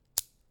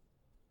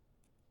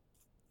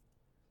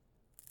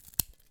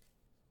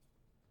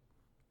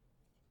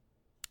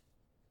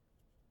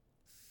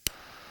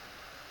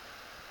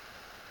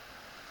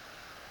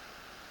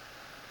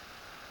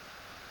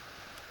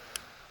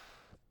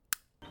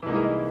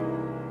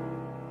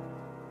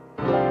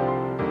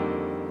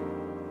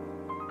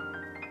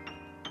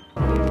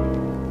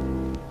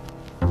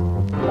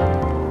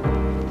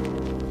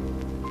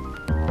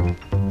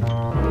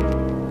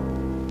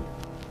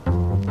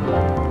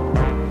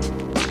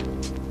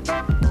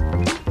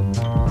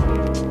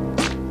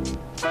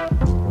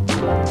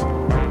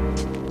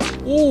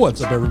What's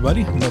up,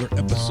 everybody? Another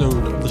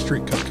episode of The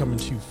Straight Cut coming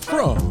to you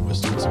from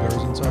Whiskey and Cigars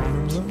Inside the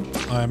Member Zone.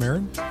 I'm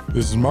Aaron.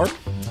 This is Mark.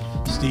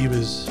 Steve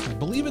is, I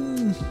believe,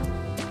 in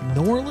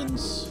New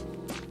Orleans.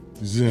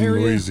 He's in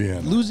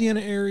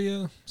Louisiana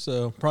area.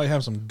 So probably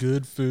have some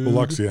good food.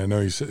 Biloxi. I know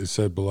he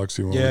said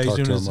Biloxi when we talked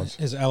to him. He's doing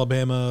his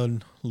Alabama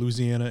and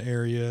Louisiana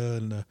area.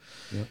 And,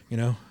 you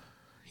know,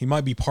 he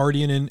might be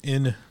partying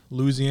in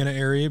Louisiana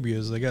area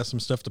because they got some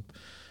stuff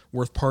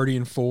worth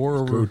partying for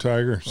over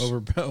Tigers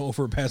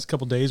over past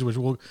couple days, which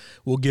we'll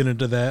get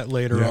into that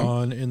later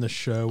on in the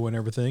show and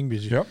everything.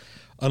 Because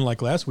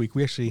unlike last week,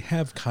 we actually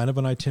have kind of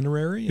an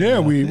itinerary. Yeah,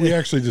 we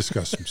actually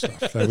discussed some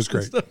stuff. That was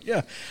great.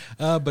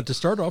 But to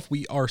start off,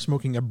 we are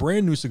smoking a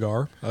brand new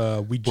cigar.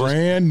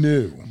 Brand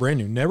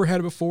new. Never had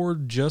it before.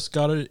 Just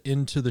got it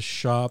into the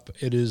shop.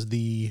 It is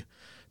the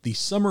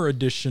summer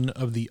edition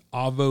of the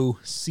Avo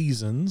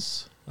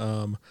Seasons,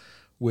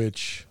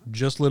 which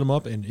just lit them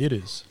up, and it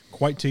is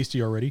quite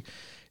tasty already.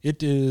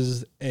 It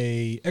is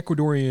a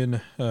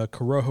Ecuadorian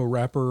Corojo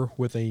wrapper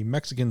with a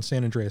Mexican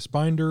San Andreas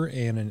binder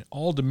and an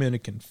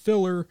all-Dominican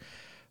filler,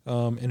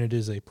 and it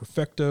is a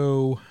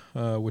Perfecto,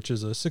 which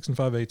is a 6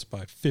 5/8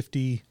 by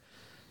 50.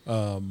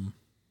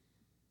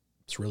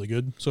 It's really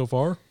good so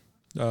far.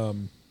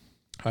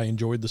 I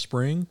enjoyed the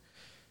spring.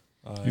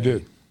 You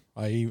did.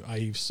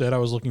 I said I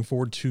was looking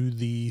forward to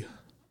the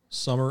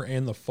summer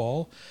and the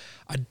fall.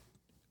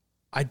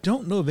 I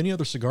don't know of any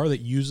other cigar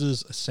that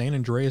uses San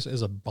Andreas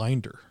as a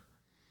binder.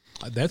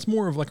 That's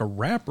more of like a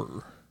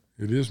wrapper.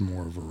 It is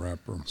more of a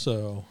wrapper.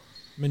 So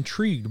I'm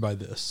intrigued by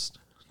this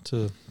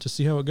to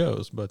see how it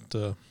goes. But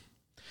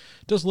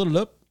just lit it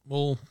up.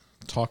 We'll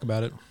talk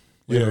about it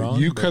later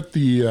on. You cut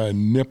the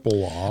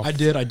nipple off. I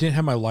did. I didn't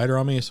have my lighter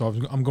on me, so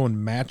I'm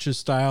going matches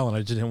style, and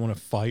I didn't want to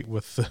fight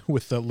with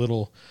the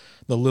little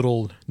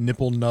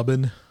nipple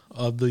nubbin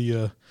of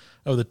the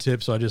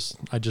tip, so I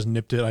just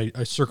nipped it.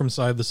 I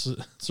circumcised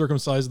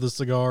the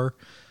cigar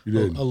a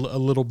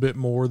little bit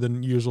more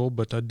than usual,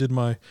 but I did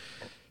my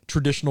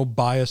traditional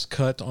bias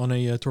cut on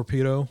a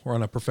torpedo or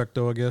on a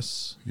Perfecto, I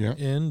guess. Yeah.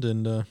 End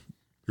and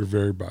you're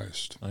very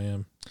biased. I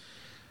am.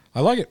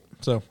 I like it,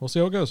 so we'll see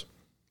how it goes.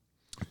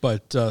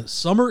 But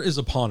summer is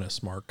upon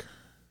us, Mark.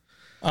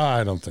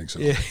 I don't think so.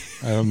 Yeah.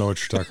 I don't know what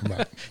you're talking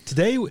about.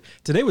 Today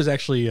was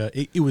actually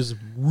it was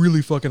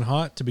really fucking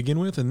hot to begin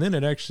with, and then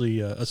it actually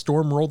a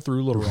storm rolled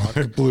through Little Rock.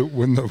 It blew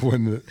when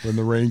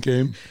the rain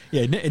came.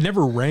 Yeah, it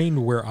never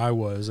rained where I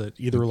was at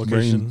either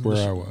location. Rained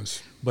where I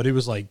was, but it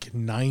was like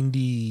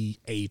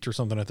 98 or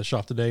something at the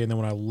shop today, and then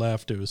when I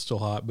left, it was still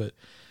hot. But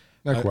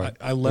not quite.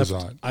 I left.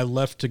 I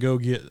left to go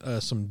get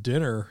some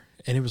dinner,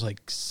 and it was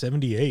like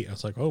 78. I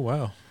was like, oh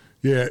wow.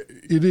 Yeah,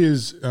 it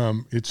is.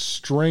 It's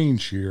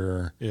strange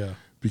here. Yeah.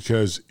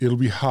 Because it'll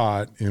be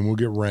hot and we'll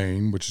get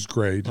rain, which is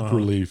great,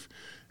 relief.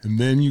 And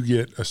then you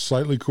get a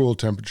slightly cool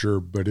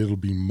temperature, but it'll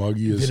be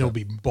muggy as it'll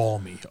be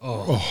balmy.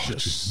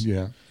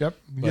 Yeah. Yep.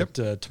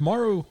 But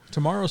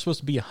tomorrow's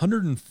supposed to be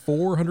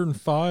 104,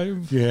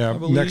 105. Yeah.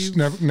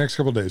 Next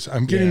couple of days.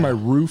 I'm getting my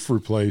roof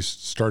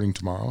replaced starting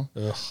tomorrow.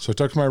 Ugh. So I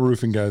talked to my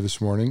roofing guy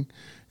this morning,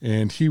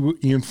 and he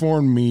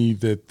informed me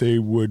that it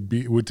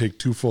would take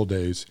 2 full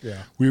days.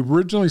 Yeah. We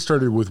originally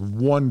started with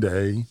 1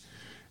 day,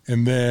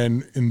 and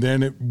then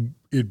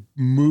it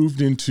moved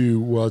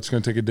into, it's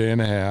going to take a day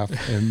and a half,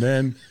 and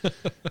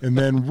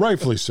then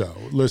rightfully so.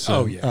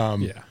 Listen,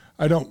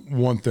 I don't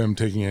want them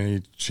taking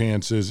any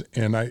chances,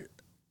 and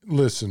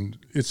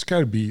it's got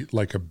to be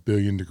like 1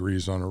 billion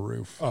degrees on a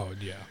roof. Oh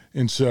yeah.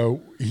 And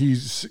so he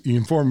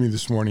informed me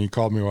this morning. He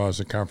called me while I was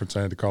at a conference.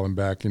 I had to call him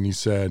back, and he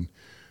said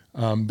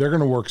they're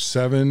going to work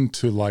 7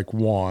 to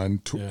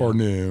 1 or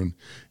noon,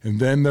 and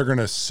then they're going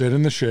to sit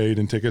in the shade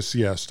and take a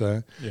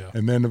siesta. Yeah.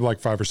 And then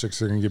at 5 or 6,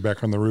 they're going to get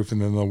back on the roof,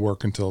 and then they'll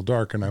work until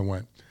dark. And I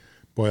went,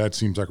 boy, that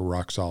seems like a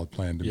rock solid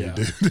plan to me,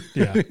 dude.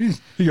 Yeah.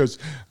 He goes,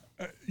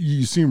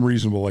 you seem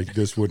reasonable, like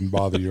this wouldn't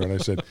bother you. And I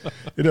said,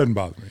 it doesn't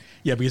bother me.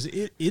 Yeah, because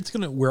it's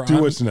going to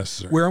what's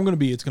necessary. Where I'm going to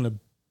be, it's going to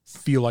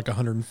feel like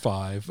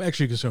 105.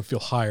 Actually, it's going to feel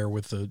higher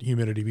with the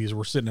humidity because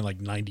we're sitting at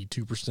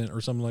 92%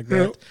 or something like that.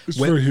 Yeah, it's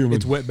very humid.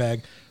 It's wet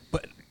bag.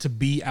 But to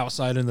be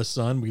outside in the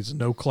sun because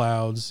no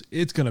clouds,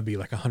 it's going to be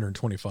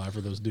 125 for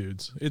those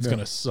dudes. It's going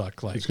to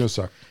suck. It's going to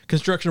suck.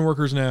 Construction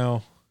workers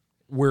now,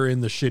 we're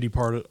in the shitty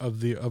part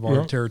of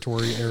our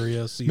territory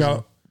area season.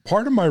 Now,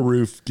 part of my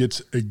roof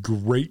gets a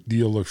great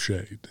deal of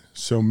shade,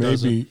 so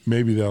maybe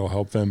that'll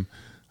help them.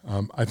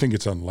 I think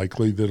it's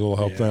unlikely that it'll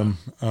help them.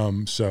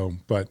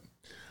 But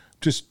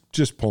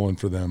just pulling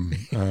for them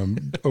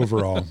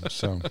overall.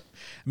 So, I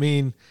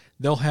mean,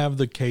 they'll have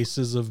the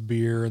cases of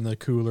beer in the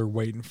cooler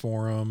waiting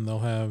for them. They'll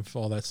have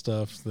all that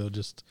stuff. They'll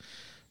just,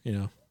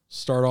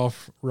 start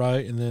off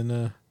right and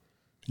then,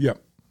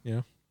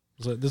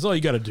 so that's all you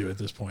got to do at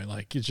this point.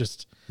 It's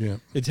just,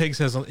 it takes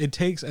as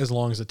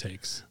long as it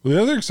takes. Well,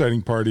 the other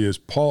exciting part is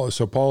Paul.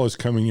 So Paul is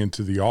coming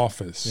into the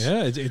office.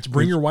 Yeah, it's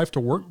bring your wife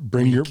to work.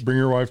 Bring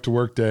your wife to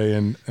work day,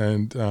 and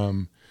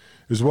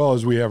as well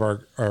as we have one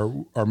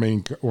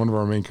of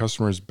our main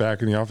customers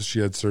back in the office. She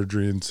had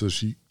surgery, and so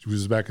she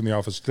was back in the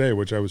office today,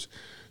 which I was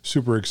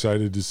super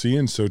excited to see.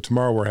 And so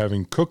tomorrow we're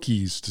having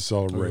cookies to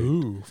celebrate.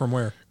 Ooh, from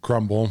where?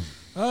 Crumble.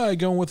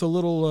 Going with a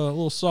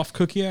little soft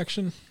cookie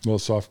action. Little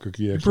soft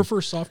cookie action. You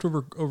prefer soft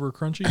over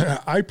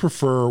crunchy? I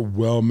prefer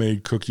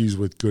well-made cookies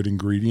with good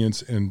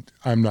ingredients, and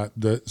I'm not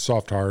the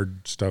soft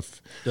hard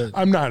stuff.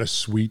 I'm not a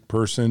sweet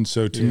person,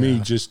 so to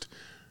me, just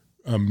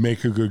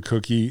make a good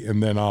cookie,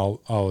 and then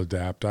I'll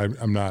adapt.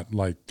 I'm not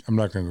going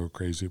to go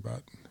crazy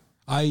about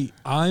it.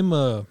 I'm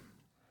a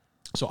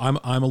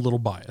little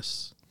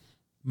biased.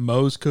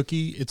 Moe's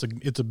cookie,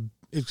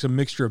 it's a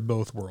mixture of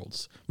both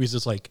worlds. Because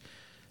it's like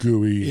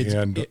gooey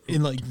and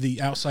in like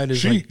the outside is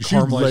she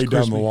caramelized, laid down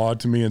crispy. the law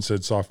to me and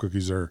said soft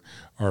cookies are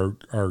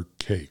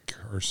cake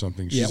or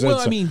something. She said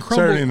Crumble,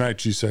 Saturday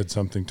night she said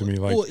something to me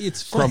like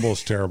it's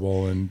Crumble's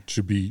terrible and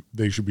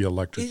they should be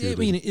electrocuted. I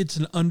mean, it's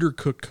an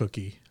undercooked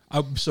cookie.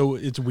 So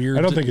it's weird.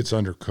 I don't think it's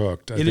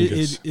undercooked.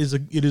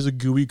 It is a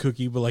gooey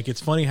cookie, but like it's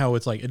funny how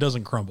it's like it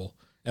doesn't crumble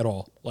at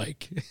all.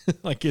 Like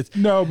it's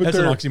but that's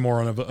an they're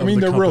oxymoron of I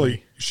mean, the they're company.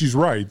 really. She's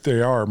right.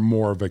 They are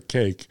more of a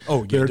cake.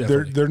 Oh yeah,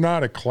 they're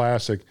not a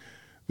classic.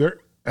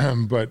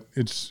 But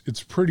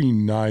it's pretty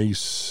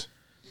nice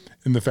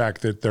in the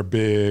fact that they're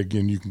big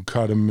and you can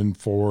cut them in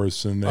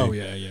fourths and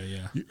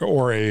they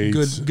or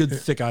eighths. Good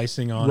thick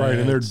icing on it. Right,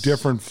 and they're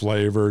different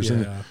flavors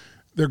and Yeah.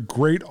 they're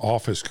great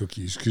office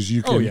cookies because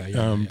you can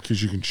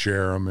you can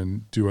share them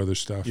and do other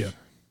stuff. Yeah,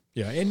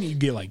 and you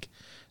get like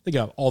they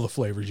got all the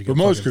flavors you get. But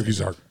most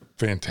cookies are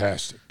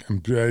fantastic.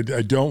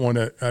 I don't want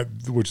to,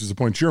 which is the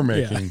point you're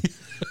making.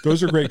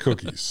 Those are great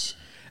cookies.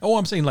 Oh,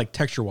 I'm saying like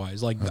texture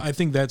wise. Like I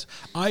think that's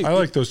I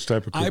like those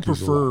type of cookies.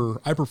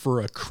 I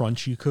prefer a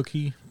crunchy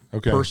cookie.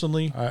 Okay.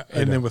 Personally,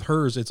 then with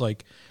hers, it's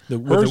like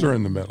hers are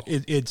in the middle.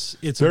 It's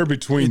they're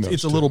between those.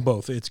 It's a little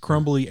both. It's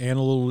crumbly and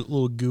a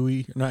little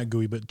gooey, not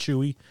gooey, but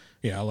chewy.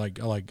 Yeah, I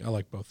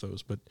like both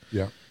those. But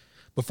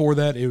before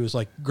that, it was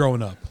like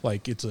growing up.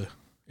 Like it's a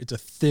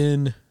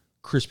thin,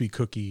 crispy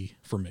cookie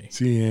for me.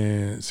 See,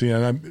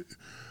 and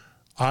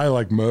I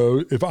like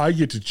Moe. If I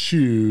get to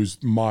choose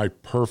my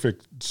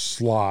perfect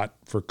slot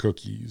for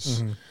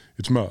cookies,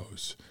 it's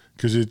Moe's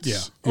because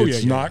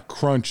it's not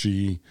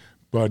crunchy,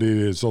 but it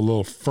is a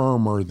little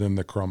firmer than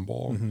the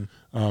Crumble,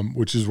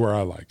 which is where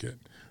I like it.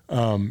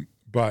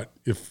 But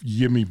if you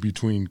give me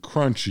between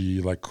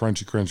crunchy, like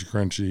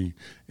crunchy,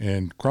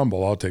 and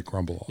Crumble, I'll take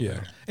Crumble all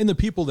day. And the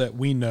people that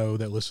we know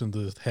that listen to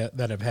this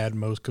that have had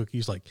Moe's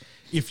cookies, like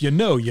if you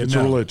know, it's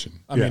a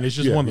religion. I mean, it's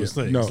just one of those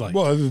things. No, like,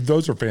 well,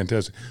 those are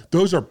fantastic.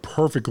 Those are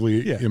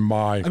perfectly in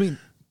my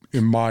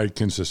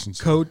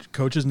consistency.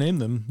 Coach has named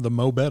them the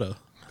Mo Betta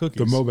cookies.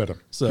 The Mo Betta.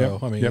 So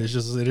it's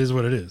just it is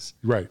what it is.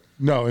 Right.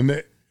 No,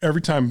 and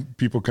every time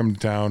people come to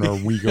town or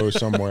we go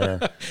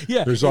somewhere,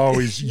 there's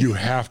always, you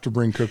have to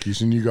bring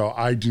cookies. And you go,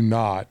 I do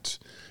not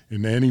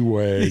in any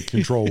way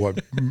control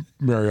what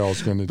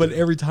Marielle's going to do. But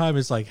every time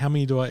it's like,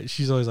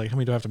 she's always like, how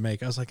many do I have to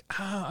make? I was like,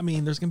 I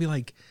mean, there's going to be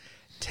like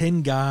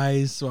 10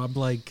 guys. So I'm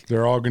like.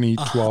 They're all going to eat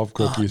 12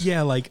 cookies.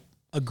 Like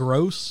a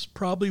gross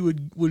probably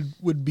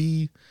would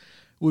be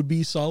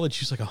solid.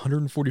 She's like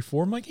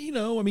 144. I'm like,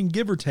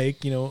 give or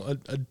take,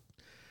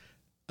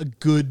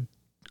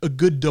 a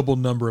good double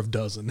number of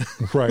dozen.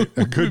 Right.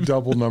 A good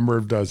double number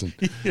of dozen.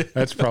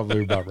 That's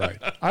probably about right.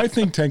 I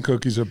think 10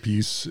 cookies a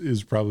piece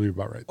is probably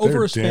about right.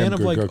 Over a span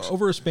of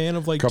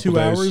like 2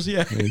 hours.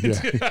 Yeah.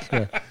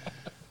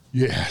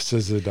 Yeah,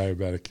 says the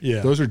diabetic.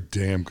 Yeah. Those are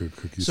damn good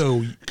cookies.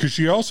 So, because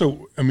she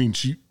also, I mean,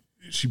 she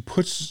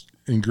puts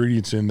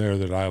ingredients in there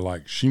that I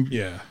like.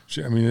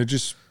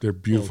 They're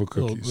beautiful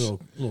cookies.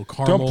 Little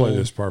caramel. Don't play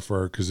this part for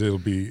her because it'll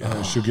be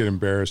she'll get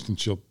embarrassed and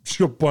she'll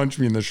punch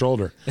me in the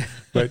shoulder.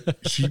 But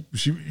she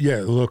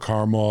a little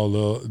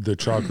caramel, the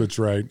chocolate's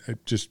right.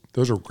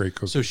 Those are great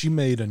cookies. So she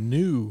made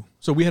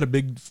so we had a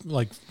big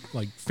like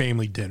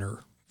family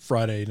dinner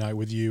Friday night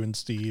with you and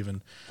Steve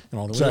and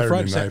all the Saturday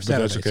night, Saturday, but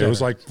that's okay. Saturday. It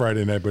was like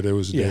Friday night, but it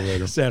was a day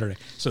later. Saturday.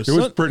 So it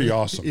was pretty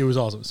awesome. It was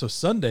awesome. So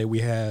Sunday we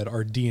had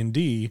our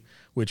D&D,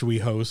 which we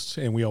host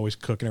and we always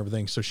cook and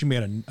everything. So she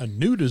made a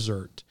new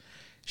dessert.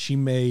 She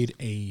made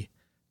a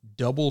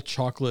double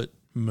chocolate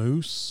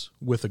mousse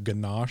with a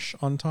ganache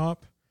on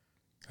top.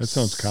 That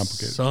sounds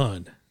complicated.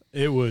 Son,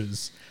 it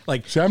was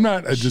like. See, I'm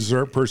not a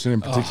dessert person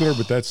in particular,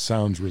 but that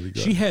sounds really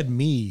good. She had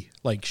me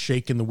like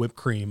shaking the whipped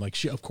cream.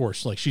 Like of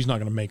course, like she's not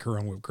going to make her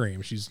own whipped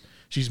cream. She's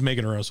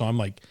making her own. So I'm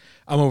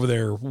over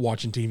there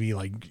watching TV,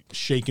 like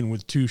shaking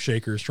with 2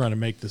 shakers, trying to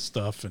make this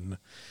stuff. And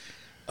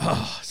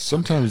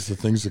sometimes the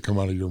things that come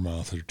out of your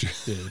mouth are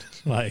just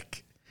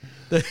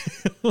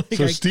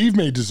So Steve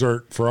made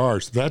dessert for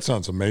ours. That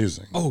sounds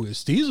amazing. Oh,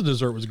 Steve's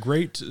dessert was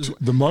great.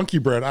 The monkey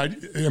bread.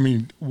 I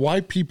mean,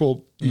 why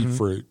people eat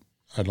fruit?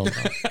 I don't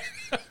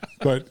know.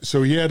 But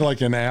so he had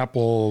like an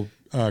apple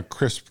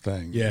crisp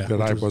thing that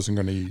I wasn't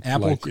going to eat.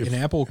 An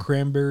apple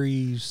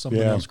cranberry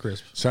something else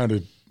crisp.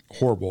 Sounded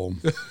horrible.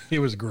 It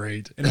was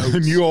great.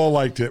 And you all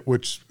liked it,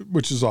 which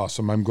is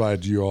awesome. I'm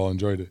glad you all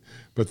enjoyed it.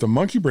 But the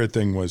monkey bread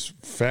thing was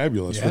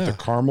fabulous with the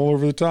caramel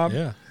over the top.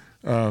 Yeah.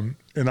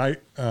 I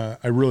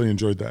really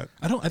enjoyed that.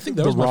 I think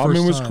that the was my ramen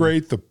first was time.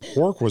 great. The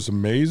pork was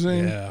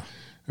amazing. Yeah.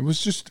 It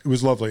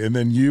was lovely. And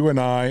then you and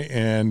I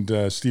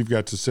and Steve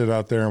got to sit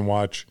out there and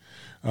watch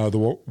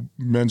the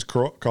Men's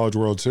College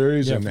World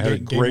Series and had a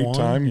great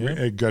time.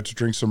 Yeah. Got to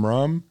drink some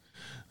rum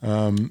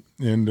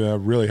and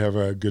really have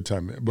a good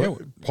time.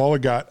 But Paula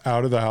got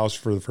out of the house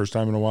for the first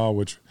time in a while,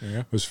 which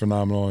was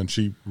phenomenal, and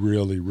she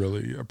really,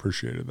 really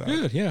appreciated that.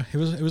 Good, yeah. It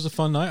was a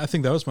fun night. I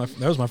think that was my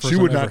first. She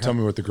would not tell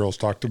me what the girls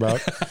talked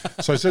about,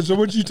 so I said, "So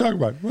what did you talk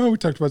about?" Well, we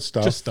talked about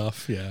stuff. Just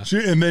stuff, yeah.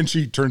 And then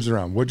she turns it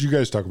around. What did you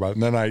guys talk about?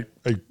 And then I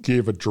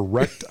gave a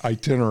direct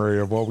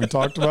itinerary of what we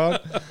talked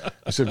about.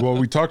 I said, "Well,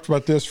 we talked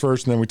about this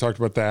first, and then we talked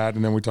about that,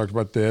 and then we talked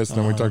about this, and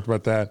then we talked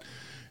about that."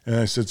 And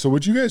I said, "So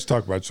what did you guys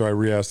talk about?" So I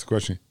re-asked the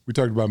question. We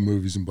talked about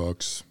movies and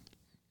books.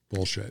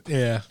 Bullshit.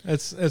 Yeah,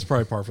 that's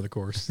probably par for the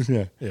course.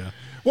 Yeah. Yeah.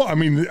 Well, I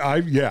mean,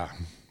 Yeah.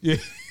 Yeah.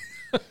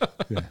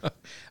 And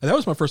that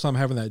was my first time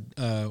having that.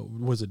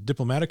 Was it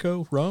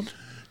Diplomatico rum?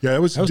 Yeah, it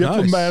was nice.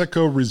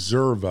 Diplomatico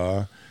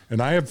Reserva,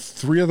 and I have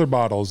 3 other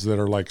bottles that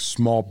are like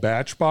small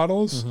batch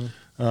bottles.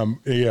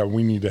 Mm-hmm.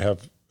 We need to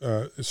have.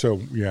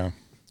 Yeah,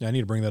 I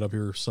need to bring that up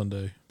here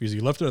Sunday because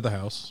you left it at the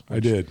house. I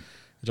did.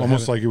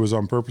 Almost like it was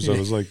on purpose. I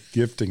was like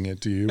gifting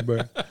it to you,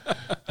 but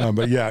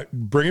yeah,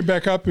 bring it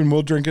back up and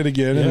we'll drink it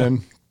again, and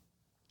then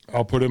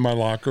I'll put it in my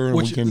locker and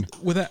we can.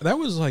 With that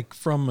was like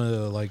from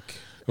It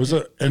was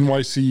a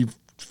NYC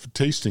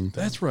tasting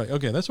thing. That's right.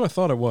 Okay, that's what I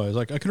thought it was.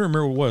 Like I couldn't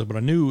remember what it was, but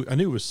I knew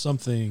it was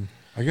something.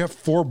 I got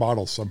 4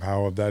 bottles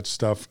somehow of that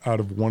stuff out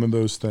of one of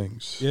those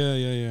things.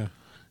 Yeah.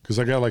 Because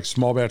I got like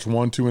small batch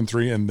 1, 2, and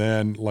 3, and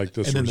then like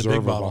this and then Reserva the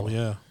big bottle.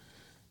 Yeah.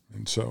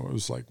 And so it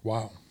was like,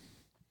 wow.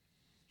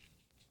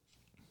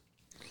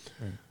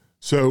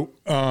 So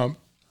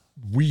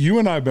you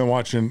and I have been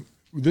watching.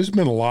 There's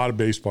been a lot of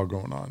baseball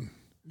going on.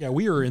 Yeah,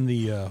 we're in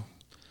the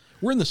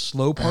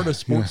slow part of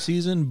sports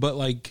season, but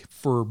like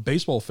for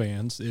baseball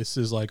fans, this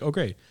is like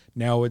okay,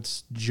 now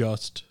it's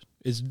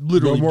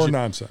literally no more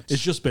nonsense.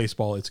 It's just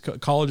baseball. It's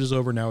college is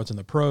over now. It's in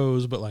the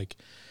pros, but like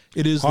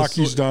it is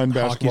hockey's done,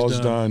 basketball's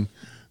done.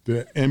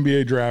 The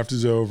NBA draft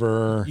is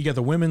over. You got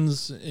the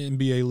women's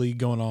NBA league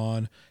going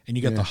on, and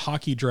you got the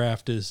hockey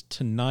draft is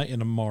tonight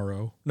and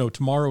tomorrow. No,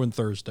 tomorrow and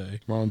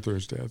Thursday. Tomorrow and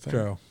Thursday, I think.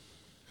 So.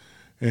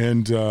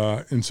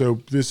 And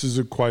so this is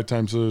a quiet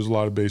time, so there's a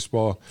lot of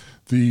baseball.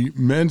 The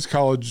Men's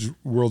College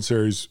World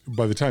Series,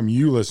 by the time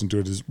you listen to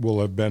it,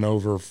 will have been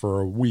over for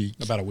a week.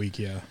 About a week,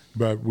 yeah.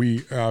 But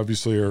we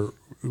obviously are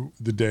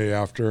the day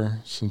after,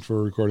 since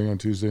we're recording on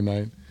Tuesday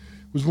night.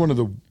 It was one of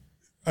the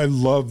 – I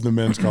love the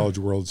Men's College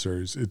World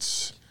Series.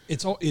 It's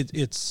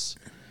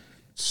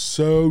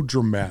so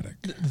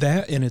dramatic.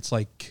 That, and it's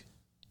like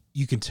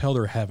you can tell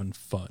they're having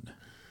fun.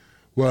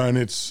 Well, and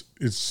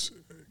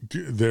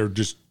they're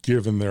just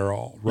giving their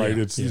all, right?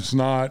 Yeah, it's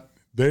not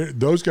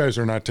those guys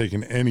are not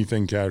taking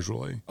anything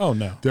casually. Oh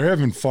no, they're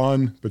having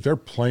fun, but they're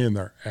playing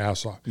their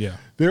ass off. Yeah,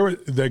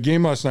 that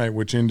game last night,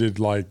 which ended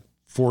like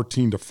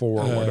 14-4 or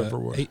whatever it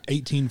was,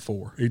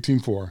 18-4.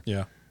 18-4.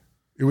 Yeah,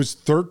 it was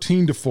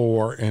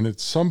 13-4, and at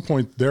some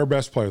point, their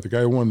best player, the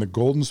guy who won the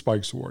Golden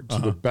Spikes Award, so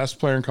the best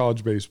player in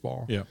college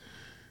baseball,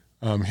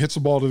 hits a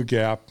ball to the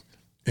gap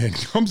and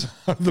comes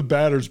out of the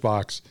batter's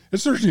box.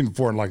 It's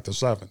 13-4 in like the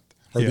 7th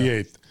or the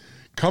 8th.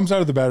 Comes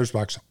out of the batter's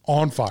box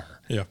on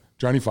fire. Yeah.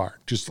 Johnny Fire.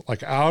 Just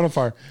like out on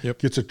fire. Yep.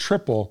 Gets a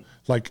triple,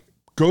 like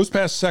goes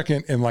past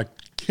second and like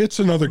hits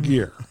another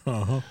gear.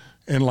 And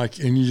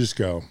you just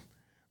go,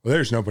 well,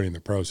 there's nobody in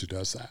the pros who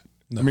does that.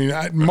 No. I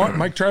mean,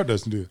 Mike Trout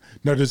doesn't do that.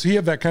 Now, does he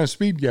have that kind of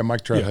speed? Yeah,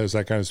 Mike Trout has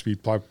that kind of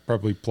speed,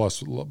 probably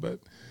plus a little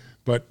bit.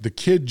 But the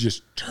kid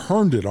just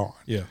turned it on.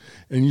 Yeah.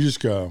 And you just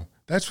go,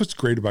 that's what's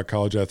great about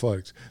college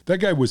athletics. That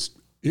guy was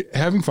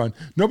having fun.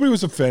 Nobody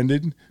was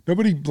offended.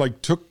 Nobody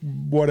like took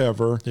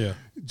whatever. Yeah.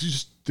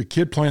 Just the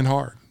kid playing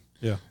hard.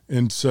 Yeah.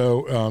 And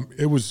so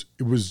it was,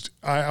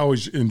 I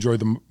always enjoyed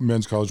the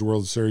Men's College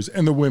World Series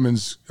and the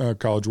Women's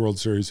College World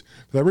Series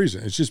for that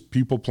reason. It's just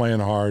people playing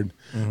hard.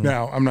 Mm-hmm.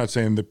 Now, I'm not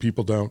saying that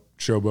people don't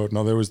showboat.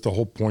 No, there was the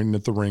whole pointing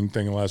at the ring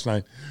thing last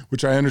night,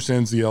 which I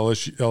understand is the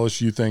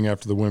LSU thing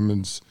after the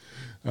women's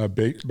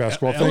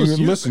basketball thing.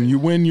 And listen, you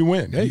win.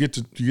 Hey. You get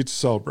to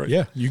celebrate.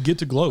 Yeah, you get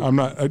to gloat. I'm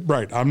not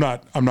right. I'm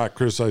not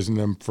criticizing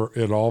them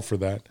at all for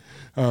that.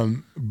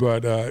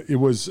 But it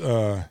was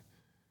a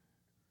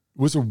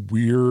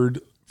weird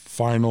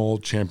final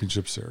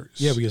championship series.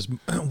 Yeah, because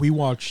we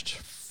watched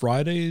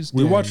Friday's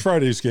game. We watched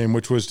Friday's game,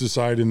 which was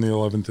decided in the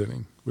 11th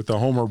inning with the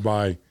homer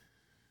by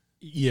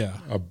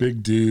a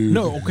big dude.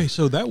 No, okay,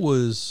 so that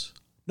was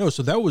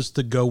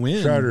to go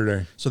in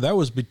Saturday. So that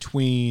was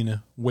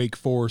between Wake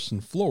Forest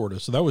and Florida.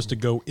 So that was to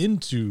go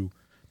into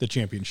the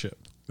championship.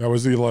 That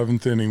was the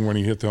 11th inning when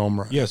he hit the home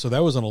run. Yeah, so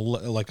that was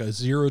like a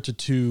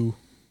 0-2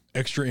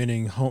 extra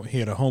inning. He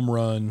had a home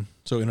run.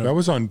 So that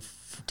was on.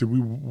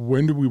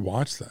 When did we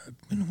watch that?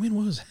 When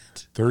was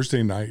it?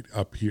 Thursday night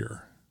up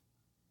here.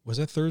 Was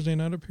that Thursday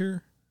night up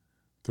here?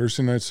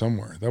 Thursday night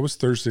somewhere. That was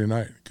Thursday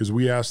night because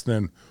we asked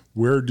then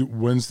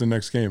when's the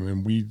next game,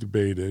 and we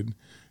debated,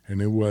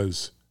 and it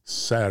was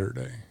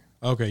Saturday.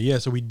 Okay, yeah.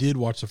 So we did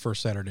watch the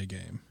first Saturday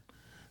game.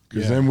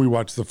 because then we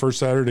watched the first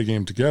Saturday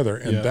game together,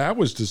 and that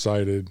was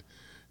decided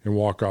in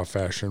walk-off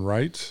fashion,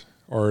 right?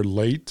 Or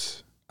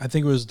late? I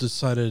think it was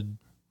decided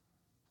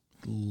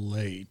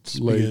late.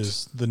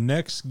 Because the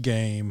next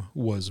game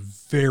was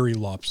very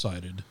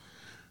lopsided.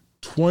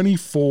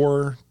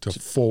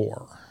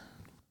 24-4.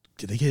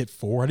 Did they hit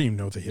 4? I didn't even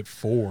know if they hit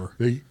 4.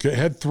 They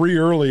had 3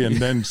 early, and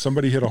then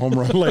somebody hit a home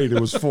run late. It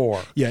was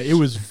 4. Yeah, it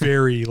was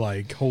very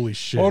like, holy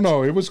shit. Oh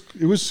no, it was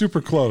super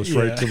close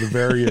right to the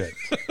very end.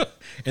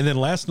 And then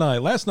last night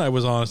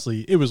was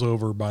honestly, it was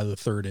over by the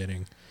 3rd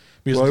inning.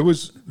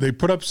 Because they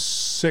put up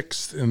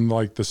 6th in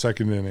like the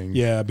 2nd inning.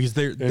 Yeah, because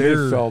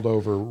it fell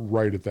over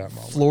right at that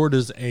moment.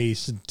 Florida's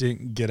ace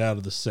didn't get out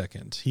of the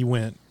 2nd. He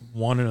went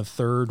 1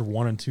 1/3,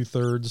 1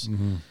 2/3.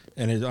 Mm-hmm.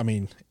 And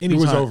anytime, it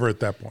was over at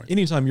that point.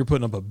 Anytime you're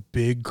putting up a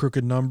big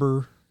crooked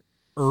number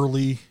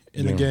early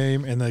in the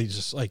game, and they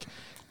just like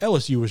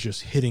LSU was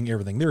just hitting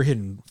everything. They were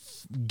hitting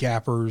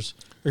gappers,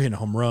 they're hitting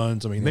home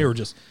runs. I mean,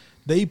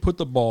 they put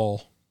the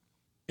ball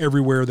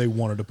everywhere they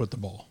wanted to put the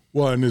ball.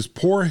 Well, and as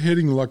poor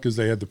hitting luck as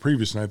they had the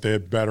previous night, they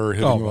had better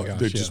hitting luck.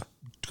 They just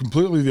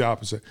completely the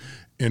opposite.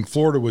 And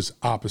Florida was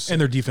opposite.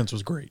 And their defense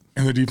was great.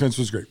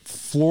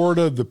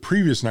 Florida, the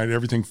previous night,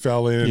 everything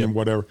fell in and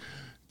whatever.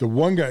 The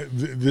one guy,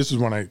 this is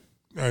when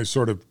I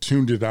sort of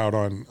tuned it out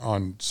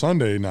on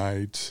Sunday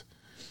night,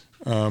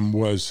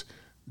 was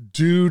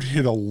dude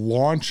hit a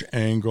launch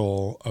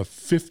angle of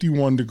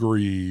 51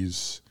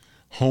 degrees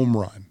home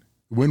run.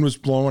 The wind was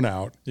blowing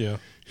out. Yeah.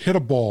 Hit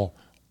a ball,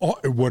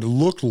 what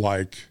looked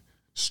like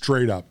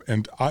straight up.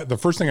 And the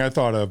first thing I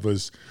thought of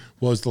was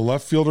the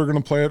left fielder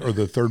going to play it or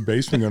the third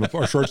baseman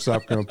or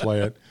shortstop going to play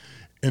it?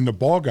 And the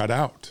ball got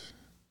out.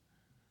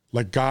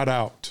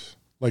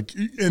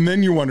 And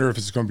then you wonder if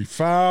it's going to be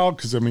fouled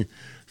because,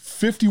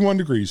 51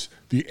 degrees.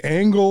 The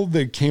angle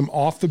that came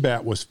off the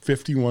bat was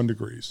 51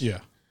 degrees.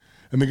 Yeah.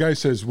 And the guy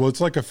says, well, it's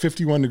like a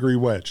 51-degree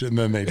wedge. And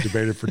then they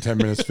debated for 10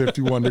 minutes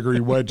 51-degree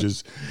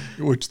wedges,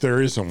 which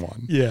there isn't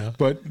one. Yeah.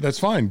 But that's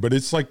fine. But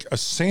it's like a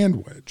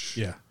sand wedge.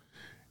 Yeah.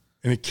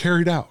 And it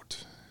carried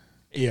out.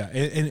 Yeah.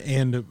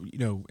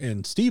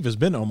 And Steve has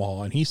been to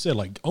Omaha, and he said,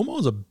 like,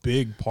 Omaha's a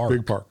big park.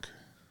 Big park.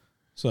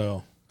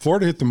 So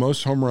Florida hit the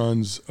most home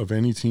runs of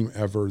any team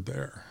ever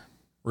there.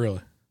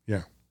 Really?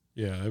 Yeah.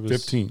 Yeah. It was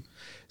 15.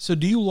 So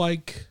do you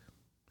like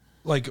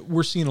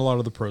we're seeing a lot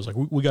of the pros, like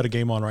we got a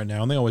game on right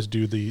now, and they always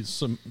do the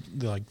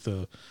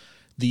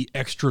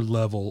extra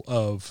level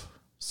of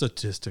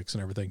statistics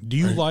and everything. Do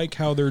you like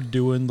how they're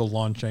doing the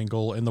launch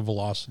angle and the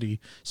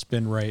velocity,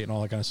 spin rate, and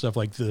all that kind of stuff,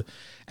 like the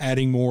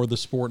adding more of the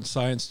sport and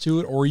science to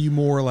it? Or are you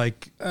more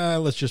like,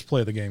 let's just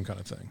play the game kind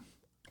of thing?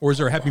 Or is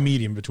there a happy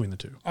medium between the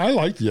two? I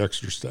like the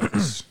extra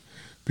stats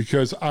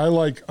because I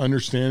like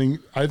understanding.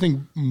 I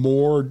think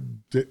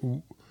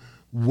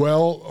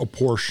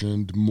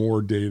well-apportioned,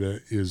 more data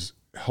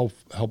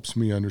helps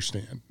me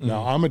understand. Mm-hmm.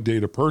 Now, I'm a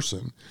data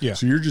person. Yeah.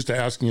 So you're just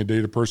asking a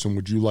data person,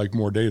 would you like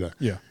more data?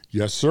 Yeah.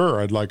 Yes, sir.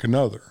 I'd like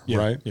another,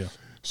 right? Yeah.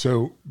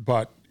 So,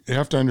 but you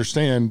have to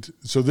understand.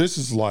 So this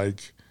is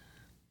like,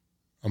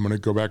 I'm going to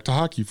go back to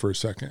hockey for a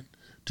second.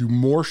 Do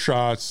more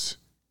shots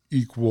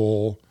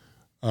equal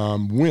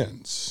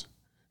wins?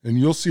 And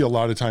you'll see a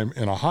lot of time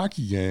in a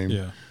hockey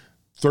game,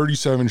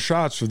 37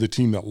 shots for the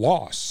team that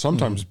lost,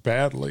 sometimes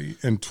badly,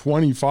 and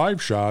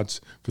 25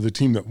 shots for the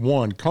team that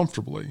won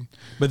comfortably.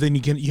 But then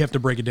you have to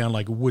break it down,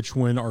 like which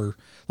one are,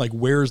 like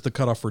where's the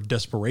cutoff for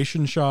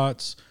desperation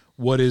shots?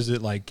 What is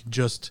it, like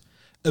just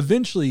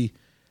eventually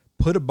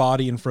put a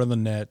body in front of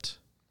the net,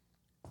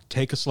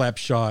 take a slap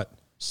shot,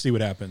 see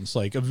what happens.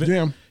 Like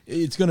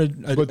it's going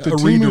to but the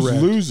team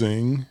is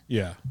losing.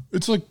 Yeah.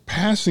 It's like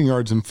passing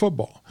yards in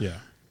football. Yeah.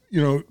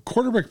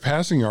 Quarterback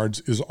passing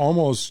yards is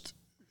almost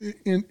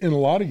in a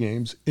lot of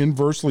games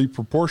inversely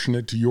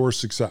proportionate to your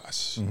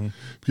success. Mm-hmm.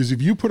 Because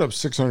if you put up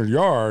 600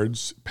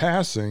 yards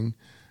passing,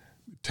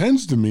 it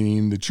tends to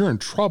mean that you're in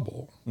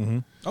trouble. Mm-hmm.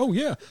 Oh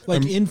yeah.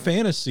 Like in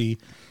fantasy,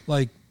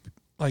 like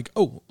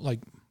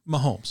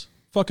Mahomes,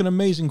 fucking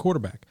amazing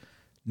quarterback.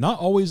 Not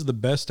always the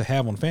best to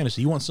have on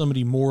fantasy. You want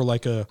somebody more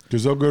like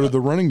because they'll go to the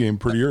running game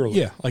pretty early.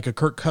 Yeah. Like a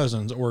Kirk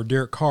Cousins or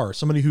Derek Carr,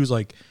 somebody who's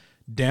like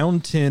down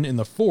 10 in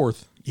the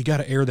fourth. You got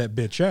to air that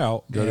bitch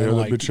out.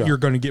 You're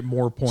going to get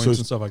more points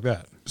and stuff like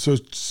that. So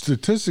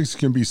statistics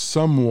can be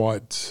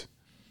somewhat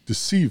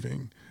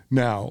deceiving.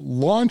 Now,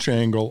 launch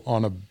angle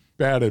on a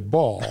batted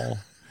ball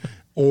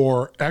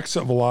or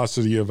exit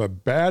velocity of a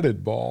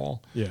batted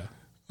ball,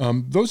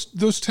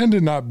 those tend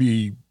to not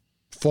be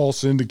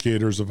false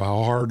indicators of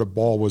how hard a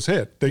ball was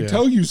hit. They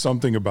tell you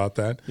something about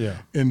that. Yeah.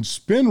 And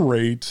spin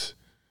rate,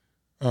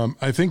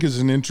 I think, is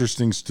an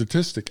interesting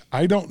statistic.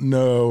 I don't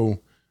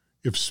know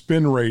if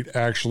spin rate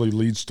actually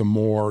leads to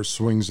more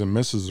swings and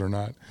misses or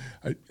not.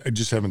 I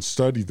just haven't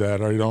studied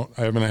that. I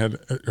haven't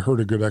heard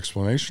a good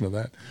explanation of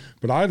that.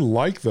 But I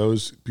like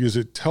those because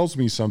it tells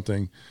me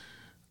something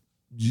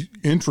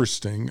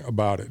interesting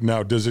about it.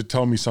 Now, does it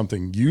tell me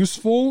something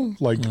useful?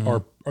 Like,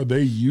 are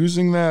they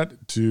using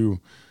that to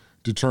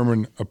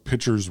determine a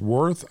pitcher's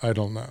worth? I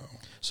don't know.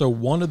 So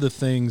one of the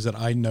things that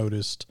I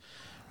noticed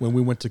when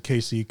we went to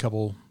KC a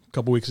couple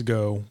couple weeks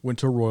ago, went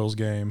to a Royals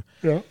game.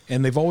 Yeah.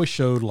 And they've always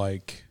showed,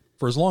 like,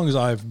 for as long as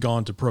I've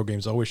gone to pro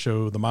games, they always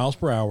show the miles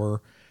per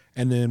hour.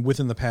 And then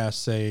within the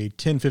past, say,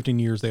 10, 15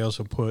 years, they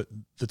also put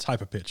the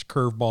type of pitch,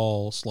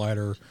 curveball,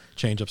 slider,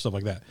 changeup, stuff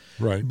like that.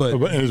 Right. But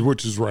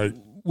which is right.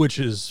 Which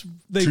is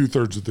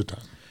 2/3 of the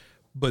time.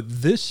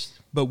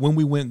 But when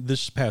we went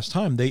this past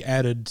time, they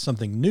added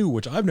something new,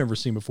 which I've never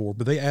seen before,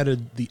 but they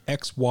added the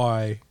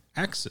XY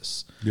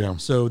axis. Yeah.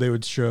 So they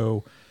would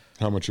show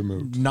how much it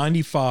moved.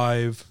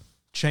 95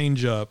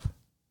 change up,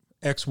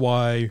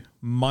 XY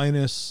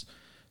minus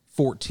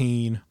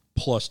 14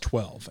 plus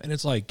 12. And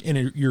it's like, and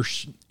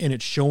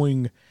it's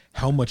showing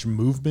how much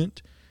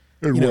movement.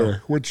 And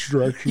where? Which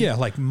direction? Yeah.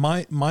 Like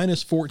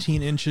minus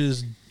 14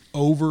 inches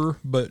over,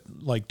 but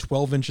like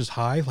 12 inches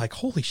high. Like,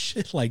 holy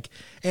shit. Like,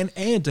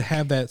 and to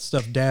have that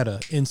stuff data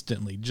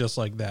instantly, just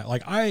like that.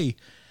 Like I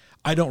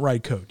don't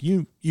write code.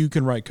 You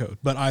can write code,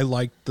 but I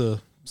like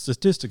the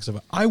statistics of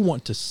it. I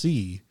want to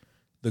see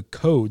the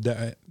code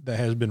that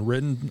has been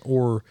written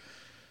or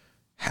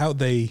how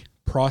they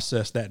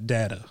process that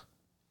data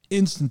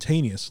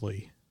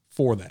instantaneously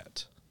for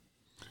that.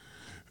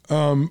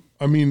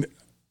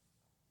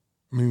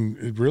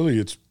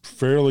 It's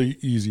fairly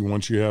easy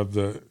once you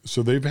have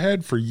so they've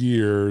had for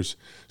years.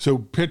 So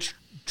pitch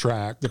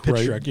track,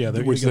 track, yeah,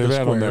 which they've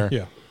had on there.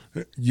 Yeah.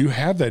 You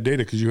have that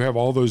data because you have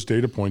all those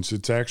data points.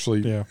 It's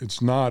actually,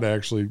 it's not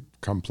actually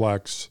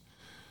complex.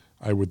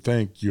 I would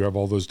think you have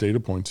all those data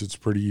points. It's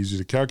pretty easy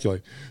to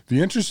calculate.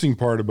 The interesting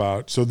part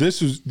about, so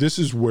this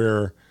is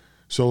where,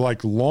 so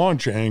like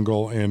launch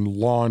angle and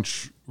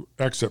launch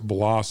exit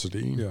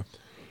velocity. Yeah.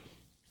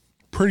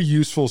 Pretty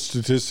useful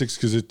statistics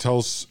because it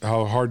tells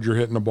how hard you're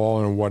hitting the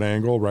ball and what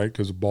angle, right?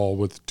 Because a ball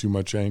with too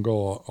much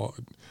angle,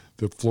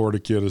 the Florida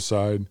kid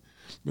aside,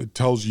 it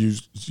tells you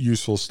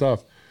useful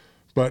stuff.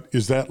 But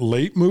is that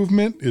late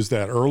movement? Is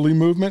that early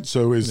movement?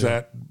 So does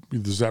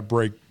that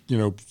break,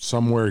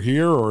 somewhere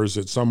here, or is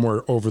it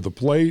somewhere over the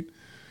plate?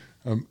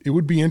 It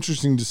would be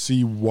interesting to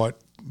see what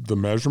the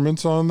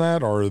measurements on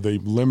that are. Are they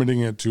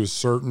limiting it to a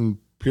certain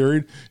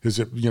period? Is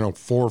it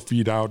 4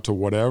 feet out to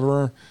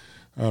whatever?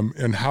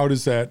 And how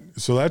does that?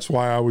 So that's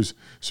why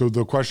so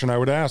the question I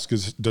would ask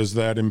is, does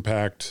that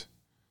impact,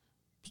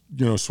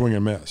 swing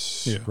and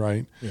miss,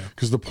 right? Yeah.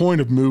 Because the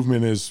point of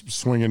movement is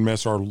swing and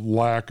miss, or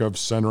lack of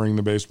centering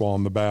the baseball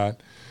on the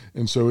bat.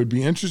 And so it'd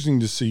be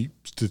interesting to see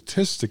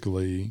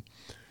statistically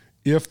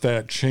if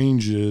that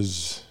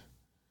changes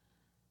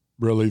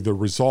really the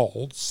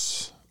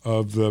results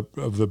of the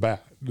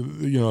bat,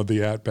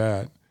 the at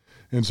bat.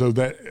 And so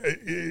that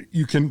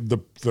you can,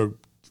 the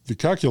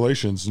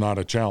calculation's not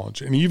a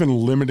challenge, and even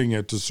limiting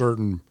it to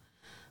certain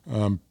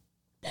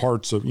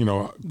parts of,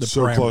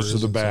 so close to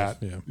the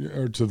bat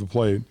or to the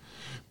plate.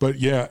 But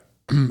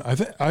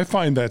I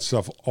find that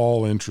stuff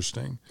all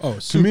interesting. Oh,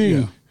 to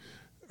me,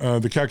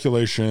 the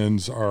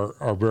calculations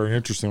are very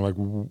interesting, like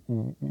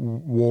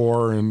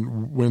WAR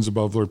and wins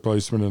above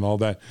replacement and all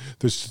that.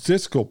 The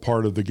statistical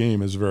part of the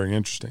game is very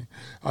interesting.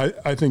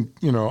 I think,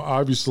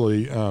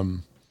 obviously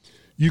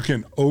you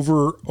can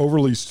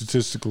overly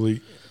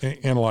statistically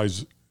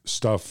analyze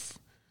stuff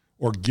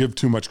or give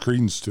too much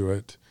credence to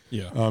it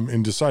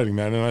in deciding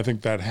that. And I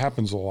think that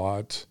happens a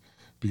lot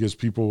because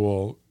people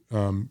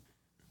will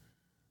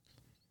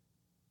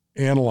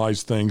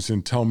analyze things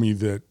and tell me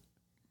that,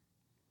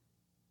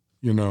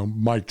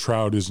 Mike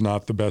Trout is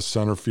not the best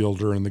center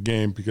fielder in the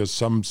game because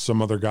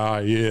some other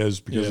guy is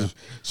because of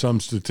some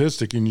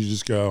statistic, and you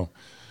just go,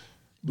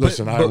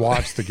 listen, I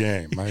watched the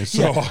game.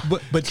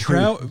 But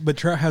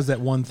Trout has that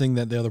one thing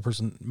that the other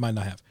person might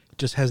not have.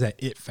 Just has that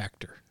it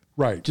factor.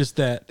 Right. Just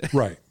that.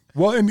 Right.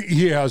 Well, and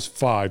he has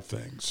 5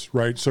 things,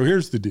 right? So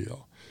here's the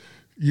deal.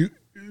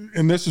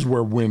 And this is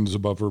where wins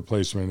above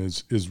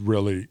replacement is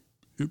really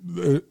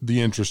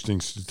the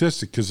interesting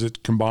statistic because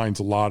it combines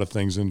a lot of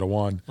things into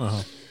one.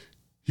 Uh-huh.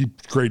 He's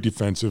great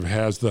defensive,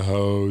 has the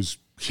hose,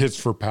 hits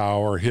for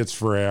power, hits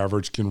for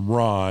average, can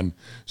run.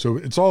 So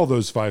it's all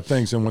those 5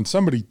 things. And when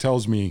somebody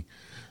tells me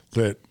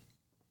that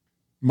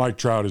Mike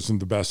Trout isn't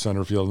the best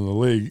center field in the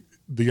league,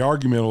 the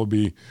argument will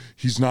be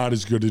he's not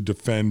as good a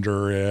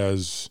defender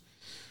as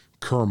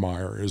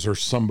Kiermaier is or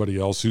somebody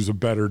else who's a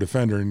better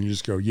defender. And you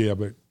just go, yeah,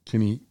 but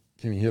can he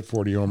hit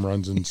 40 home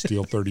runs and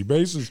steal 30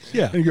 bases?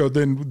 Yeah. And you go,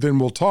 then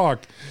we'll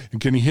talk. And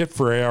can he hit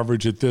for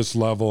average at this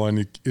level?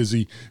 And is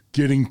he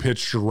getting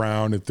pitched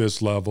around at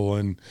this level?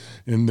 And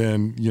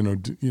then,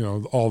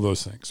 all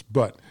those things.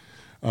 But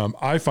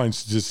I find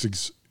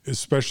statistics,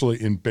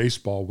 especially in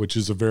baseball, which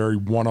is a very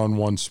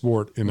one-on-one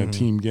sport in a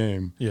team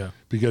game. Yeah.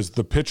 Because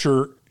the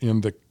pitcher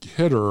and the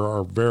hitter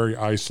are very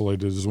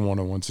isolated as a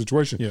one-on-one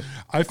situation. Yeah.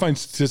 I find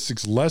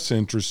statistics less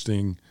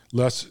interesting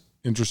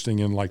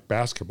in like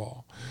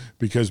basketball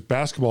because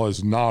basketball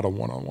is not a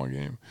one-on-one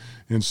game.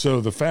 And so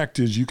the fact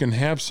is you can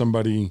have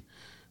somebody,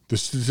 the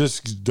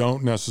statistics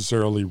don't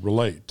necessarily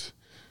relate.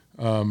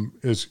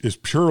 Is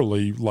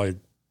purely like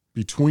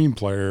between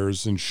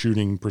players and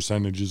shooting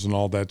percentages and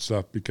all that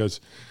stuff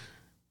because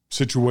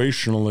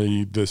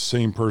situationally the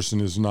same person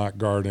is not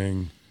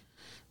guarding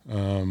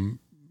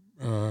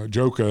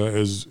Joka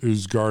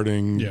is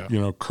guarding,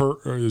 his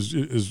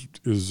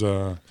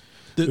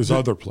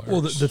other players.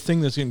 Well, the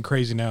thing that's getting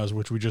crazy now is,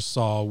 which we just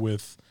saw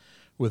with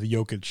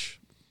Jokic,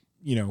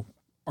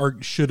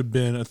 should have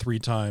been a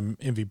 3-time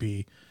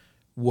MVP,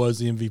 was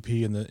the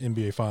MVP in the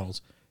NBA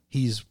Finals.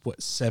 He's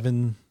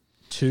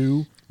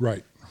 7'2",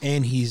 right?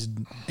 And he's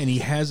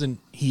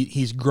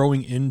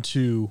growing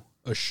into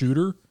a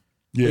shooter.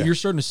 Yeah, but you're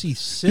starting to see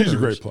centers. He's a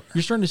great player.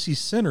 You're starting to see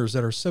centers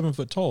that are 7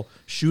 foot tall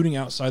shooting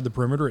outside the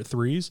perimeter at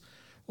threes.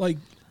 Like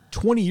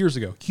 20 years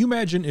ago, can you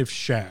imagine if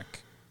Shaq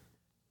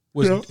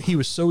he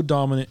was so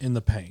dominant in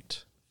the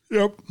paint?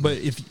 Yep. But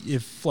if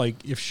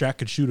Shaq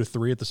could shoot a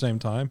 3 at the same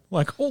time,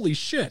 like, holy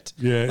shit.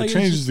 Yeah, it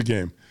changes the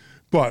game.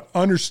 But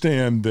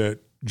understand that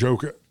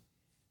Joka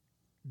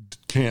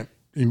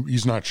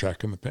he's not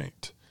Shaq in the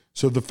paint.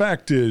 So the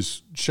fact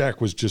is,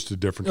 Shaq was just a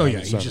different kind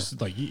of center.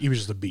 He was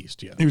just a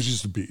beast, yeah. He was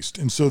just a beast.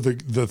 And so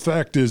the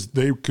fact is,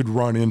 they could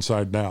run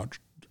inside and out,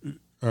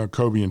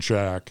 Kobe and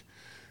Shaq.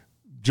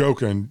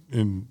 Joka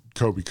and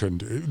Kobe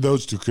couldn't.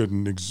 Those two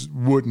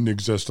wouldn't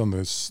exist on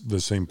the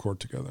same court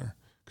together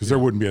because there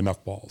wouldn't be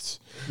enough balls.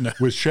 No.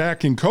 With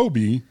Shaq and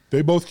Kobe,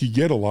 they both could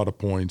get a lot of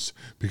points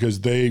because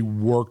they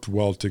worked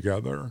well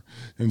together.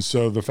 And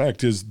so the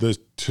fact is,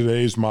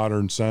 today's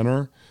modern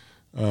center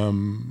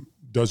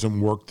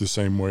doesn't work the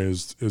same way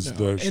as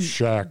the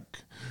Shaq,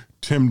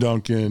 Tim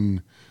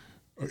Duncan,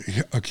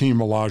 Hakeem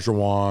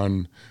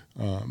Olajuwon,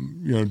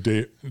 Jones.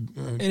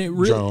 And it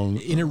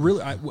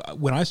really,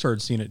 when I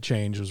started seeing it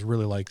change, it was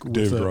really like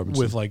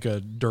with like a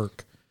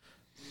Dirk.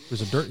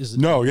 Was it Dirk?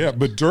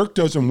 But Dirk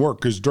doesn't work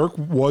because Dirk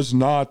was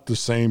not the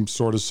same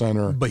sort of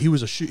center. But he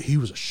was a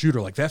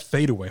shooter, like that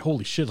fadeaway.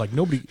 Holy shit! Like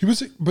nobody. He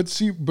was, but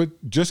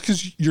just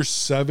because you're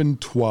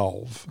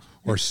 7'12"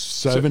 or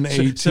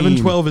 7'18",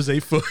 7'12" is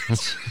 8 foot.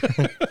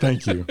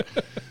 Thank you.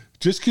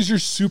 Just because you're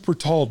super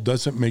tall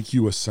doesn't make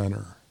you a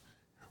center.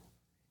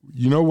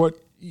 You know what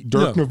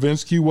Dirk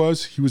Nowitzki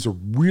was? He was a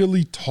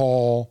really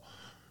tall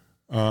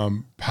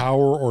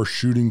power or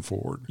shooting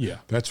forward. Yeah.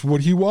 That's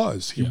what he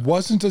was. He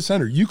wasn't a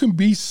center. You can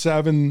be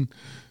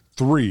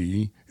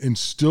 7'3" and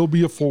still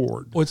be a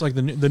forward. Well, it's like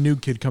the new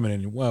kid coming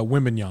in,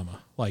 Wembanyama.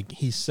 Like,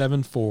 he's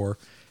 7'4",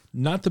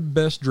 not the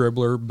best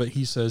dribbler, but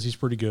he says he's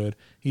pretty good.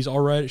 He's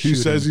all right at shooting.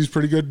 He says he's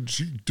pretty good.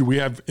 Do we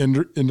have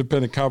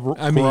independent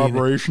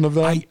corroboration of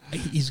that?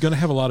 He's going to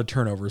have a lot of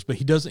turnovers, but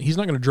he's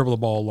not going to dribble the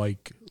ball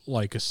like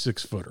a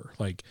 6-footer.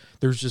 Like,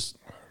 there's just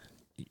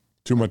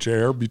too much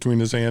air between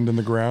his hand and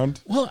the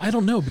ground. Well, I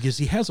don't know, because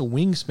he has a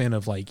wingspan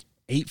of like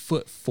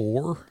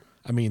 8'4".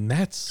 I mean,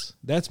 that's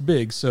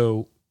big.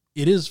 So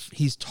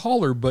he's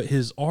taller, but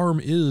his arm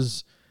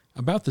is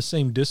about the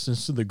same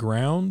distance to the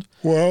ground.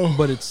 Well,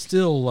 but it's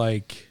still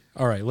like,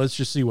 all right, let's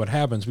just see what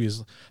happens.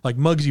 Because like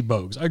Muggsy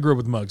Bogues, I grew up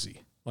with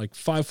Muggsy, like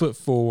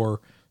 5'4",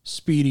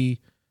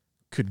 speedy,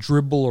 could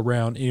dribble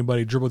around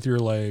anybody, dribble with your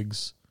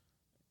legs.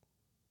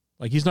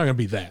 Like, he's not going to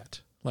be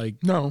that.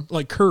 Like, no.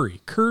 Like Curry.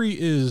 Curry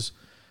is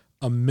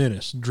a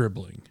menace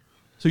dribbling.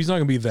 So he's not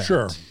going to be that.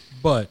 Sure.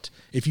 But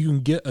if you can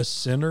get a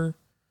center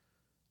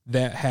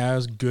that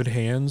has good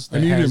hands. I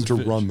need him to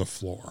run the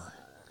floor.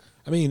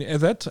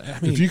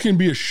 If you can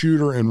be a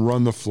shooter and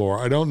run the floor,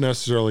 I don't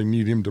necessarily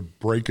need him to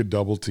break a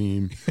double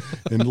team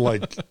and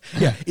like.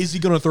 Yeah. Is he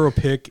going to throw a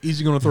pick? Is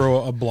he going to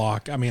throw a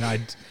block? I mean,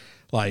 at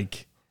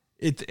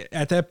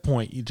that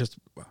point, you just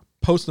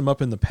post him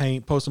up in the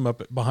paint, post him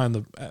up at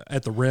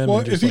the rim.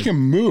 Well, if he can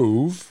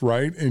move,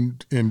 right,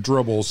 and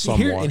dribble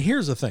somewhat. And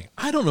here's the thing.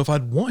 I don't know if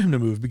I'd want him to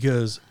move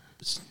because,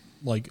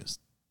 like,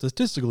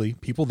 statistically,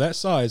 people that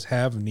size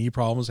have knee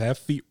problems, have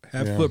foot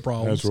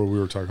problems. That's what we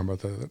were talking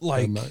about that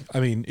night. I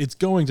mean, it's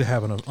going to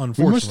happen,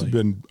 unfortunately. We must have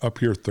been up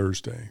here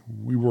Thursday.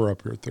 We were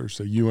up here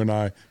Thursday, you and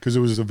I, because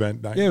it was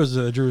event night. Yeah, it was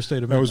a Drew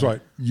Estate event. That was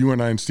right. You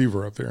and I and Steve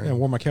were up there. Yeah, I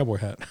wore my cowboy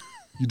hat.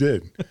 You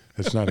did.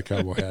 That's not a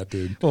cowboy hat,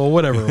 dude. Well,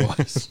 whatever it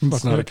was.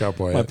 It's not a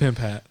cowboy hat. My pimp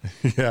hat.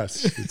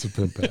 Yes, it's a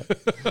pimp hat.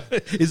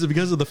 Is it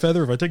because of the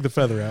feather? If I take the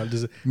feather out,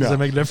 does that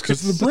make a difference?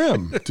 Because of the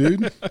brim,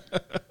 dude.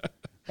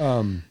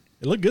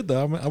 It looked good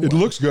though. It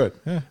looks good.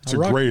 Yeah, it's a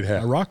great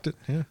hat. I rocked it.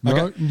 Yeah,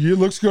 it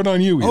looks good on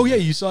you. Oh yeah,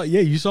 you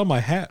saw my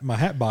hat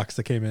box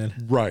that came in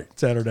right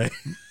Saturday.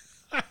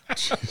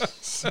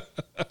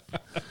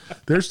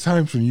 There's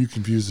times when you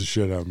confuse the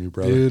shit out of me,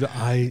 brother. Dude,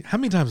 how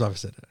many times have I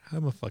said it?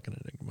 I'm a fucking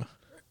enigma.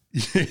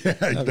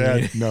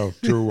 No,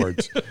 true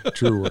words.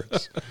 True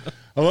words.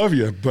 I love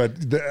you, but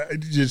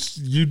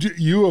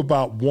you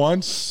about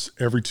once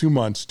every 2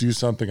 months do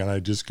something and I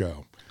just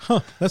go, huh,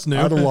 that's new.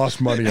 I'd have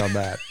lost money on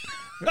that.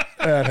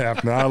 That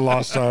happened. I'd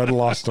lost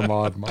some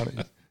odd money.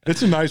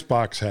 It's a nice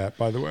box hat,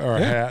 by the way, or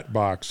a hat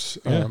box.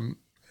 Yeah.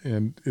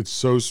 And it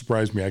so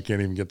surprised me I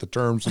can't even get the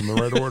terms in the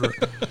right order.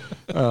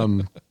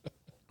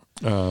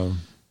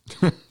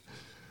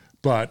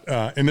 But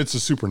and it's a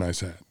super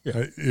nice hat.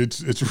 Yeah.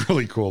 It's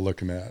really cool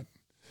looking at.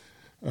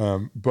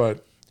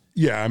 But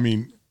yeah, I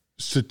mean,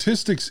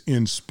 statistics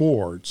in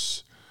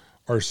sports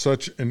are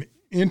such an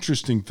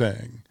interesting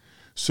thing.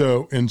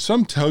 So, and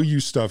some tell you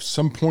stuff,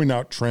 some point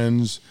out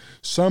trends,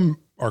 some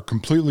are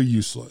completely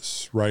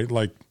useless, right?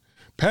 Like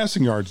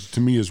passing yards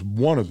to me is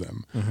one of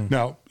them. Mm-hmm.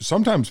 Now,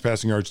 sometimes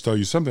passing yards tell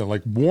you something.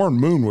 Like Warren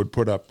Moon would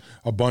put up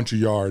a bunch of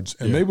yards,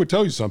 and they would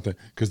tell you something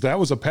because that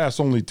was a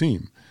pass-only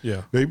team.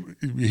 Yeah,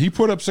 he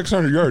put up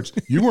 600 yards.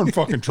 You were in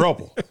fucking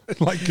trouble,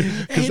 like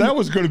because that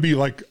was going to be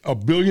like a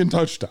billion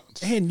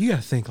touchdowns. And you got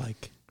to think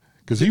like.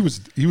 Because he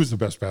was the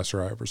best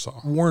passer I ever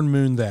saw. Warren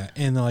Moon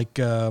and like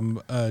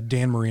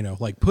Dan Marino,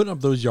 like putting up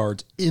those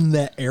yards in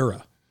that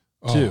era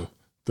too.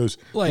 Those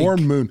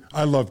Warren Moon,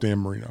 I love Dan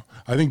Marino.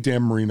 I think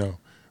Dan Marino,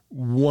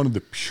 one of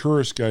the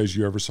purest guys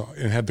you ever saw,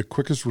 and had the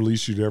quickest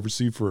release you'd ever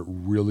see for a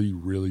really,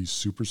 really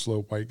super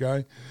slow white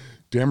guy.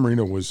 Dan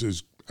Marino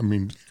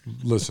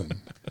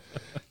listen,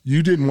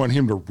 you didn't want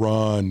him to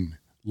run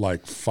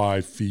like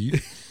 5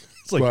 feet.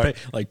 It's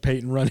like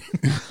Peyton running.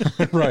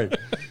 Right.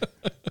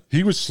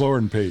 He was slower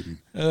than Peyton.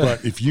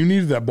 But if you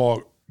needed that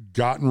ball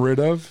gotten rid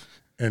of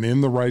and in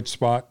the right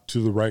spot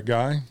to the right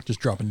guy. Just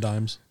dropping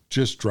dimes.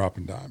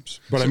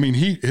 But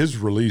his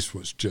release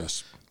was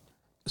just.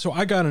 So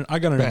I got in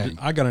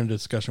a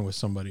discussion with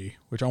somebody,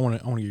 which I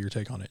want to get your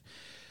take on it.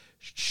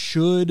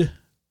 Should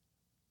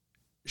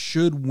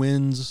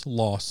wins and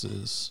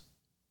losses,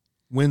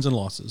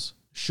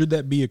 should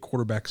that be a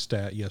quarterback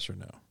stat? Yes or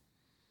no?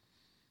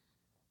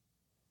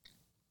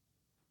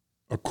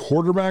 A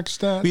quarterback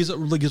stat? Because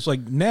it's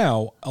like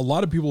now a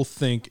lot of people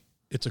think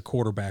it's a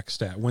quarterback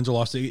stat. Wins or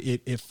losses,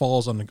 it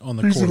falls on the He's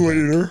quarterback. The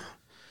leader.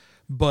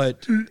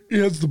 But he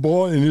has the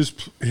ball in his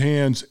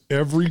hands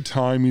every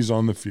time he's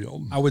on the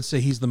field. I would say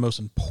he's the most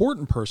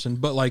important person.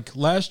 But like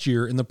last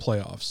year in the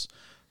playoffs,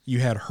 you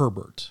had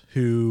Herbert,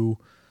 who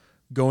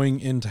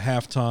going into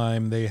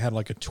halftime, they had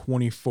like a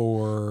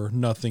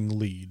 24-0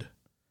 lead.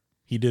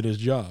 He did his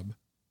job.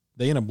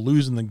 They ended up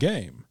losing the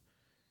game.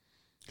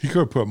 He could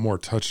have put more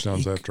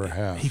touchdowns after a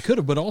half. He could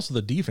have, but also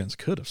the defense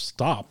could have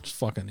stopped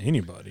fucking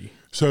anybody.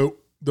 So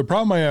the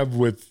problem I have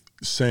with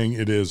saying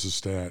it is a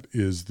stat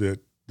is that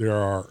there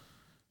are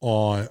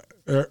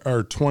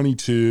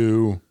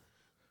 22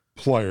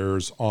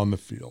 players on the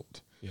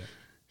field. Yeah.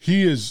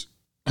 He is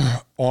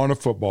on a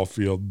football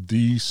field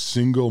the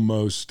single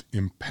most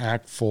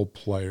impactful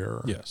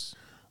player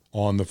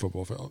on the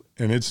football field,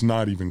 and it's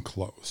not even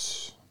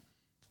close.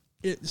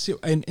 It's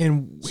not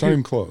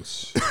even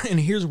close. And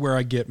here's where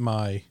I get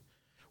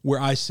where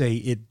I say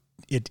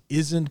it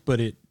isn't,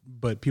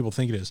 but people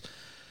think it is.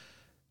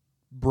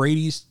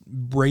 Brady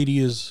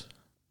is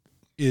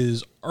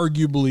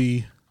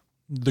arguably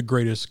the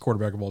greatest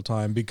quarterback of all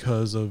time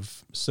because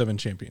of 7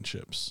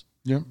 championships.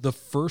 Yeah. The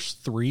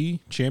first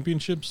 3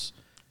 championships,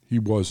 he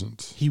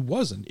wasn't.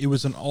 It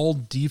was an all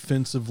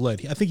defensive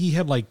led. I think he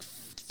had like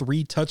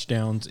 3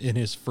 touchdowns in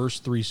his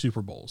first 3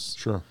 Super Bowls.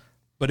 Sure.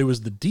 But it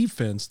was the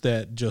defense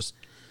that just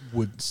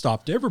would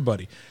stop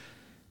everybody.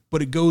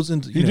 But it goes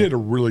into he did a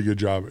really good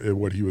job at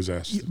what he was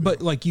asked to do.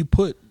 But like you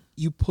put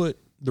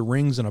the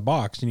rings in a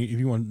box, and if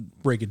you want to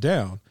break it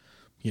down,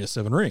 he has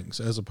 7 rings,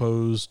 as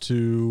opposed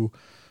to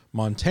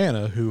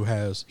Montana,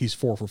 he's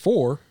 4 for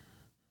 4,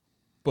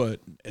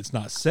 but it's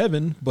not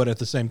 7. But at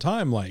the same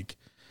time,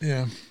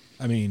 it's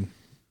one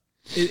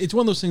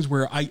of those things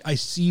where I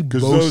see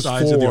both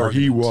sides of the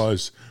argument. He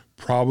was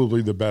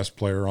probably the best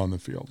player on the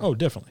field. Oh,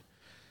 definitely.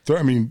 So,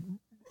 I mean,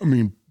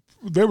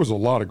 there was a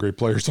lot of great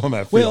players on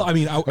that Well,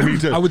 field.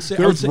 I would say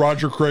there was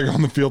Roger Craig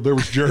on the field. There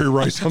was Jerry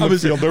Rice on the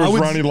field. There was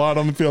Ronnie Lott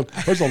on the field.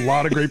 There's a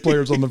lot of great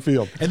players on the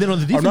field. And then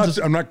on the defense,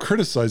 I'm not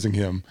criticizing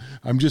him.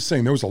 I'm just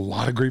saying there was a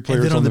lot of great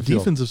players on the field. And then on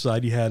the defensive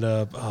side, you had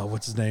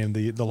what's his name,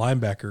 the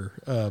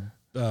linebacker,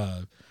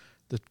 the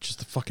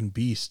fucking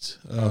beast.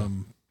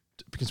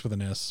 Begins with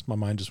an S. My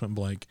mind just went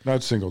blank.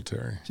 Not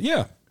Singletary.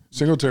 Yeah,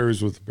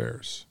 Singletary's with the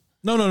Bears.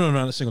 No,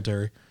 not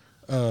Singletary.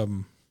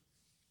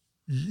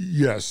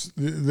 Yes,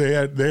 they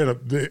had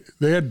the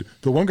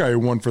one guy who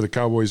won for the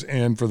Cowboys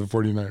and for the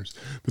 49ers.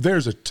 But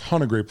there's a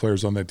ton of great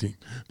players on that team.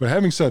 But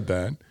having said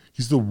that,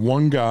 he's the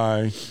one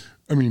guy.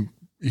 I mean,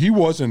 he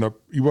wasn't a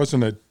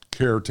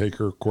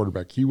caretaker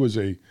quarterback. He was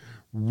a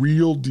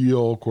real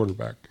deal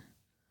quarterback.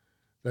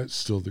 That's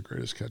still the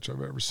greatest catch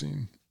I've ever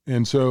seen.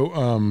 And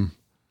so,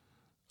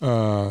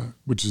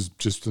 which is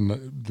just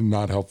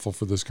not helpful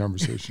for this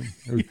conversation.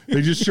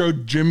 They just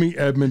showed Jimmy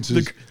Edmonds'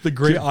 the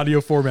great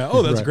audio format.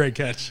 Oh, that's a great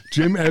catch.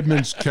 Jim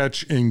Edmonds'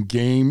 catch in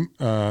Game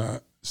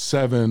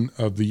 7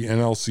 of the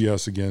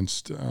NLCS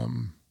against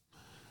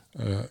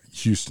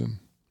Houston,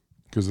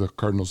 because the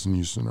Cardinals and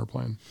Houston are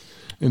playing,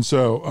 and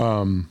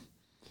so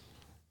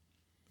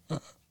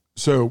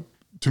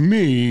to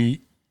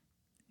me,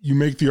 I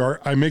make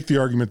the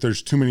argument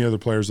there's too many other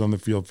players on the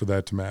field for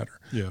that to matter.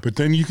 Yeah. But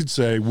then you could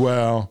say,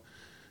 well,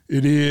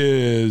 it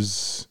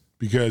is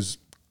because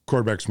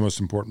quarterback's the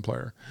most important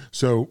player.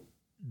 So,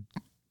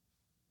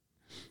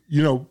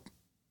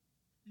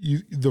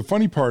 the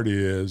funny part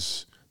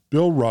is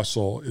Bill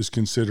Russell is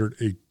considered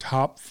a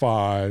top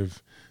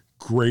 5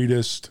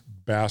 greatest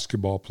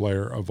basketball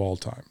player of all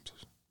time.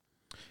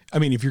 I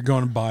mean, if you're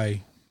going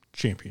by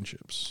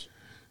championships.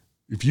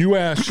 If you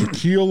ask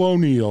Shaquille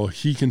O'Neal,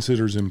 he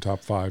considers him top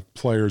 5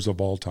 players of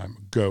all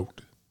time.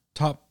 GOAT.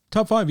 Top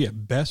 5, yeah.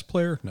 Best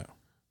player? No.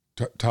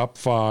 Top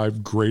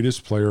 5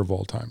 greatest player of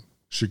all time.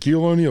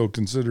 Shaquille O'Neal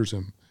considers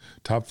him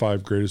top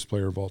 5 greatest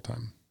player of all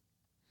time.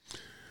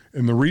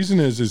 And the reason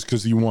is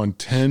because he won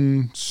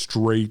 10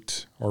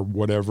 straight or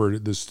whatever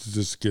this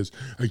statistic is,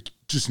 like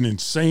just an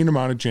insane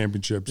amount of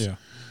championships,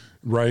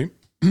 right?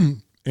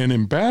 And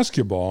in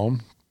basketball,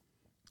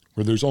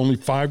 where there's only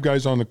 5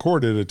 guys on the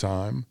court at a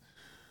time,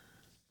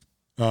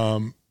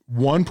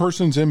 one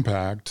person's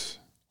impact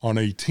on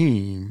a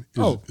team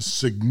is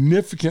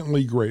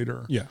significantly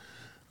greater. Yeah.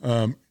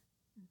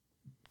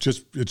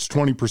 Just it's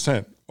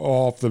 20%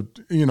 off the,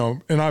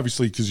 and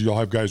obviously because you'll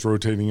have guys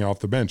rotating off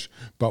the bench,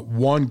 but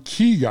one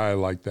key guy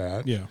like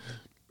that. Yeah.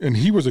 And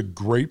he was a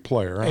great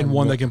player. And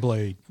one that can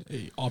play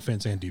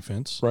offense and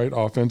defense. Right.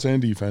 Offense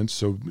and defense.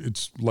 So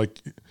it's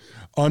like,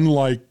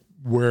 unlike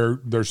where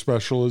their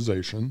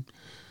specialization,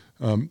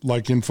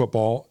 like in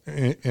football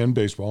and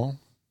baseball,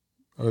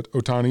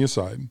 Ohtani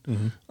aside,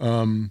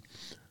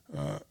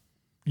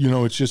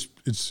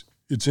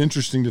 it's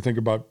interesting to think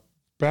about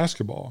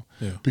basketball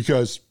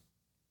because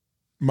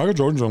Michael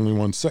Jordan's only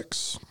won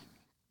 6.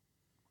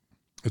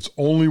 It's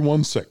only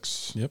won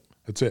 6. Yep.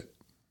 That's it.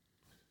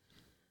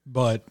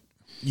 But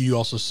you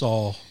also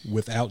saw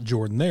without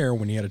Jordan there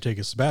when he had to take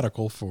a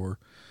sabbatical for,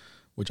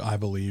 which I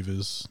believe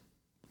is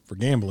for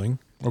gambling.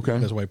 Okay.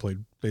 That's why he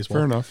played baseball.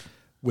 Fair enough.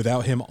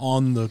 Without him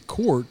on the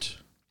court,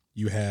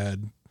 you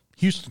had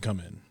Houston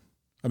come in.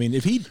 I mean,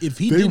 if he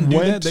didn't do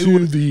that,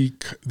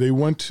 they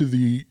went to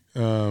the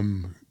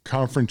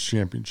conference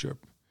championship,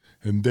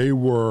 and they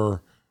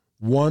were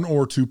 1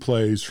 or 2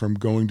 plays from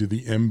going to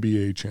the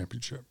NBA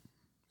championship.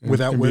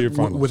 Without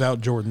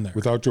Jordan there.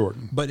 Without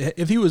Jordan. But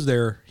if he was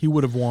there, he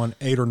would have won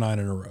 8 or 9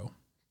 in a row.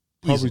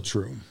 Probably Easily.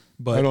 true.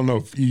 But I don't know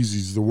if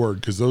easy's the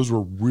word because those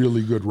were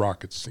really good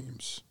Rockets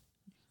teams.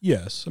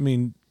 Yes. I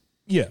mean,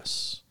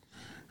 yes.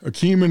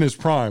 Akeem in his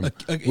prime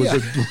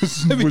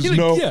was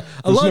no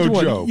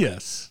joke.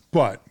 Yes.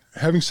 But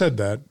having said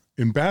that,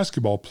 in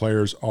basketball,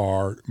 players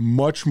are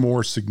much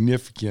more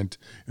significant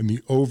in the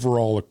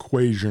overall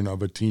equation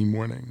of a team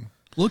winning.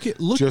 Look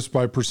just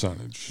by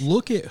percentage.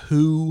 Look at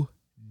who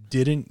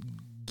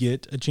didn't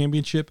get a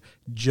championship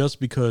just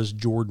because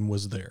Jordan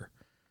was there.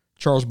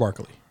 Charles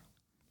Barkley.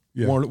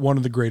 Yeah. One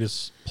of the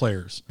greatest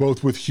players.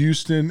 Both with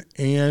Houston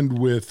and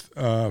with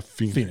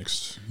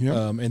Phoenix.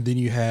 Yeah. And then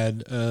you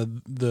had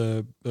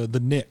the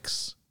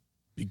Knicks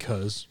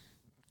because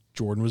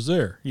Jordan was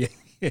there. Yeah.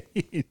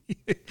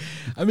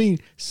 I mean,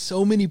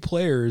 so many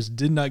players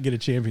did not get a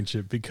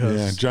championship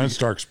because John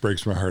Starks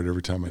breaks my heart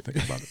every time I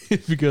think about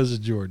it. because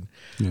of Jordan.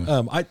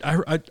 Yeah.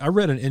 I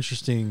read an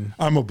interesting.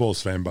 I'm a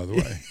Bulls fan, by the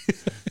way.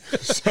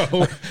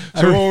 so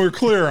we're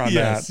clear on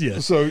that.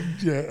 Yes. So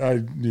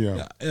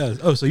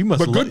so you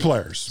must. But good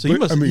players. So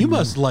you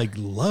must like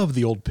love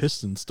the old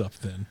Pistons stuff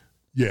then.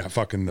 Yeah,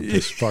 fuck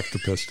the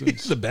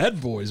Pistons. The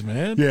bad boys,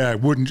 man. Yeah, I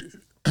wouldn't.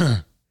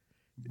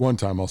 One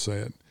time I'll say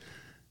it.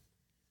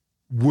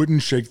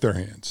 Wouldn't shake their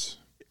hands.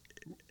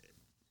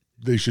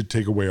 They should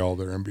take away all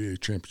their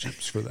NBA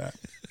championships for that.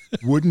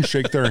 Wouldn't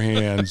shake their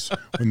hands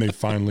when they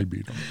finally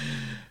beat them.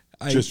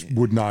 Just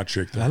would not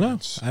shake their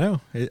hands. I know.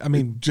 I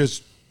mean,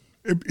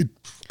 it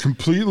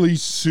completely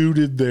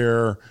suited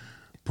their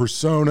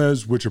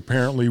personas, which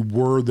apparently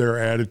were their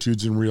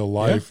attitudes in real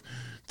life,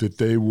 that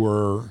they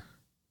were.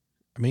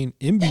 I mean,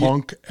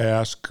 punk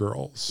ass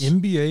girls.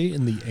 NBA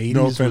in the 80s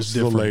no offense was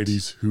different. To the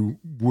ladies who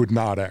would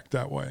not act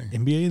that way.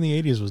 NBA in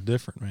the 80s was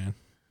different, man.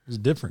 It was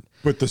different.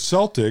 But the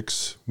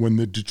Celtics, when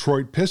the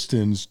Detroit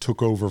Pistons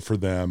took over for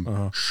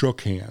them,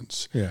 shook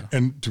hands. Yeah.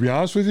 And to be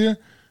honest with you,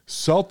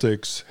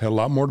 Celtics had a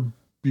lot more to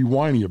be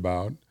whiny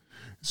about.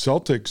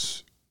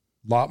 Celtics,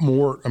 a lot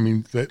more. I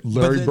mean,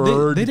 Larry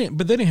Bird. They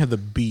didn't have the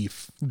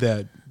beef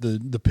that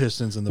the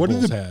Pistons and the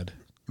Bulls had.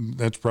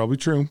 That's probably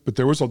true. But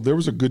there was a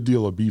good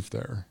deal of beef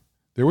there.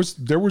 There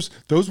was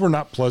those were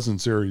not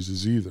pleasant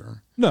series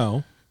either.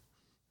 No.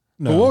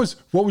 But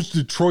what was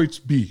Detroit's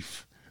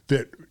beef?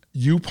 That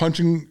you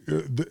punching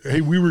hey,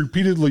 we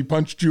repeatedly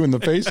punched you in the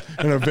face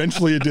and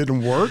eventually it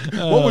didn't work?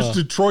 What was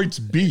Detroit's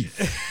beef?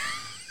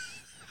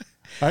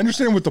 I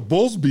understand what the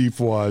Bulls' beef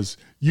was.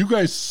 You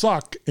guys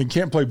suck and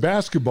can't play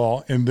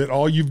basketball, and that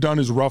all you've done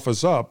is rough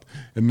us up,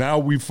 and now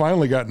we've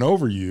finally gotten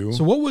over you.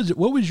 So what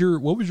was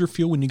your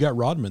feel when you got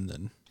Rodman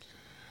then?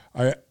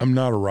 I'm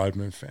not a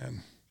Rodman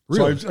fan.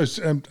 Really?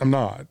 So I'm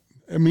not.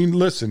 I mean,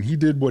 listen, he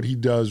did what he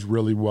does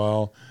really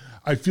well.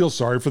 I feel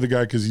sorry for the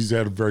guy because he's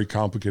had a very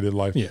complicated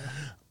life. Yeah.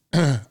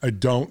 I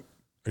don't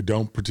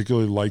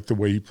particularly like the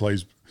way he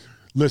plays.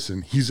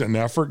 Listen, he's an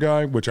effort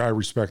guy, which I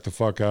respect the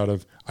fuck out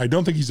of. I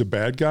don't think he's a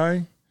bad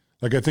guy.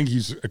 Like, I think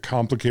he's a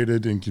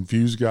complicated and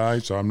confused guy,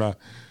 so I'm not.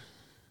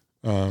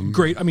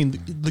 Great. I mean,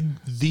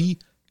 the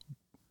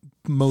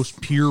most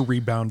pure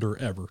rebounder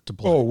ever to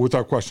play. Oh,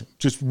 without question.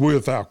 Just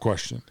without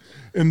question.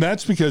 And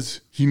that's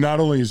because he not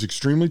only is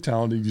extremely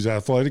talented, he's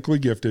athletically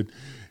gifted,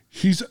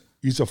 he's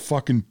a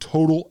fucking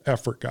total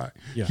effort guy.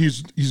 Yeah.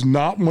 He's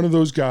not one of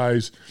those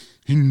guys.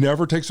 He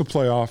never takes a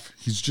playoff.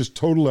 He's just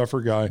total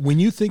effort guy. When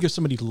you think of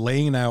somebody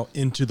laying out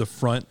into the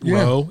front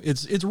row,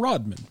 it's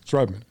Rodman. It's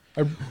Rodman.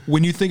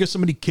 When you think of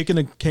somebody kicking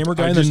a camera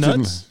guy in the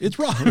nuts, it's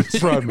Rodman.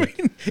 It's Rodman.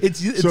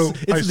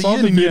 I saw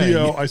the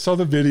video. I saw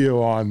the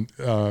video on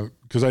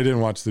because I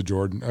didn't watch the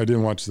Jordan. I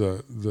didn't watch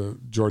the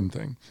Jordan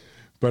thing,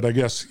 but I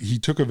guess he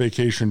took a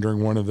vacation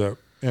during one of the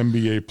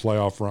NBA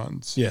playoff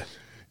runs. Yeah,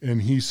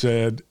 and he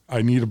said,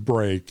 "I need a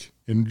break."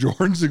 And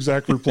Jordan's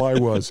exact reply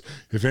was,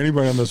 "If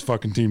anybody on this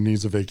fucking team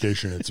needs a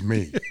vacation, it's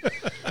me."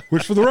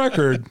 Which, for the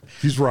record,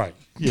 he's right.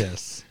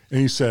 Yes. And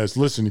he says,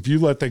 "Listen, if you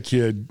let that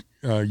kid."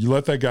 You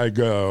let that guy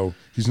go,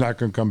 he's not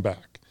going to come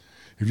back.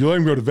 If you let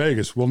him go to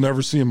Vegas, we'll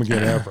never see him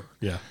again ever.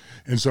 Yeah.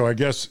 And so I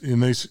guess,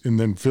 and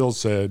then Phil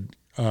said,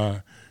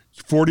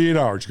 48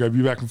 hours. You got to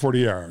be back in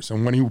 48 hours.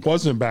 And when he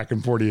wasn't back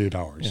in 48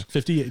 hours.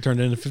 58 turned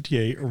into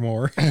 58 or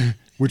more.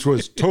 Which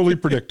was totally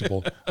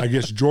predictable. I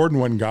guess Jordan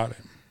went and got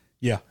him.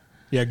 Yeah.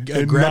 Yeah.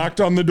 And knocked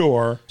on the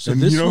door. So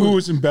and you know who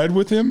was in bed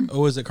with him?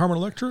 Oh, is it Carmen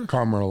Electra?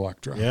 Carmen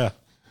Electra. Yeah.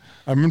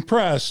 I'm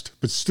impressed,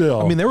 but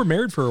still. I mean, they were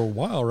married for a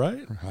while,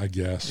 right? I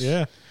guess.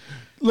 Yeah.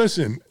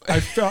 Listen, I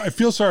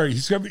feel sorry.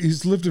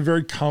 He's lived a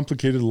very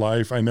complicated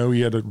life. I know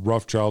he had a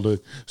rough childhood,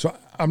 so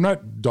I'm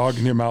not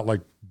dogging him out like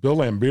Bill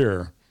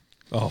Laimbeer.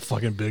 Oh,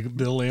 fucking big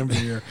Bill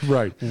Laimbeer.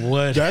 Right.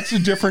 What? That's a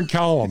different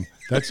column.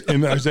 That's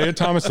in Isaiah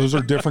Thomas. Those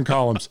are different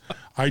columns.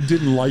 I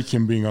didn't like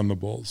him being on the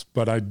Bulls,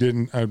 but I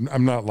didn't.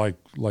 I'm not like.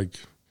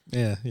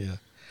 Yeah.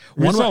 I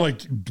mean, it's not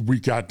like we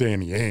got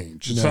Danny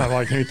Ainge. It's not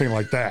like anything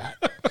like that.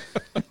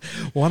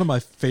 One of my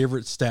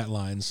favorite stat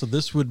lines. So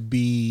this would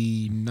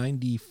be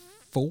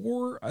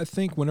 94, I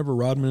think, whenever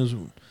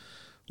Rodman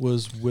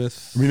was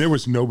with. I mean, there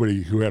was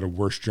nobody who had a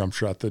worse jump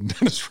shot than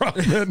Dennis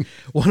Rodman.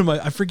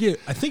 I forget.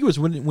 I think it was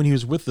when he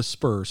was with the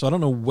Spurs. So I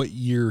don't know what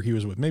year he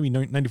was with. Maybe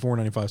 94,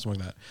 95,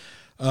 something like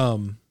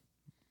that.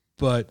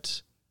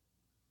 But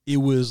it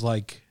was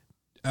like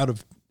out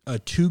of a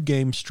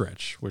 2-game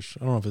stretch, which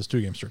I don't know if it's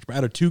 2-game stretch, but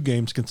out of 2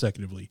 games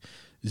consecutively,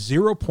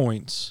 0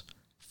 points,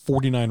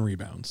 49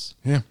 rebounds.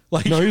 Yeah.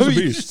 Like, no, he's a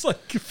beast. Just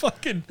like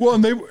fucking. Well,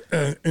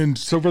 and and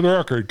so for the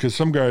record, because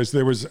some guys,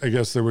 I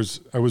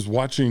was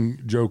watching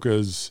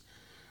Joka's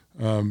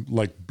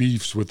like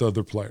beefs with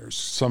other players.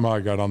 Somehow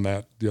I got on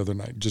that the other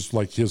night, just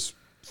like his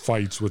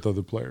fights with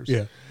other players.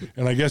 Yeah.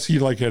 And I guess he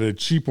like had a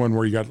cheap one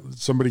where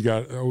somebody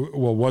got,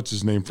 what's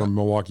his name from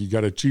Milwaukee,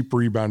 got a cheap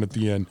rebound at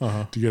the end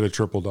to get a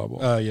triple-double.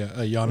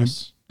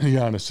 Giannis.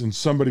 Giannis. And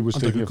somebody was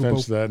taking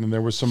offense to that, and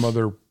there was some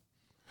other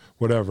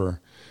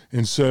whatever.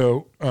 And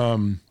so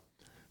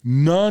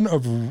none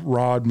of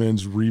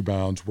Rodman's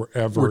rebounds were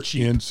ever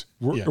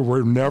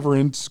were never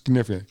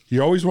insignificant. He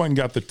always went and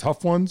got the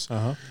tough ones.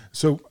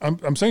 So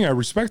I'm saying I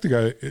respect the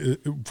guy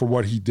for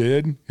what he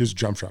did. His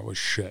jump shot was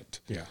shit.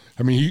 Yeah.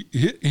 I mean,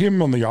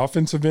 him on the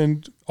offensive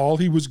end, all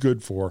he was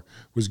good for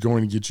was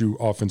going to get you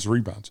offensive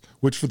rebounds,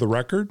 which for the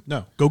record,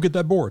 no, go get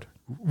that board.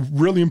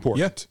 Really important.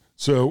 Yeah.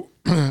 So,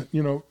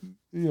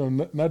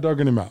 not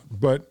dogging him out,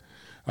 but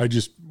I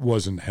just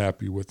wasn't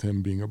happy with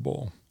him being a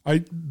Bull.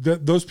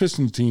 Those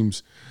Pistons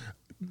teams,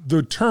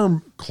 the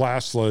term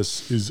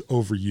classless is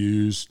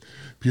overused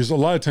because a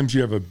lot of times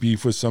you have a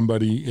beef with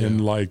somebody in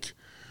like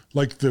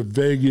the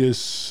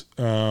Vegas,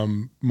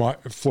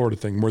 Florida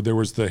thing where there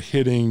was the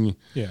hitting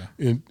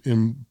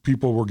and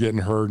people were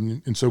getting hurt.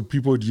 And so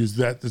people would use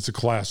that. It's a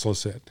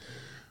classless hit.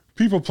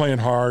 People playing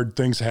hard,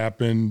 things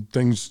happen,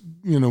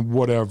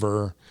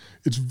 whatever.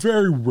 It's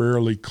very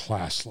rarely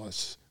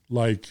classless,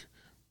 like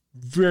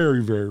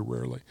very, very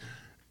rarely.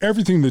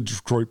 Everything the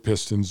Detroit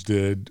Pistons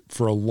did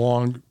for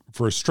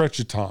a stretch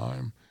of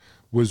time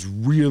was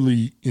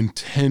really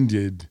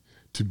intended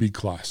to be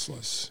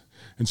classless.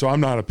 And so I'm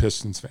not a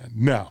Pistons fan.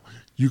 Now,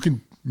 you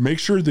can make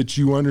sure that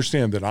you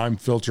understand that I'm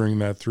filtering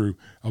that through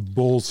a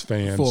Bulls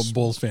fan's full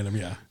Bulls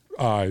fandom,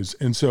 eyes.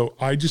 And so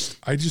I just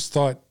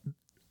thought,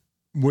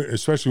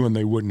 especially when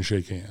they wouldn't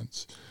shake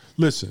hands.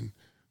 Listen,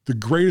 the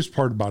greatest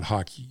part about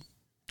hockey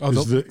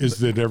is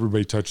that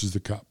everybody touches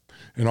the cup.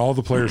 And all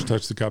the players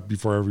touch the cup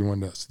before everyone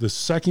does. The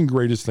second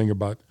greatest thing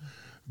about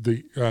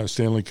the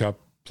Stanley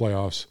Cup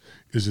playoffs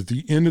is at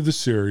the end of the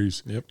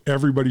series,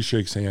 everybody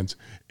shakes hands.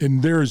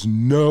 And there's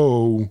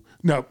now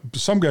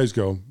some guys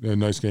go,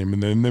 nice game,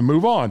 and then they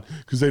move on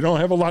because they don't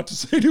have a lot to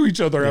say to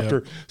each other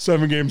after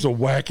 7 games of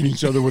whacking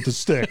each other with a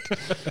stick.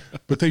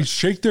 But they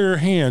shake their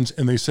hands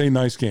and they say,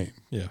 nice game.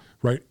 Yeah.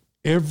 Right?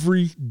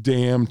 Every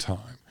damn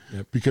time.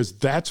 Because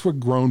that's what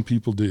grown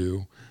people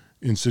do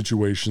in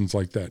situations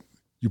like that.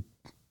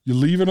 You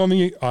leave it on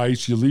the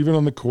ice, you leave it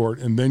on the court,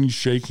 and then you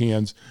shake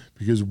hands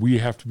because we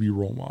have to be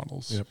role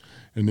models.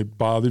 And it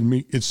bothered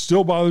me. It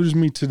still bothers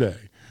me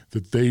today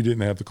that they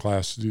didn't have the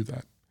class to do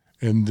that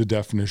and the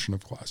definition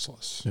of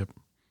classless.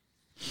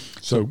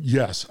 So,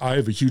 yes, I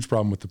have a huge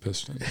problem with the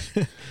Pistons.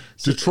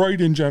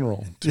 Detroit in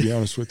general, to be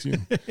honest with you.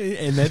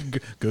 And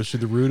that goes to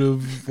the root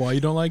of why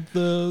you don't like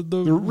the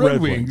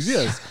Red Wings.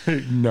 Yes.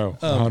 No,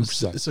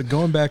 100%. So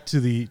going back to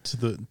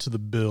the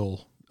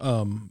Bill,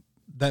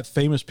 that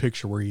famous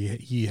picture where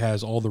he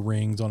has all the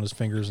rings on his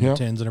fingers and the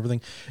tens and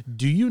everything.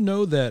 Do you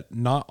know that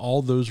not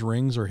all those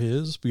rings are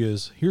his?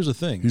 Because here's the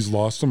thing. He's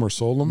lost them or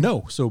sold them?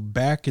 No. So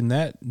back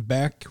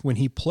when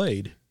he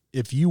played,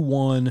 if you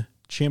won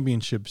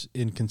championships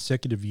in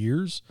consecutive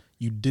years,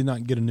 you did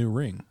not get a new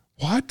ring.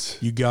 What?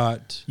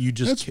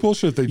 That's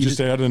bullshit. They just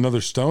add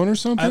another stone or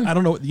something? I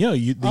don't know.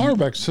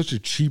 Auerbach's such a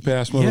cheap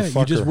ass motherfucker.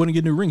 You just wouldn't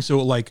get a new ring.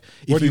 So like,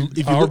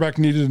 if Auerbach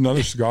needed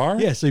another cigar?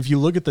 Yeah. So if you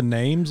look at the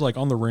names like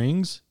on the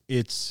rings,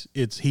 it's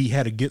he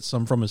had to get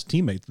some from his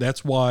teammates.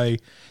 That's why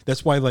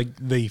like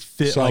they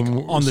fit on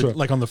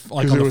the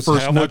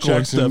first knuckle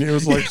and stuff. It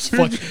was like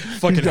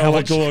fucking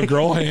like little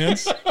girl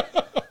hands.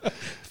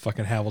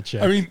 Fucking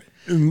Havlicek. I mean,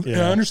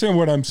 I understand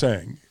what I'm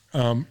saying.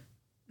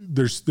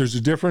 There's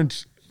a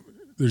difference.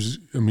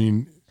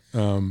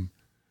 Bill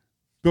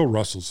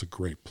Russell's a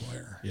great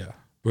player. Yeah.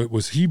 But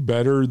was he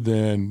better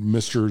than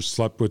Mr.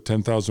 Slept with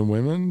 10,000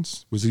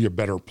 Women's? Was he a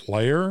better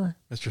player?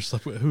 Mr.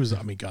 Slept with, who's,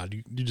 I mean, God,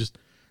 you just.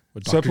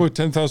 Slept with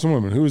 10,000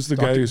 Women. Who was the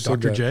guy who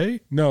said Dr. J?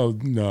 No,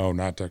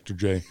 not Dr.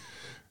 J.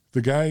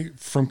 The guy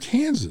from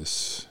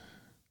Kansas.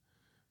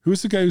 Who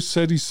was the guy who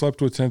said he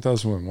slept with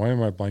 10,000 women? Why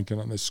am I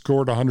blanking on this?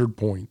 Scored 100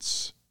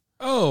 points.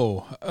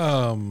 Oh,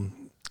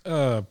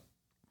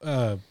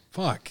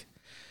 fuck.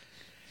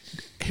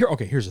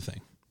 Here's the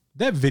thing.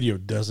 That video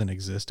doesn't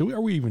exist.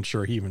 Are we even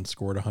sure he even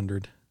scored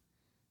 100?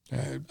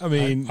 I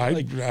mean,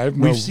 I have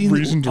no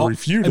reason to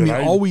refute it.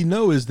 All we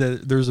know is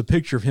that there's a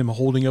picture of him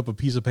holding up a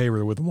piece of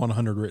paper with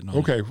 100 written on it.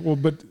 Okay, well,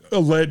 but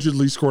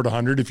allegedly scored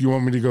 100. If you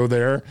want me to go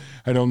there,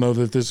 I don't know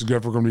that this is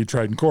ever going to be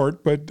tried in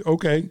court, but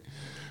okay.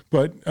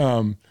 But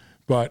Jabbar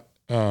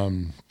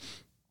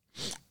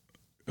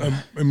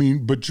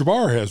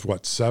has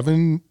what,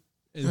 7?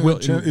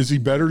 Is he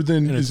better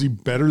than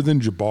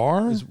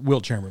Jabbar? It's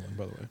Wilt Chamberlain,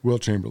 by the way.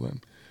 Wilt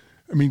Chamberlain.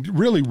 I mean,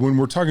 really, when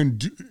we're talking,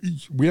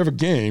 we have a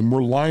game,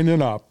 we're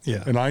lining up,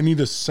 and I need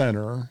a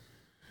center,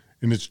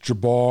 and it's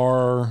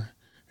Jabbar,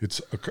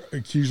 it's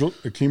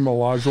Akeem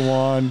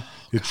Olajuwon,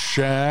 it's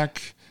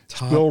Shaq,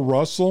 it's Bill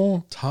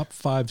Russell, top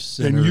 5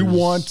 centers, and you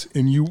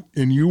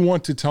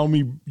want to tell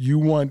me you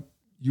want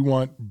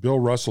Bill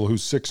Russell,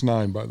 who's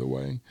 6'9", by the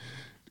way,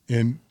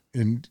 and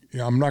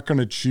I'm not going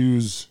to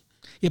choose.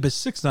 Yeah, but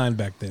 6'9"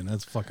 back then,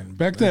 that's fucking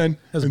back then.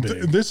 That's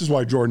big. This is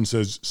why Jordan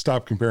says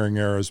stop comparing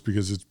eras,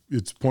 because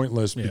it's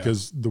pointless,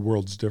 because the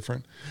world's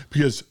different.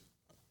 Because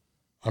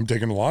I'm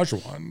taking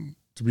Olajuwon,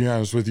 to be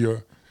honest with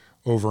you,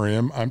 over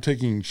him. I'm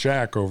taking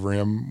Shaq over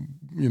him,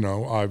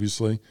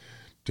 obviously.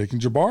 Taking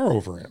Jabbar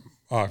over him,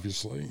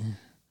 obviously.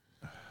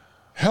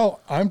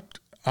 Hell, I'm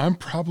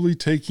probably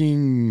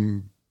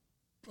taking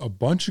a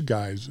bunch of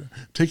guys,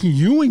 taking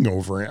Ewing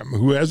over him,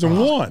 who hasn't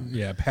won.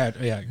 Yeah,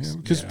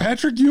 because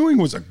Patrick Ewing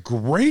was a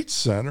great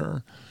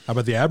center. How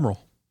about the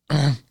Admiral?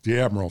 The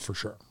Admiral for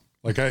sure.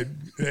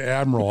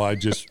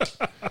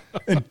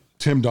 And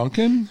Tim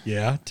Duncan.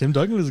 Yeah, Tim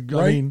Duncan is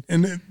right. I mean,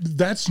 and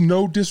that's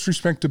no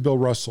disrespect to Bill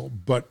Russell,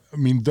 but I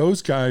mean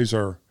those guys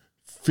are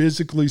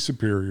physically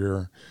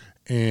superior.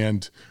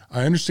 And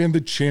I understand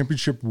the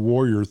championship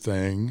warrior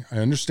thing. I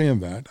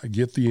understand that. I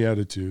get the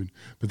attitude.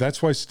 But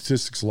that's why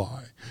statistics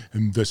lie.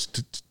 And the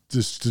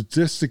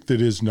statistic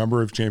that is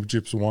number of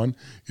championships won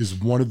is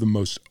one of the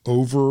most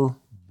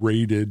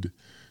overrated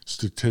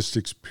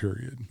statistics,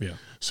 period. Yeah.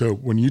 So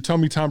when you tell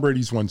me Tom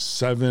Brady's won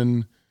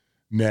 7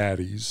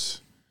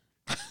 natties,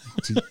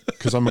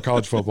 because I'm a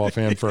college football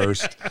fan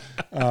first,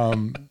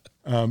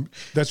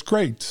 that's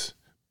great.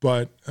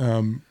 But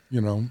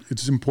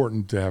it's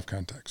important to have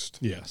context.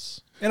 Yes,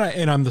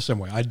 and I'm the same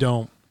way.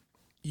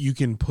 You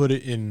can put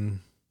it in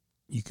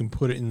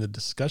the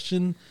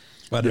discussion,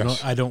 but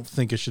I don't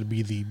think it should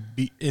be the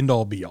end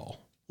all be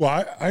all.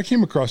 Well, I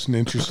came across an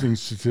interesting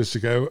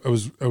statistic. I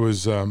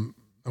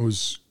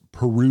was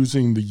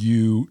perusing the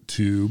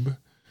YouTube,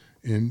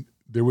 and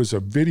there was a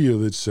video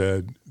that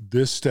said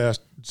this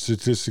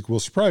statistic will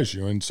surprise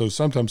you. And so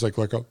sometimes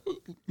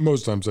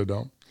most times I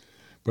don't,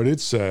 but it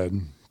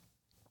said,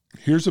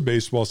 here's a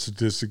baseball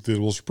statistic that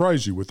will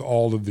surprise you with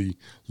all of the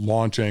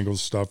launch angle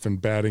stuff and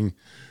batting.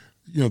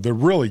 They're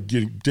really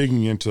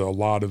digging into a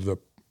lot of the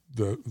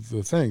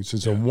things.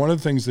 And so one of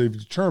the things they've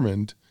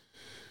determined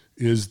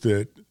is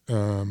that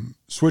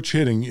switch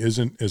hitting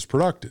isn't as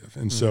productive.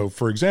 And so,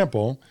 for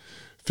example,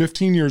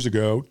 15 years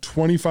ago,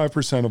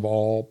 25% of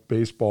all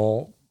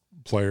baseball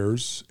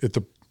players at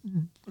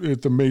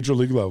the major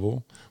league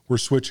level were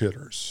switch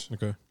hitters.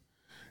 Okay.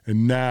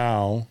 And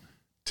now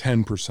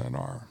 10%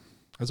 are.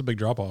 That's a big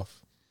drop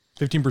off.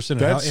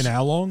 15% in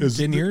how long?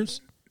 10 years?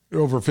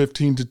 Over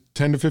 10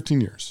 to 15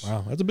 years.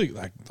 Wow, that's a big,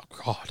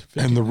 God.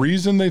 And the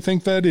reason they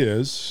think that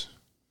is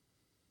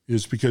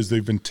because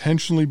they've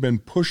intentionally been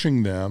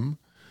pushing them,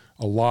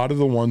 a lot of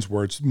the ones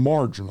where it's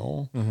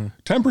marginal.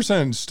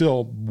 10% is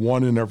still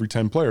 1 in every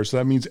 10 players. So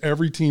that means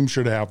every team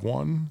should have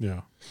one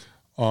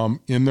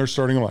in their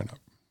starting lineup,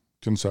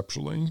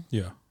 conceptually.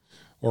 Yeah.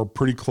 Or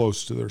pretty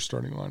close to their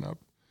starting lineup.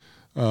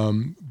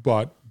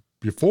 But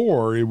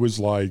before, it was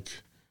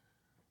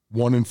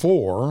 1 in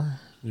 4.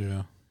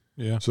 Yeah.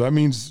 Yeah. So that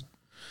means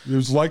it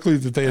was likely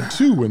that they had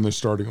 2 in the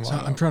starting lineup.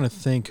 So I'm trying to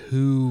think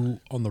who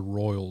on the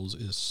Royals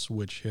is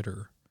switch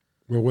hitter.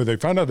 Well, when they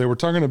found out, they were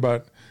talking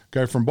about a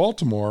guy from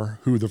Baltimore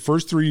who the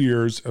first 3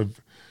 years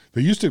of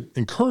They used to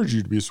encourage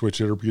you to be a switch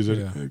hitter because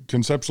it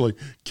conceptually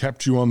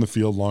kept you on the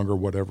field longer,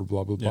 whatever,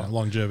 blah, blah, blah. Yeah,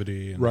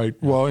 longevity. Right.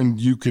 Yeah. Well, and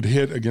you could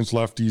hit against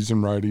lefties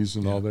and righties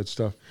and all that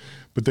stuff.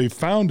 But they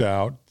found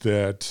out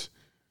that,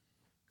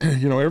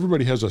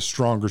 everybody has a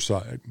stronger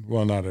side.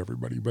 Well, not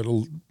everybody, but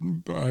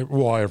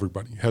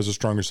everybody has a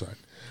stronger side.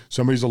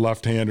 Somebody's a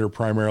left-hander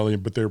primarily,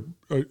 but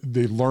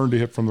they learn to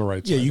hit from the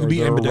right side. Yeah, you can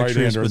be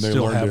ambidextrous, but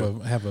still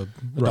have a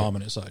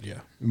dominant side. Yeah,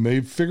 and they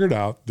figured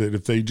out that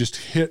if they just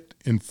hit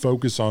and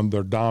focus on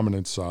their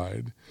dominant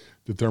side,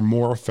 that they're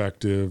more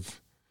effective,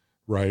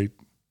 right,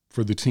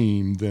 for the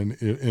team than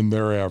in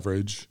their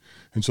average.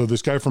 And so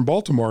this guy from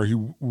Baltimore,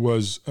 who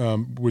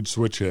would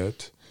switch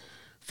hit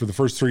for the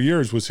first 3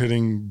 years, was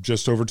hitting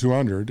just over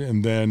 200,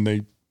 and then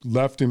they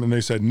left him and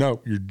they said,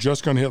 no, you're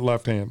just going to hit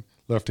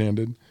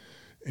left-handed.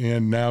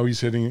 And now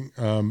he's hitting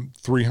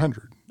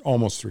 300,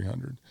 almost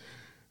 300.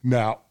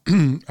 Now,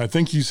 I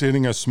think he's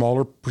hitting a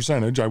smaller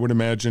percentage. I would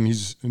imagine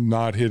he's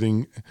not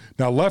hitting.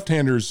 Now,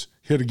 left-handers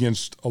hit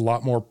against a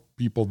lot more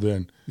people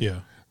than,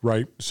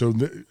 right? So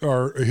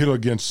are hit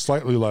against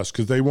slightly less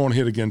because they won't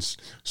hit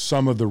against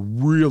some of the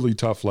really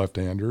tough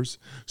left-handers.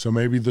 So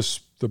maybe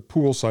the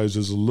pool size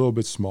is a little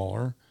bit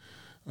smaller.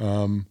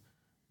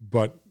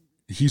 But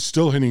he's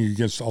still hitting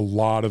against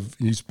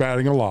he's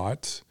batting a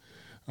lot.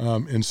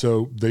 And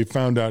so they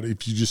found out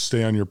if you just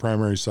stay on your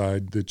primary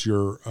side that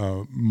you're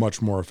a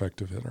much more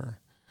effective hitter.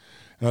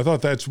 And I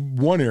thought that's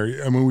one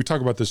area. I mean, we talk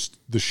about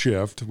the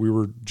shift. We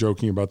were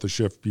joking about the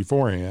shift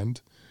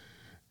beforehand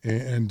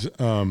and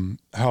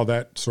how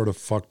that sort of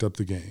fucked up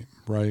the game,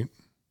 right?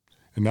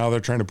 And now they're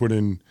trying to put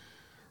in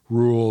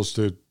rules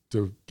to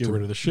get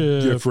rid of the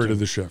shift. Get rid of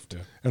the shift. Yeah.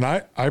 And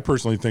I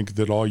personally think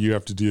that all you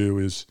have to do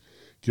is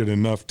get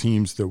enough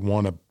teams that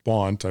want to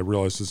bunt. I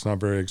realize it's not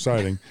very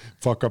exciting.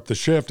 Fuck up the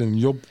shift, and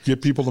you'll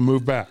get people to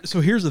move back.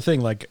 So here's the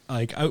thing: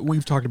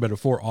 we've talked about it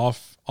before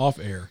off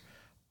air.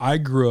 I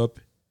grew up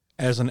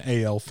as an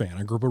AL fan.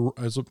 I grew up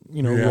as a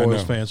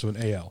Royals fan, so an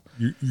AL.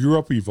 You grew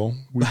up evil.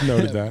 We've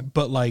noted that.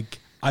 But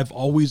I've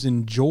always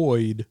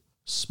enjoyed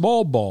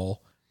small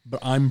ball, but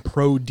I'm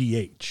pro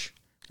DH,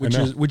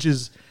 which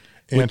is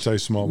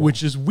anti-small ball.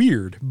 Which is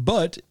weird.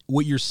 But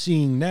what you're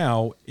seeing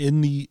now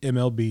in the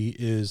MLB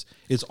is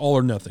it's all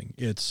or nothing.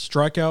 It's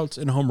strikeouts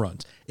and home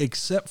runs,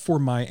 except for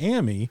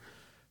Miami,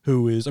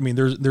 who is,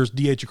 there's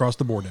DH across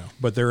the board now,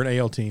 but they're an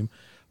AL team,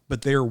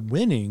 but they're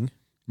winning.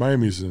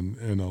 Miami's an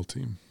NL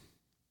team.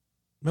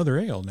 No,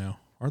 they're AL now,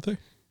 aren't they?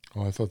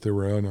 Oh, I thought they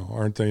were NL.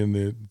 Aren't they in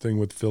the thing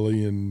with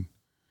Philly and...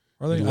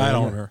 Are they? I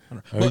don't know.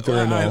 I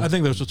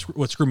think that's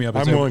what screwed me up.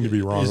 I'm willing to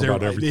be wrong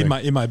about everything.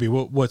 It might be.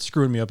 What's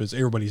screwing me up is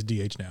everybody's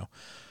DH now.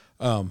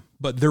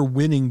 But they're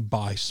winning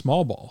by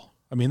small ball.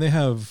 They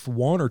have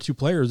one or two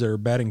players that are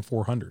batting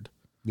 400.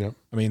 Yep.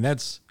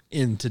 That's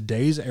in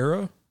today's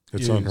era.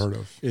 It's unheard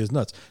of. It is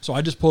nuts. So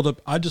I just pulled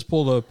up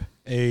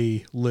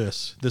a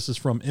list. This is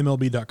from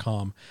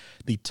MLB.com.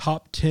 The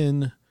top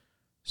 10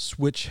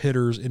 switch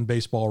hitters in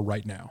baseball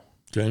right now.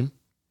 Okay.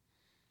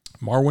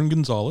 Marwin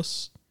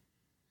Gonzalez.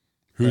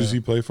 Who does he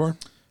play for?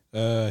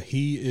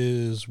 He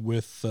is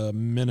with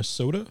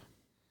Minnesota.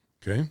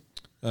 Okay.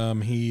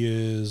 He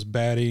is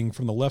batting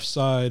from the left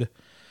side,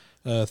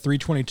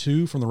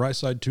 322, from the right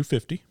side,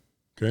 250.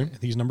 Okay.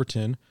 He's number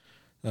 10.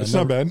 That's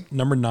not bad.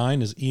 Number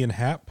 9 is Ian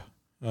Happ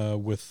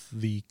with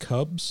the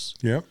Cubs.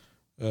 Yep.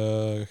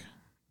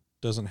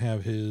 Doesn't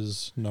have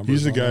his number.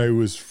 He's the guy who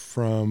was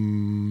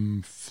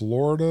from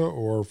Florida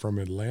or from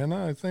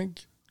Atlanta, I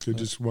think. He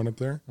just went up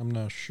there. I'm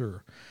not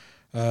sure.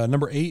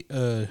 Number 8,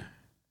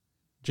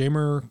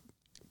 Jamer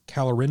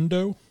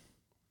Calorindo.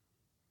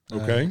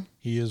 Okay.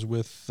 He is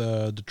with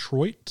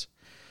Detroit.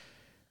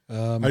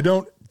 I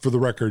don't, for the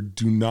record,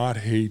 do not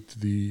hate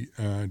the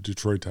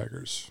Detroit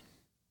Tigers.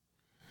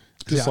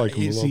 Dislike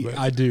them a little bit.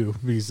 I do,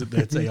 because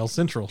that's AL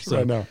Central. So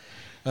I know.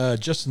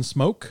 Justin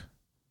Smoke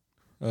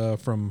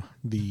from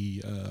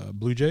the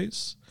Blue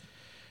Jays.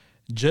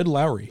 Jed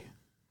Lowry,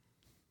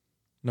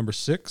 number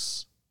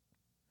 6.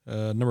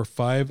 Number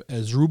 5,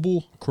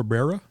 Asdrubal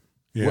Cabrera.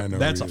 Yeah, I know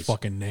that's a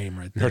fucking name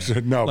right there.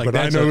 No, but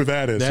I know who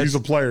that is. He's a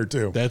player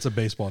too. That's a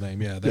baseball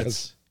name. Yeah,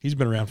 he's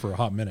been around for a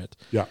hot minute.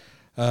 Yeah.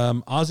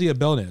 Ozzie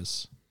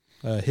Abelnez,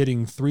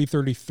 hitting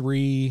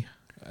 333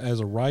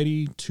 as a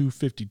righty,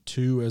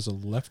 252 as a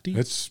lefty.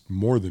 That's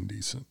more than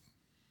decent.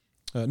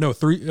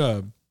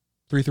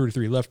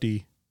 333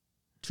 lefty,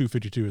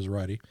 252 as a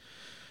righty.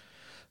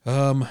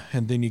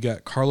 And then you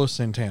got Carlos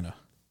Santana.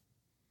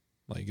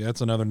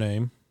 That's another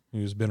name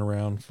who's been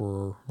around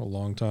for a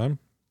long time.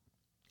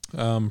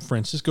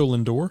 Francisco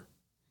Lindor.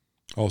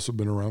 Also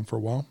been around for a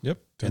while. Yep.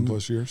 10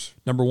 plus years.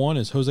 Number 1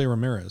 is Jose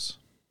Ramirez.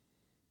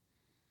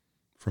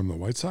 From the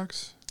White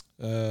Sox?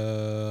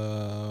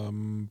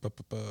 Doesn't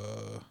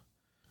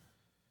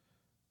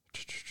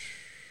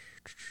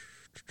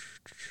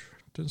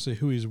say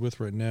who he's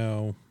with right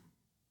now.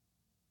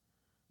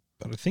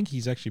 But I think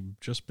he's actually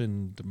just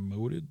been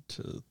demoted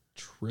to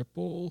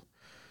Triple.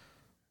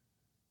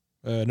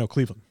 No,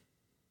 Cleveland.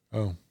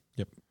 Oh.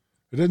 Yep.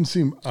 It doesn't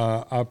seem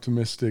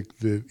optimistic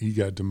that he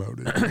got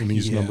demoted and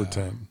he's number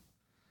 10.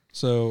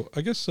 So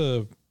I guess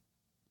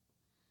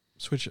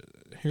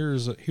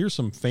Here's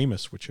some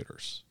famous switch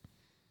hitters.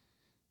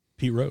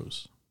 Pete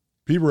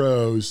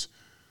Rose,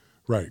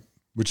 right?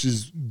 Which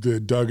is the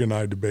Doug and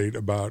I debate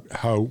about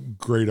how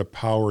great a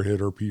power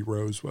hitter Pete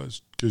Rose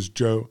was, because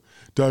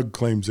Doug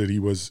claims that he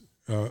was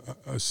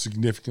a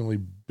significantly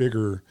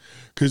bigger.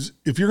 Because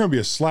if you're going to be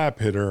a slap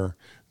hitter,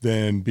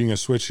 then being a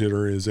switch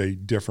hitter is a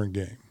different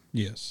game.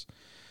 Yes.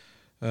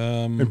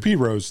 And Pete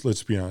Rose,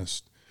 let's be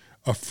honest,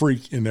 a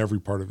freak in every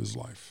part of his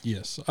life.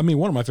 Yes. I mean,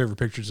 one of my favorite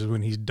pictures is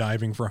when he's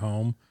diving for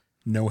home,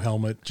 no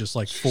helmet, just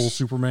like full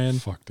Superman.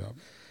 Fucked up.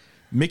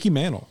 Mickey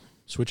Mantle,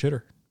 switch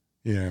hitter.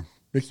 Yeah,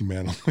 Mickey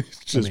Mantle.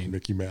 It's just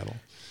Mickey Mantle.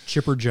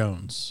 Chipper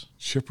Jones.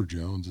 Chipper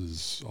Jones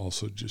is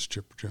also just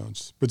Chipper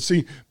Jones. But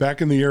see,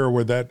 back in the era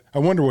where I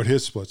wonder what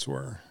his splits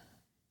were.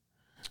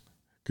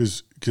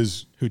 Because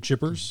who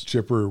Chippers?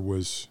 Chipper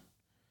was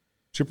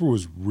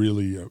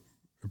really a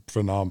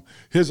phenomenal.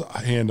 His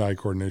hand-eye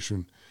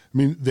coordination. I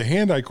mean, the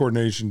hand-eye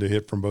coordination to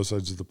hit from both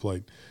sides of the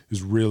plate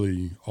is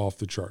really off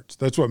the charts.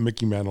 That's what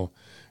Mickey Mantle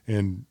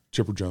and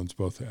Chipper Jones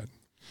both had.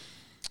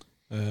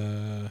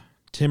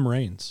 Tim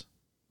Raines,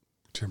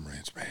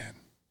 man.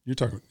 You're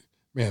talking,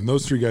 man,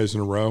 those three guys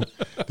in a row.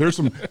 There's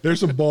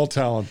some ball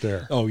talent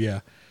there. Oh, yeah.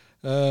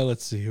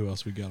 Let's see who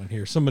else we got in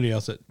here. Somebody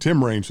else that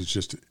Tim Raines was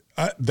just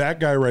that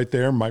guy right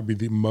there might be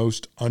the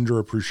most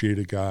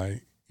underappreciated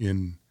guy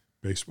in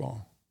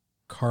baseball.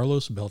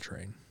 Carlos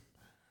Beltran.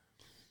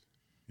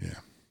 Yeah.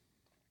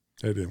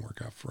 That didn't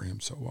work out for him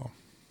so well.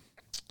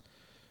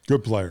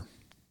 Good player.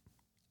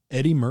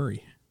 Eddie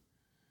Murray.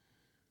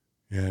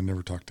 Yeah, I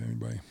never talked to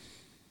anybody.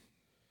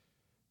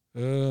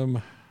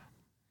 I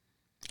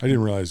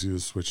didn't realize he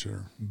was a switch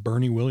hitter.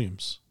 Bernie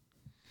Williams.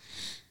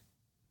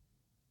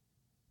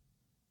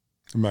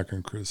 I'm not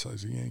going to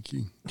criticize a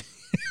Yankee.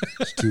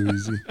 It's too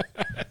easy.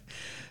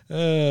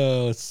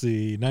 Let's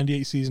see.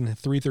 98 season,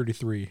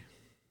 333.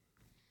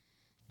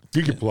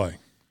 He could play.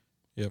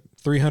 Yep.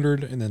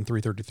 300 and then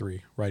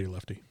 333. Righty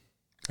lefty.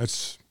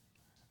 It's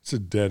a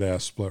dead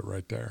ass split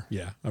right there.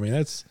 Yeah. I mean,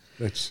 that's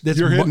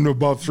you're hitting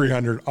above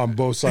 300 on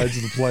both sides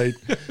of the plate.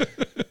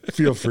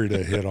 Feel free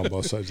to hit on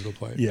both sides of the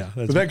plate. Yeah.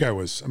 But that guy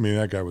was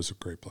a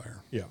great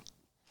player. Yeah.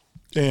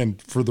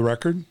 And for the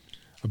record,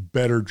 a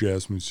better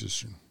jazz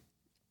musician.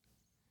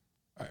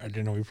 I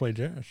didn't know he played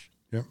jazz.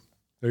 Yep.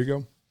 There you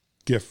go.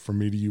 Gift from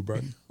me to you,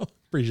 bud.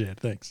 Appreciate it.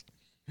 Thanks.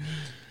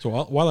 So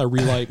while I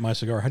relight my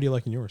cigar, how do you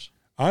liking yours?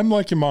 I'm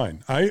liking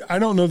mine. I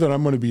don't know that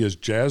I'm going to be as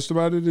jazzed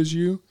about it as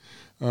you,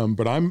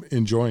 but I'm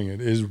enjoying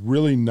it. It is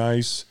really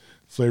nice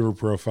flavor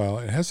profile.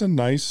 It has a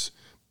nice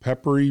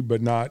peppery,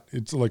 but not,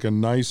 it's like a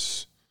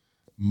nice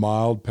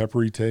mild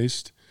peppery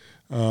taste.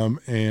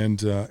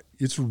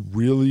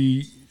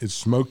 It's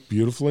smoked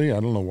beautifully. I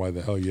don't know why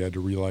the hell you had to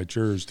relight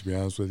yours, to be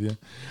honest with you.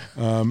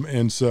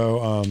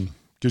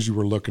 Because you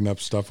were looking up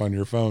stuff on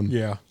your phone.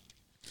 Yeah.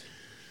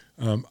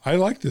 I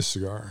like this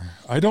cigar.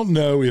 I don't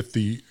know if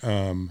the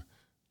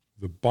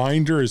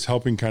binder is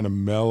helping kind of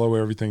mellow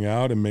everything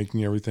out and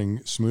making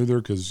everything smoother,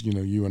 because,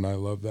 you and I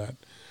love that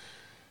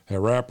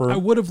wrapper. I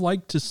would have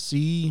liked to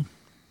see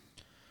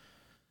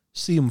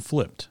them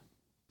flipped.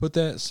 Put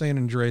that San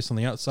Andreas on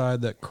the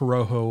outside, that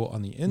Corojo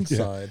on the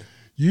inside. Yeah.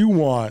 You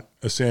want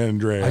a San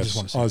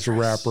Andreas as a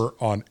wrapper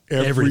on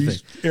every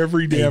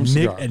damn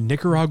cigar. A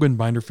Nicaraguan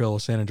binder fill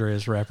San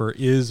Andreas wrapper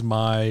is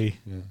my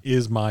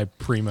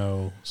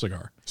primo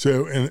cigar.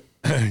 So,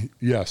 and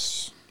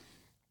yes.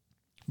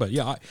 But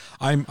yeah,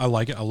 I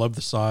like it. I love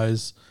the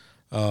size.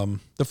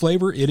 The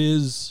flavor,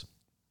 it's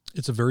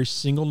a very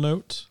single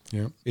note.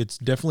 Yeah. It's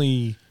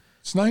definitely.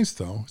 It's nice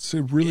though. It's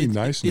a really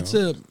nice note.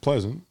 It's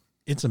pleasant.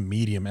 It's a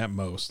medium at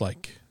most.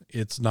 Like,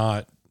 it's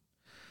not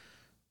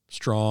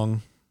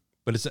strong,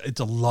 but it's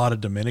a lot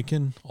of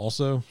Dominican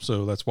also.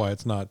 So that's why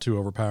it's not too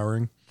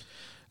overpowering.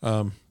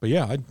 But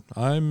yeah,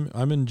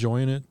 I'm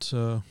enjoying it.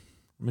 I'm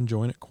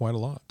enjoying it quite a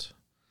lot.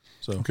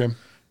 So, okay.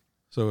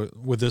 So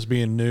with this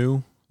being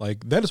new,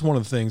 like, that is one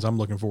of the things I'm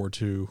looking forward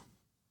to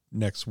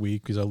next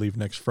week, because I leave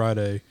next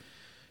Friday,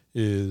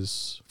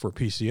 is for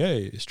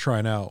PCA, is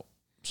trying out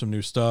some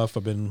new stuff.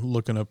 I've been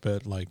looking up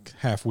at like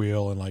Half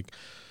Wheel and like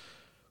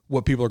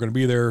what people are going to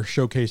be there,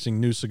 showcasing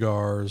new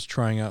cigars,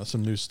 trying out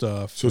some new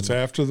stuff. So it's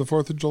after the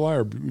 4th of July,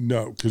 or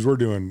no? Because we're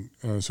doing,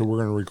 so we're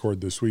going to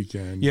record this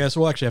weekend. Yeah,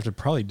 so we'll actually have to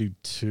probably do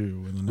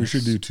two. We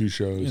should do 2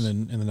 shows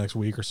in the next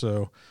week or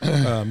so.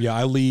 Yeah,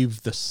 I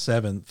leave the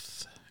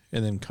 7th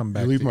and then come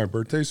back. You leave my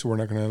birthday, so we're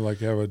not going to like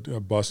have a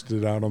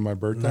busted out on my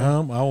birthday.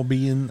 No, I'll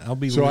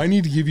be. So I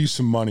need to give you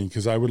some money,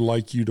 because I would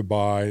like you to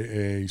buy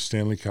a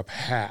Stanley Cup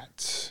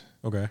hat.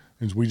 Okay.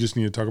 And we just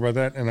need to talk about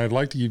that. And I'd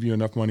like to give you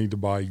enough money to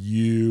buy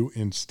you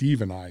and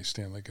Steve and I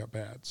Stanley Cup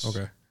hats.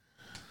 Okay.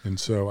 And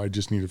so I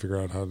just need to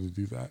figure out how to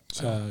do that.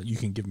 So you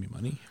can give me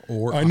money,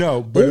 or I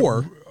know, but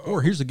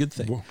or here's a good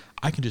thing: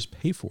 I can just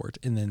pay for it,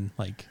 and then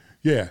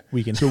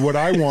we can. So what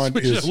I want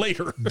is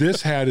later.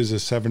 This hat is a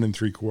 7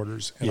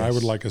 3/4, and yes. I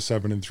would like a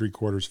 7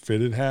 3/4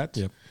 fitted hat.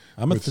 Yep.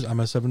 I'm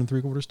a 7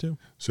 3/4 too.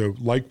 So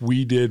like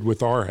we did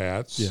with our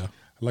hats. Yeah.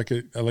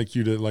 I like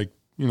you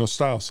to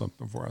style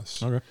something for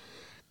us. Okay.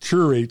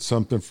 curate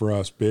something for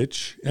us,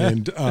 bitch.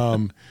 And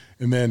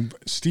then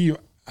Steve,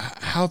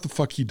 how the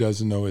fuck he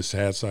doesn't know his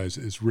hat size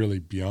is really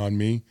beyond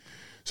me.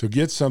 So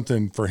get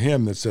something for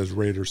him that says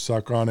Raiders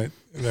suck on it.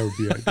 That would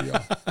be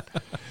ideal.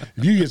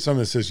 If you get something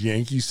that says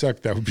Yankees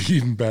suck, that would be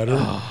even better.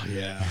 Oh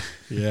yeah,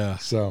 yeah.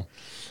 So,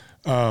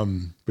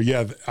 but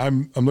yeah,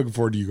 I'm looking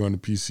forward to you going to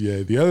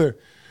PCA.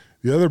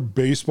 The other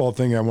baseball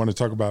thing I want to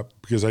talk about,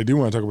 because I do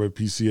want to talk about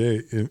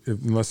PCA,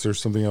 unless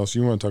there's something else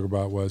you want to talk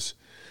about, was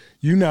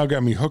you now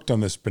got me hooked on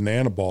this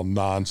banana ball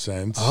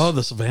nonsense. Oh,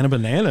 the Savannah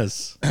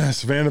Bananas.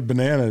 Savannah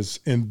Bananas.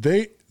 And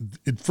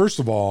first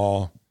of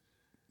all,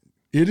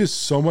 it is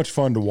so much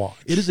fun to watch.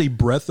 It is a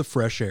breath of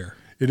fresh air.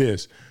 It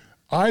is.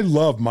 I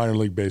love minor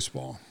league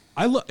baseball.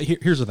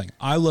 Here's the thing.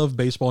 I love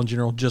baseball in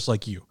general, just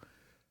like you.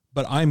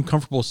 But I'm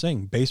comfortable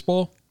saying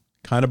baseball,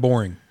 kind of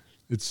boring.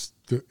 It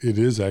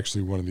is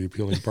actually one of the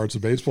appealing parts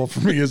of baseball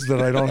for me is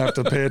that I don't have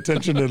to pay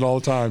attention at all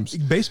times.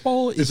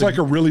 Baseball is it's like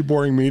a really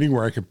boring meeting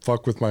where I can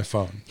fuck with my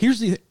phone.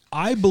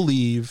 I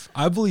believe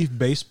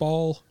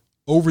baseball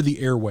over the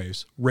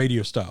airwaves,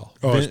 radio style.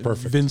 It's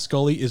perfect. Vin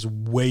Scully is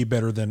way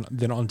better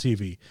than on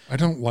TV. I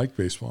don't like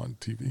baseball on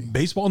TV.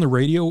 Baseball on the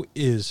radio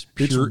is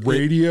pure. It's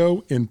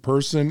radio in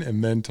person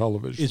and then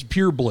television. It's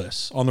pure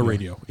bliss on the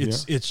radio.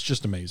 It's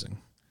just amazing.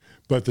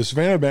 But the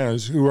Savannah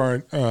Bananas, who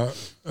are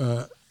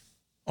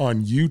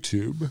on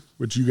YouTube,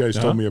 which you guys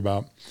told me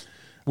about.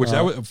 Which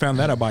I found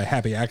that out by a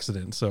happy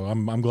accident, so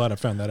I'm glad I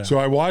found that out. So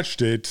I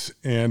watched it,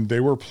 and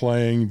they were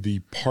playing the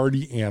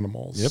Party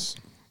Animals. Yep.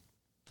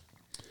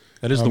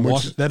 That is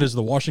that is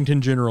the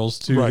Washington Generals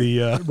to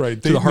the right.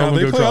 To the Harlem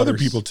they play Globetrotters. other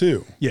people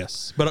too.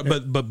 Yes,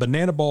 but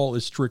Banana Ball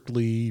is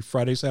strictly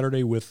Friday,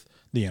 Saturday with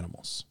the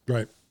Animals.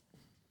 Right.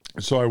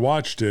 So I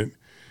watched it,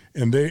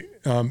 and they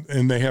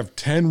have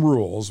 10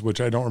 rules, which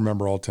I don't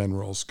remember all 10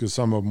 rules because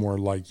some of them were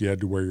like you had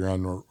to wear your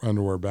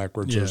underwear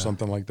backwards or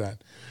something like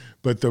that.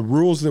 But the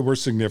rules that were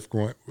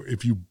significant,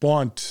 if you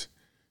bunt,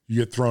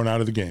 you get thrown out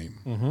of the game.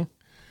 Mm-hmm.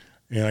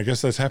 And I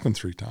guess that's happened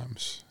 3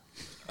 times.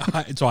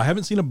 So I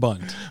haven't seen a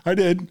bunt. I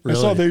did. Really?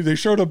 I saw they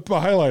showed a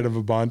highlight of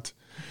a bunt,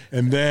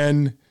 and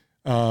then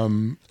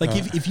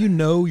if you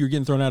know you're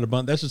getting thrown out of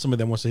bunt, that's just somebody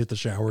that wants to hit the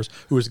showers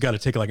who has got to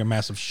take like a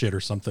massive shit or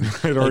something, or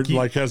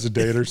has a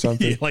date or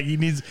something. Like he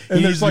needs.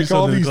 And there's like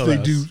all these.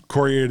 They do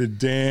choreograted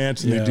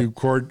dance, and they do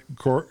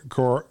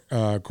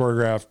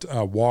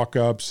choreographed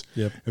walk-ups,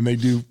 and they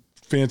do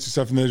fancy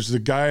stuff. And there's the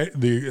guy,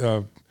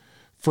 the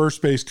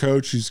first base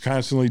coach, who's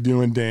constantly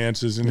doing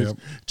dances, and it's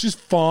just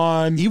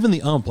fun. Even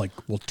the ump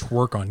will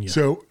twerk on you.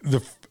 So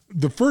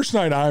the first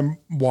night I'm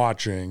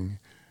watching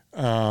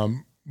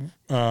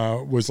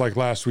was like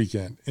last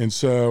weekend, and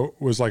so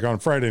it was like on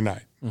Friday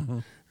night,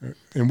 and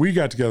we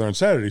got together on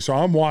Saturday. So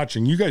I'm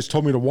watching. You guys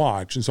told me to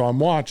watch, and so I'm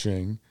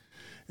watching.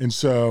 And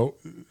so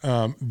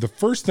the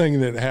first thing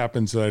that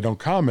happens that I don't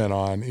comment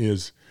on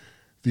is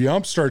the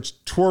ump starts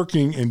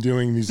twerking and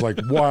doing these like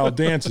wild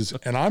dances,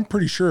 and I'm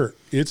pretty sure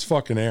it's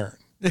fucking Aaron.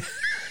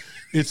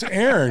 It's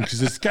Aaron because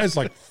this guy's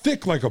like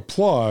thick like a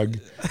plug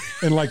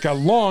and like got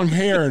long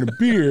hair and a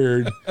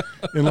beard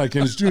and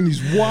is doing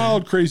these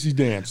wild, crazy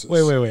dances.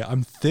 Wait.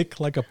 I'm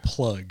thick like a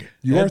plug.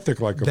 You are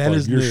thick like a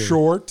plug. You're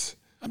short.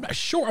 I'm not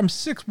short. I'm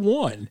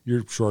 6'1".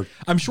 You're short.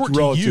 I'm short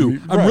to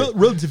you. I'm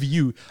relative to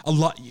you. A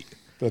lot.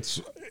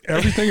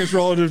 Everything is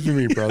relative to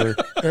me, brother.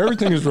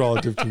 Everything is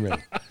relative to me.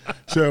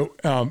 So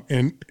so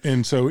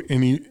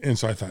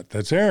I thought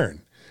that's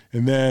Aaron,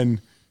 and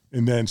then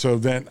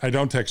I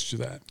don't text you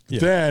that. Yeah.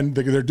 Then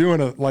they're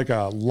doing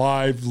a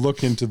live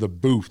look into the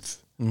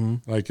booth,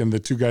 and the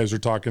 2 guys are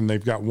talking.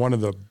 They've got one of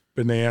the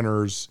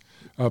bananas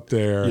up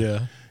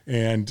there,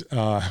 and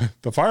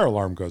the fire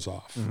alarm goes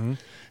off,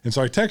 and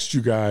so I text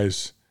you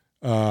guys,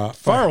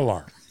 fire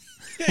alarm.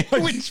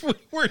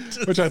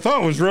 which I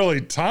thought was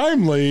really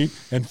timely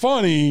and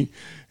funny,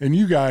 and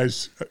you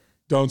guys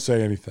don't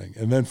say anything.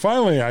 And then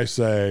finally I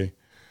say,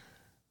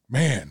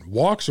 man,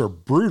 walks are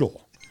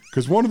brutal.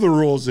 Because one of the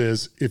rules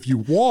is if you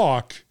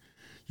walk,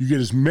 you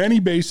get as many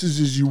bases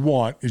as you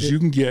want as you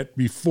can get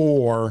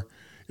before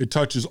it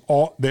touches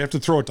all. They have to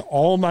throw it to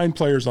all 9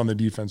 players on the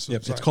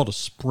defensive side. It's called a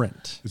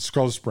sprint.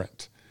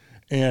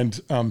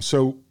 And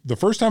so the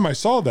first time I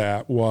saw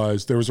that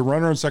was there was a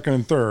runner on second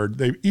and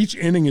third. Each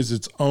inning is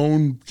its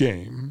own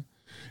game.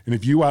 And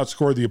if you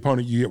outscore the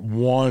opponent, you get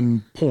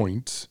 1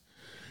 point.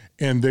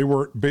 And they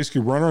were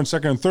basically runner on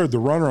second and third. The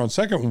runner on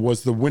second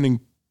was the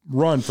winning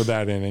run for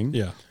that inning.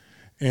 Yeah.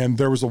 And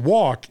there was a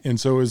walk. And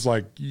so it was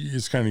like,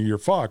 it's kind of, you're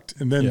fucked.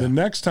 And then the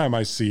next time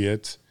I see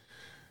it,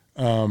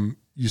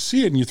 you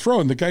see it and you throw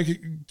it and the guy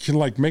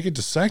can make it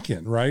to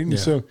second, right? And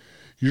so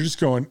you're just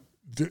going,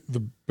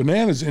 the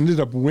Bananas ended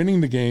up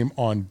winning the game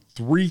on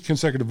 3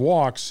 consecutive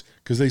walks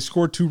because they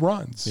scored 2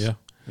 runs. Yeah.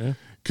 Yeah.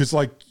 Because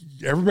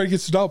everybody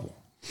gets a double.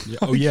 Yeah.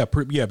 Oh yeah.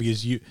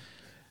 Because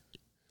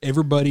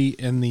everybody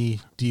in the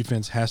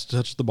defense has to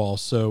touch the ball.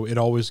 So it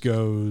always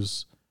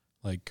goes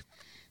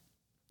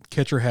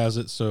catcher has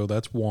it. So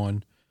that's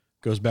 1,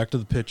 goes back to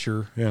the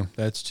pitcher. Yeah.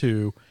 That's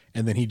 2.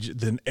 And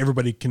then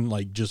everybody can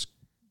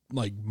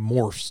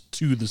morphs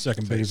to the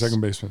second base.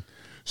 Second baseman.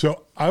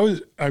 So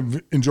I've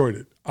enjoyed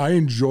it. I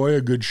enjoy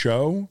a good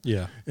show.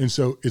 Yeah. And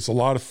so it's a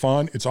lot of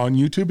fun. It's on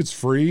YouTube. It's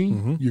free.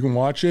 You can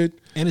watch it.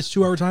 And it's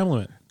 2 hour time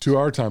limit. 2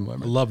 hour time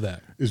limit. I love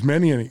that. As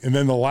many innings. And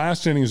then the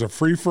last inning is a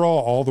free for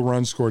all the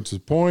runs scored to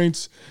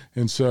points.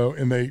 And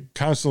they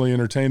constantly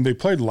entertain. They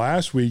played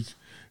last week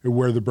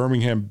where the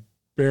Birmingham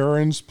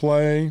Barons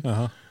play,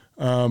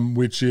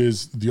 which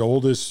is the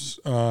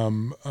oldest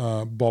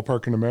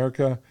ballpark in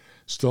America,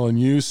 still in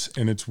use.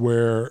 And it's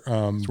where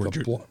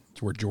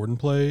it's where Jordan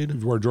played.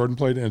 It's where Jordan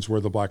played, and it's where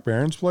the Black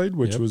Barons played,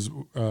 which was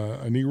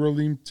a Negro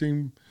League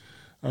team.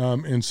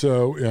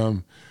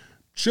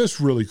 Just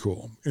really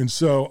cool. And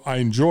so I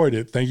enjoyed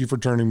it. Thank you for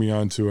turning me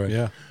on to it.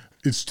 Yeah.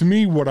 It's to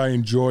me what I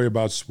enjoy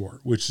about sport,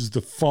 which is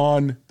the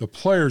fun. The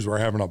players were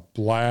having a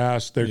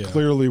blast. They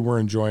clearly were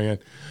enjoying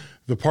it.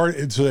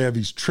 So they have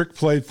these trick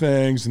play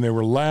things, and they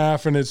were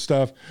laughing at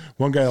stuff.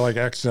 One guy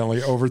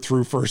accidentally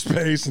overthrew first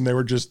base, and they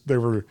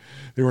were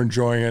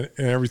enjoying it,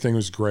 and everything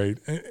was great.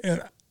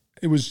 And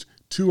it was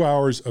 2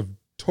 hours of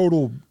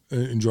total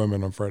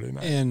enjoyment on Friday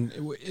night. And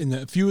in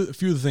a few of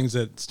the things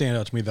that stand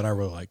out to me that I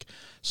really like.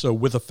 So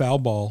with a foul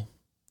ball,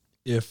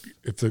 if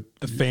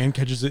a fan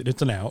catches it,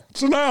 it's an out.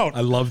 It's an out.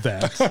 I love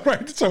that.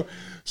 Right. So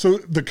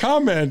the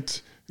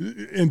comment,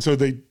 and so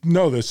they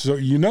know this. So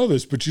you know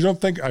this, but you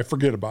don't think I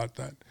forget about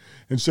that.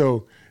 And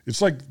so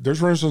it's like there's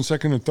runners on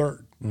second and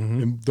third,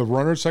 and the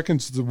runner at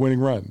second's the winning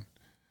run.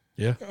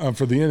 Yeah.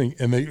 For the inning,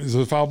 and it's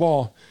a foul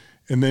ball,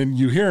 and then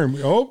you hear him.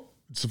 Oh,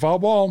 it's a foul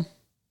ball.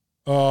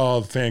 Oh,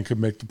 the fan could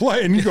make the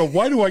play. And you go,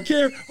 why do I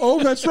care?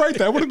 Oh, that's right.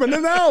 That would have been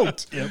an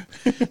out.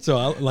 Yep. So,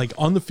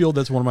 on the field,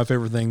 that's one of my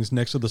favorite things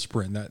next to the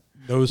sprint.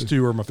 Those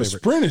two are my favorite. The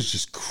sprint is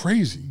just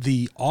crazy.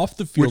 The off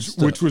the field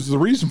stuff. Which was the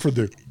reason for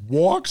the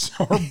walks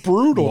are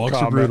brutal. Walks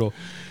are brutal.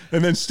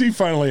 And then Steve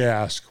finally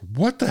asked,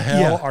 what the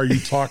hell are you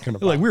talking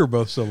about? We were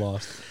both so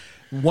lost.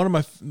 One of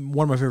my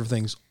favorite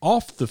things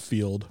off the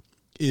field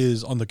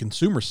is on the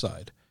consumer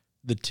side.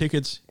 The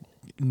tickets,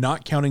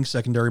 not counting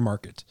secondary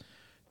market.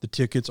 The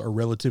tickets are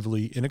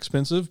relatively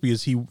inexpensive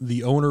because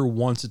the owner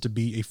wants it to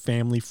be a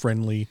family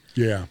friendly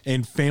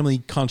and family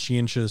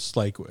conscientious.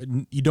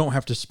 You don't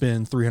have to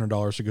spend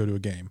 $300 to go to a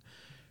game.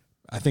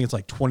 I think it's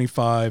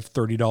 $25,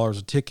 $30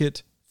 a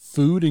ticket,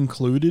 food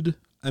included.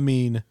 I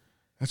mean,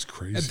 that's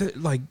crazy.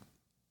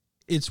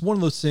 It's one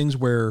of those things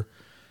where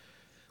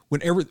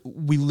whenever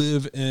we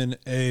live in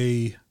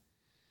a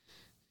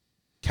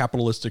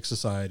capitalistic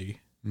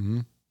society,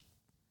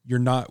 you're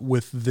not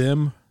with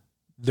them.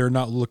 They're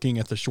not looking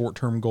at the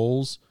short-term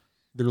goals.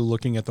 They're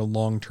looking at the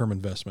long-term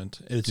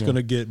investment. It's going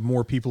to get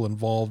more people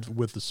involved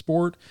with the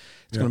sport.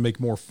 It's going to make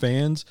more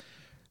fans.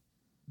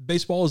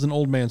 Baseball is an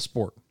old man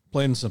sport,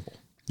 plain and simple.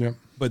 Yeah.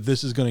 But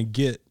this is going to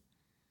get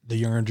the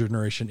younger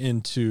generation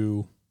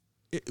into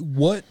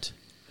what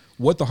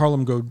the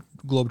Harlem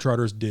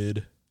Globetrotters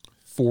did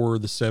for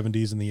the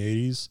 70s and the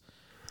 80s.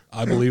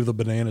 I believe the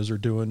Bananas are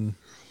doing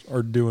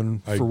for what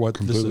this is. I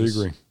completely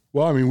agree.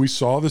 Well, I mean, we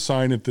saw the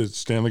sign at the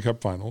Stanley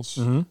Cup Finals.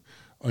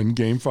 In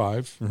Game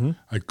 5.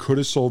 I could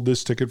have sold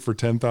this ticket for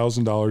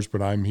 $10,000,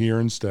 but I'm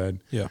here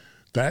instead. Yeah.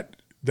 That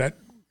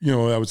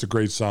was a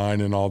great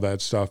sign and all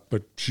that stuff,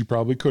 but she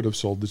probably could have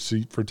sold the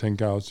seat for 10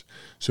 cows.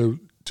 So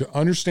to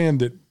understand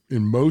that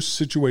in most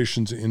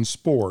situations in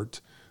sport,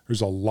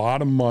 there's a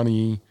lot of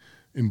money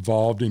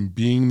involved in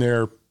being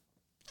there,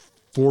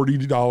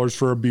 $40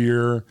 for a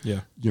beer,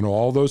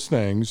 all those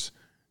things.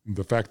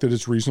 The fact that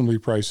it's reasonably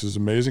priced is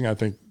amazing. I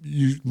think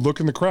you look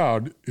in the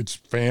crowd, it's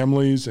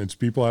families, it's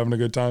people having a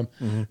good time.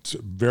 It's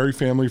a very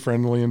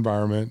family-friendly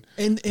environment.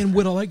 And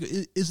what I like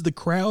is the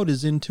crowd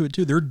is into it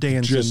too. They're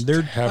dancing.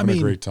 They're having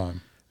a great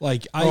time.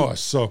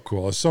 It's so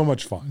cool. It's so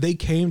much fun. They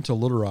came to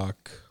Little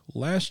Rock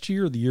last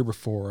year or the year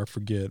before, I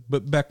forget.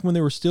 But back when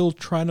they were still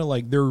trying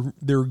to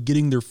they're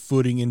getting their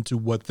footing into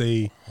what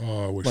they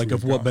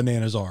what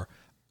Bananas are.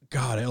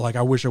 God,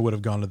 I wish I would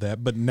have gone to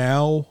that. But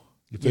now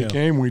if they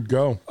came, we'd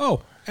go.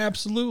 Oh,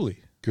 absolutely.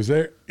 Because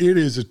it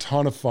is a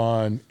ton of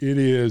fun. It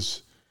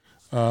is,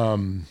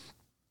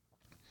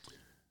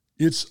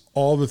 it's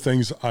all the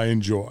things I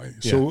enjoy.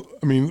 Yeah. So,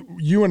 I mean,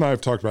 you and I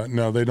have talked about,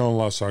 now they don't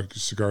allow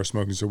cigar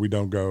smoking, so we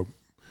don't go.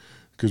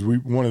 Because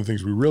one of the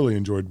things we really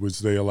enjoyed was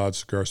they allowed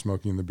cigar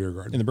smoking in the beer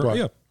garden.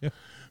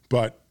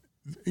 But,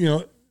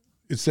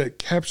 it's that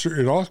capture,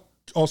 it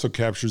also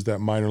captures that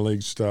minor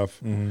league stuff.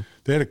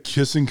 They had a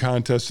kissing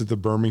contest at the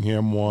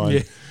Birmingham one.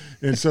 Yeah.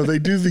 And so they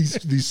do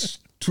these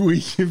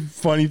tweaky,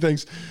 funny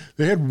things.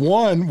 They had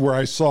one where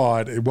I saw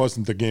it. It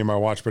wasn't the game I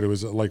watched, but it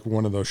was like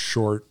one of those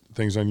short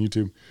things on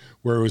YouTube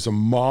where it was a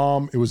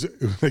mom.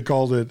 They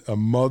called it a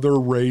mother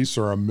race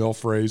or a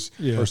MILF race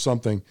or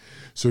something.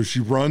 So she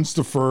runs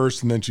to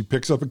first, and then she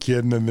picks up a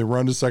kid, and then they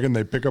run to second.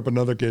 They pick up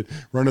another kid,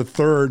 run to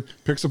third,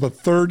 picks up a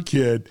third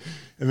kid,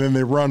 and then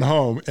they run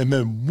home. And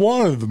then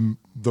one of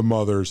the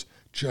mothers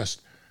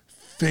just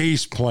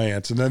face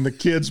plants, and then the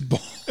kids,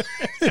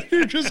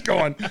 you're just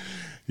going,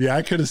 yeah,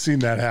 I could have seen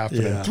that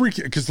happen. Yeah. 3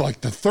 kids, because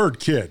the third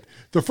kid,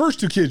 the first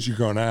 2 kids, you're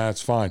going,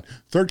 it's fine.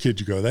 Third kid,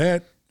 you go,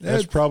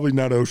 That's probably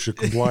not OSHA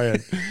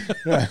compliant.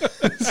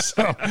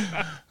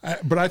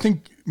 But I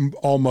think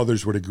all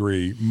mothers would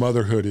agree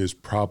motherhood is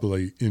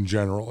probably in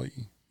general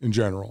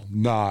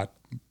not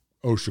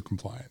OSHA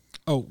compliant.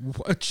 Oh,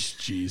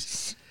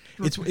 jeez.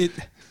 It's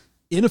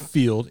in a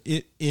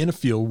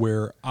field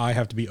where I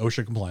have to be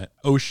OSHA compliant.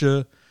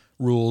 OSHA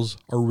rules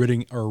are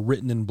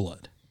written in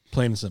blood,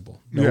 plain and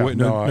simple.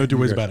 No two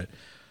ways about it.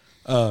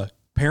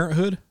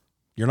 Parenthood,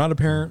 you're not a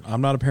parent.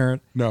 I'm not a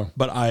parent. No,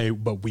 but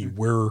we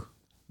were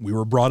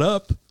brought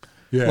up.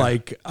 Yeah,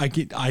 like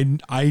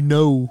I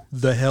know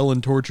the hell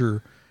and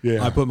torture.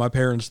 Yeah. I put my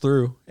parents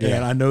through,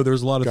 and I know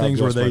there's a lot of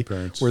things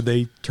where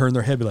they turn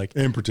their head, be like,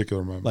 in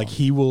particular, my mom. Like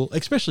he will,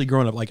 especially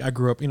growing up. Like I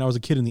grew up, I was a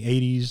kid in the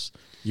 80s.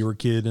 You were a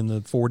kid in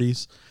the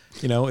 40s.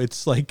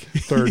 It's like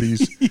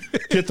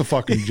 30s. Get the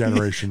fucking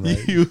generation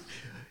right.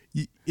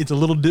 It's a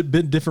little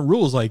bit different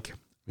rules. Like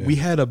we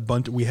had a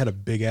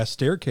big ass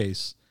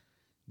staircase.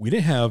 We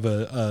didn't have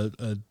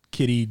a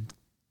kiddie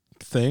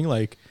thing.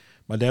 Like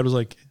my dad was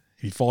like,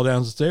 if you fall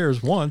down the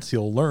stairs once,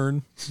 he'll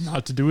learn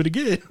not to do it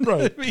again.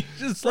 Right.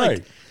 Just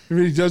right. If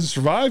he doesn't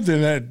survive,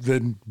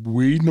 then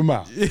weed him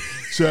out.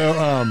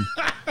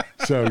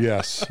 So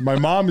yes, my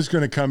mom is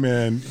going to come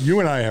in. You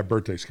and I have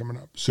birthdays coming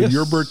up. So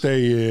your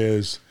birthday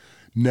is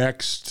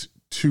next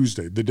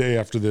Tuesday, the day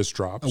after this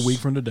drops. A week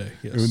from today,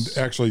 yes. And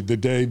actually, the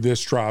day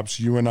this drops,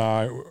 you and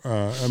I,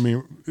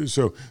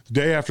 so the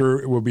day after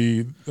it will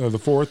be the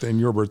 4th and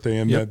your birthday,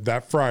 and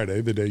that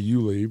Friday, the day you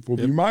leave, will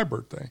be my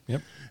birthday.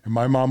 Yep. And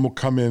my mom will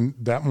come in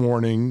that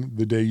morning,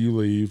 the day you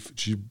leave.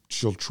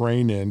 She'll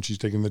train in. She's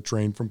taking the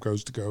train from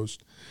coast to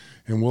coast,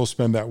 and we'll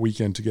spend that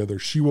weekend together.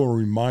 She will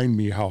remind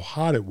me how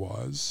hot it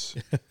was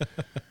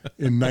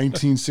in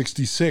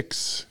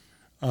 1966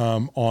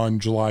 on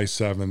July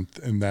 7th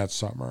in that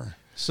summer.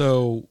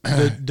 So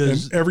and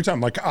every time,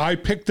 like I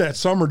picked that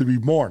summer to be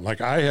born,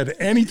 like I had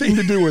anything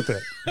to do with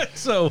it.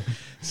 So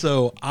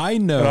I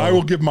know, and I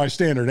will give my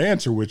standard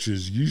answer, which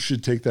is you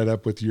should take that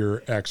up with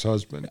your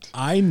ex-husband.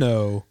 I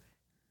know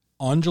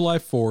on July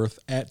 4th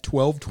at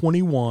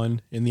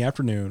 12:21 in the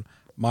afternoon,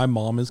 my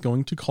mom is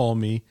going to call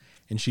me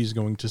and she's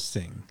going to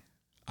sing.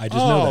 I just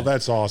know that. Oh,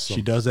 that's awesome.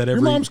 She does that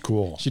every. Your mom's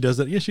cool. She does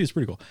that. Yeah, she's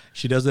pretty cool.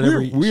 She does that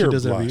every year.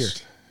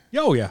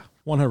 Oh yeah,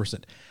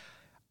 100%.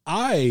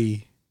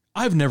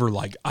 I've never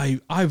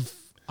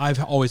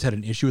I've always had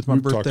an issue with my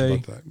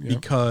birthday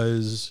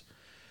because,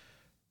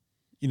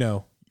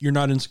 you're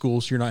not in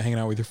school, so you're not hanging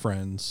out with your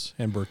friends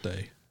and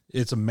birthday.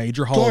 It's a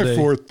major holiday.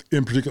 July 4th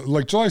in particular,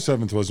 like July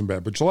 7th wasn't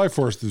bad, but July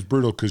 4th is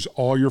brutal because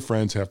all your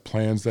friends have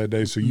plans that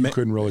day, so you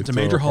couldn't really. It's a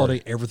major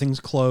holiday. Everything's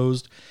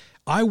closed.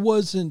 I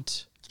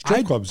wasn't.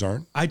 Strip clubs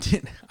aren't. I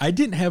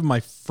didn't have my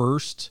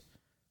first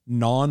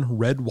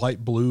non-red,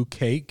 white, blue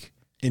cake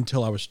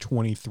until I was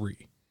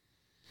 23.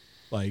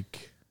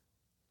 Like.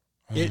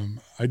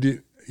 I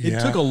did.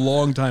 It took a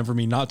long time for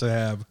me not to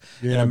have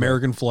an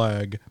American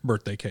flag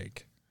birthday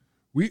cake.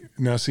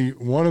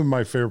 One of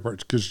my favorite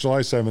parts, because July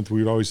 7th,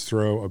 we would always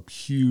throw a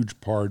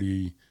huge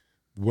party,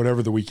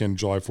 whatever the weekend,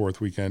 July 4th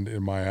weekend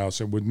in my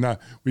house.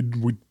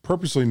 We'd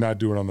purposely not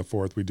do it on the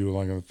 4th. We'd do it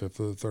like on the 5th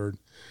or the 3rd.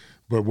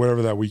 But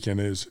whatever that weekend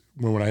is,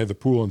 when I had the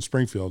pool in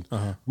Springfield,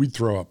 we'd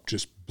throw up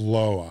just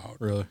blowout.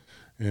 Really?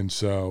 And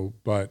so,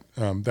 but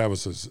that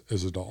was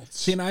as adults.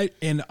 See,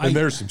 and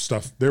there's some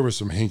stuff. There was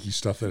some hanky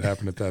stuff that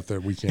happened at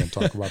that we can't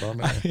talk about on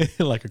that.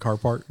 Like a car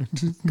park,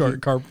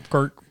 car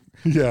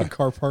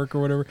park or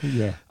whatever.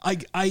 Yeah.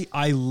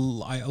 I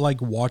like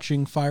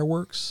watching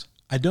fireworks.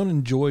 I don't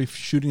enjoy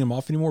shooting them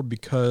off anymore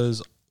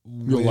because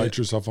you'll light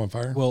yourself on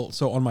fire. Well,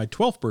 so on my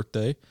 12th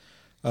birthday,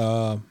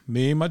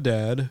 me and my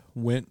dad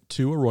went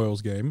to a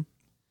Royals game.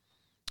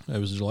 It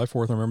was July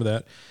 4th. I remember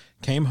that.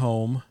 Came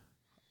home.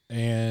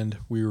 And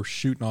we were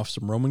shooting off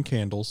some Roman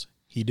candles.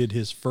 He did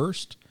his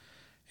first,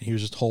 and he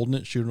was just holding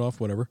it, shooting off,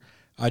 whatever.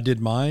 I did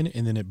mine,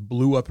 and then it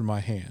blew up in my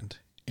hand.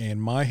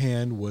 And my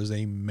hand was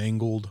a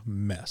mangled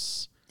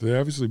mess. They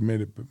obviously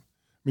made it. I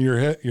mean,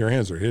 your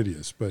hands are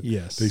hideous, but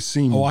yes, they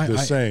seem the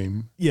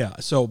same. Yeah.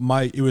 So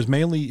it was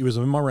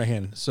in my right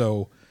hand.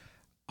 So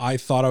I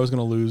thought I was going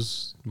to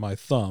lose my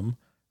thumb,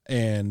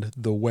 and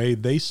the way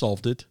they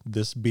solved it,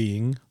 this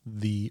being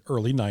the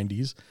early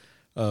 90s.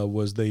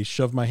 Was they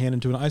shoved my hand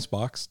into an ice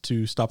box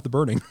to stop the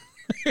burning.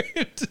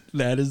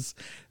 That's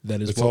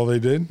all they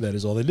did. That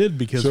is all they did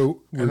because.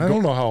 So I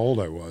don't know how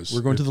old I was.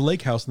 We're going to the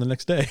lake house the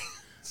next day.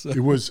 I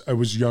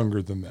was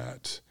younger than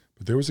that,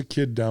 but there was a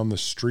kid down the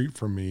street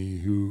from me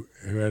who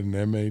had an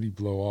M80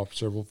 blow off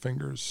several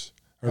fingers.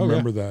 I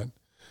remember that.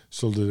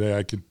 So today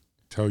I could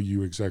tell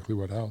you exactly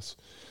what house.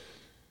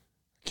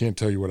 Can't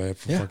tell you what I had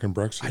for fucking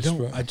breakfast.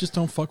 I just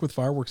don't fuck with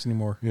fireworks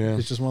anymore. Yeah,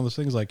 it's just one of those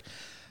things like.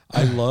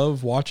 I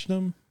love watching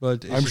them,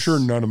 but I'm sure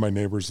none of my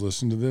neighbors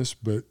listen to this.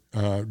 But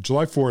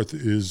July 4th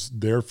is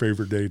their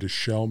favorite day to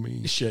shell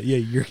me. Yeah,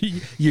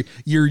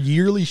 your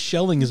yearly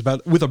shelling is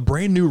about with a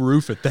brand new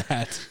roof at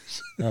that.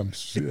 I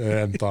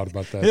hadn't thought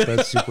about that.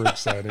 That's super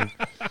exciting.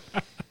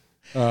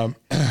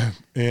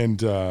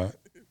 And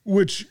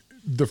which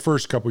the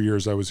first couple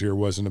years I was here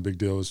wasn't a big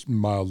deal. It was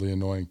mildly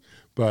annoying,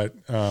 but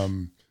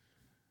the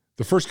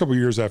the first couple of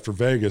years after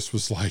Vegas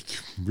was like,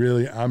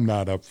 really, I'm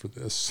not up for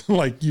this.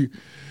 Like you,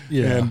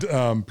 and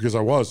because I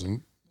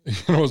wasn't,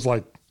 it was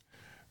like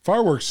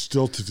fireworks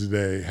still to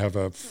today have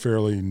a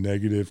fairly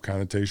negative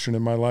connotation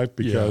in my life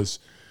because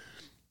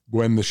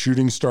when the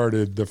shooting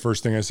started, the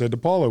first thing I said to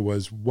Paula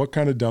was, what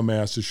kind of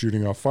dumbass is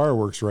shooting off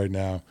fireworks right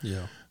now?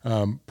 Yeah.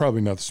 Probably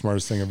not the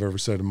smartest thing I've ever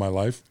said in my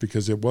life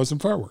because it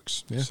wasn't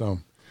fireworks. Yeah. So,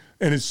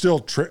 and it's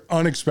still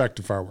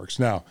unexpected fireworks.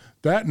 Now,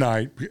 that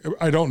night,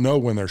 I don't know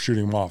when they're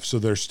shooting them off, so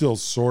they're still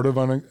sort of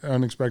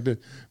unexpected.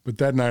 But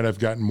that night, I've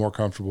gotten more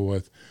comfortable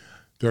with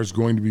there's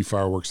going to be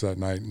fireworks that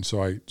night. And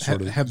so I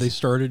sort of... Have they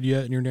started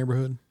yet in your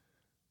neighborhood?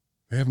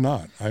 They have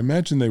not. I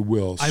imagine they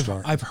will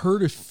start. I've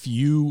heard a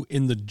few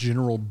in the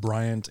general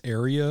Bryant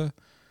area.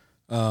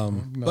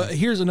 But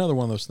here's another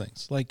one of those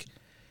things. Like,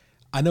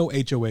 I know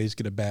HOAs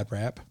get a bad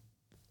rap.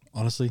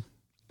 Honestly,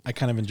 I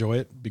kind of enjoy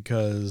it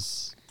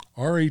because...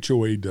 Our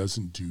HOA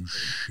doesn't do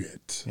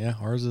shit. Yeah,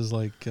 ours is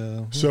like...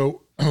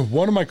 So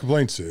one of my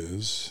complaints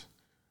is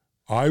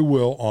I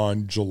will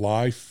on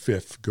July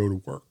 5th go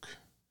to work.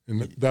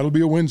 And that'll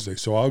be a Wednesday,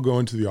 so I'll go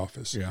into the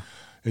office. Yeah.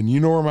 And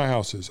you know where my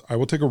house is. I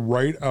will take a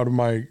right out of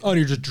my... Oh, and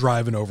you're just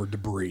driving over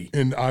debris.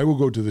 And I will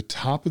go to the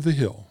top of the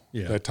hill.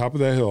 Yeah. That top of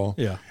that hill.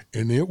 Yeah.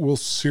 And it will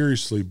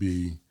seriously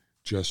be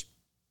just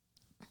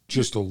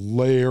a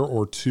layer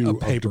or two of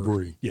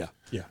debris. Yeah,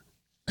 yeah.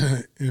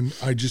 And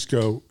I just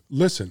go,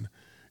 listen...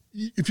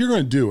 If you're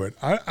going to do it,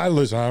 I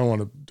listen. I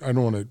don't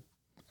want to.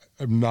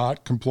 I've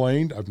not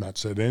complained. I've not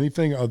said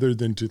anything other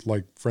than to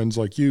like friends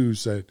like you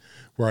said,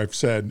 where I've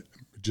said,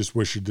 just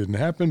wish it didn't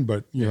happen,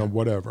 but you know,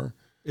 whatever.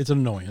 It's an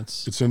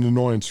annoyance. It's an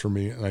annoyance for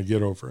me, and I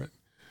get over it.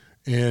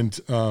 And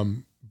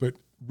but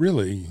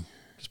really,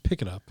 just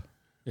pick it up.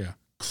 Yeah,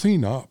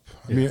 clean up.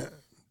 I mean,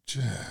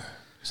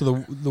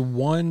 so the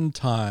one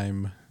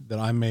time that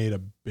I made a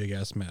big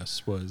ass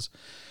mess was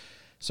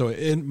so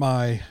in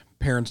my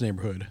parents'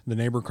 neighborhood, the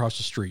neighbor across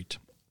the street,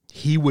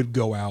 he would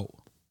go out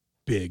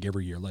big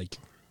every year. Like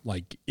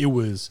it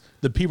was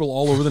the people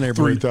all over the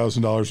neighborhood.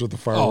 $3,000 worth of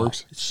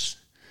fireworks. Oh,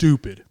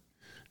 stupid.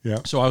 Yeah.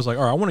 So I was like,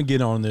 all right, I want to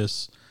get on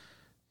this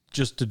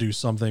just to do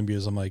something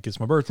because I'm like, it's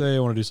my birthday. I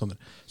want to do something.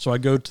 So I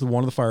go to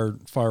one of the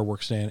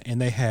fireworks stand and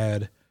they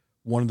had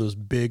one of those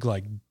big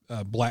like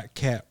Black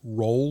Cat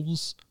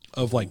rolls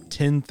of like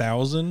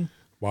 10,000.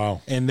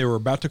 Wow. And they were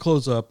about to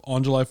close up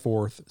on July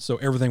 4th. So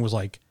everything was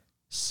like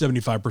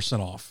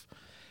 75% off.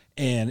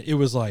 And it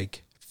was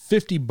like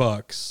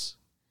 $50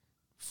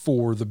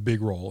 for the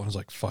big roll. And I was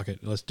like, fuck it,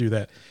 let's do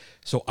that.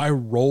 So I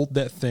rolled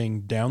that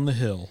thing down the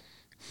hill,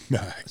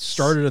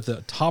 started at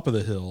the top of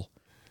the hill,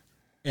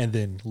 and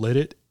then lit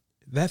it.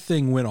 That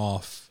thing went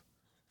off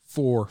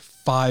for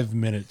 5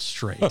 minutes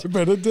straight. I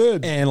bet it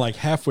did. And like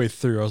halfway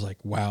through, I was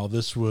like, wow,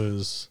 this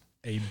was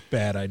a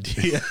bad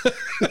idea.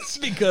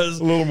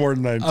 Because a little more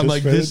than I anticipated. I'm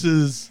like,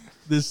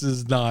 this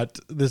is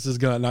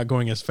not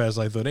going as fast as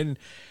I thought. And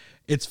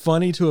it's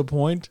funny to a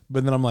point,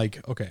 but then I'm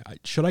like, okay,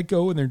 should I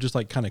go and then just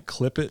like kind of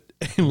clip it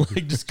and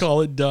like just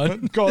call it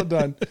done? Call it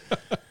done.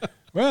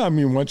 Well, I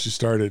mean, once you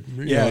start it,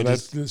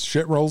 that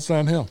shit rolls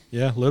downhill.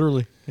 Yeah,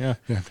 literally. Yeah.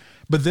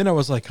 But then I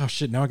was like, oh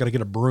shit, now I got to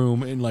get a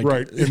broom and like,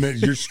 right. And then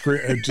you're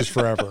just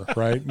forever.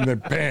 Right. And then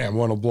bam,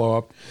 one will blow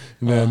up.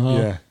 And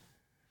then,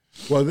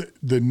 Well,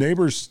 the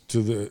neighbors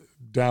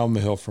down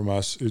the hill from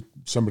us,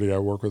 somebody I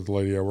work with, a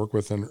lady I work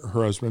with and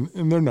her husband,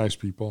 and they're nice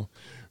people.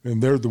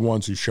 And they're the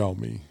ones who show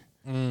me.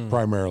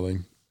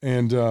 Primarily.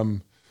 And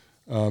so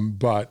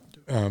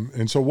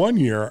one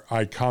year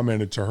I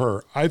commented to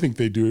her, I think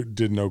they did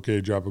an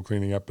okay job of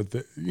cleaning up, but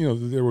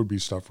there would be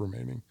stuff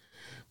remaining,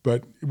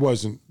 but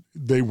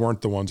they weren't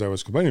the ones I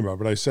was complaining about.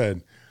 But I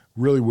said,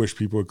 really wish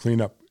people would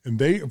clean up. And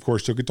they of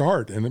course took it to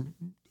heart and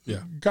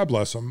God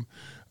bless them.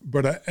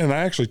 But I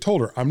actually told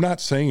her, I'm not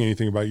saying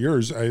anything about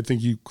yours. I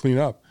think you clean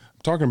up.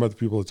 I'm talking about the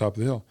people at the top of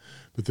the hill.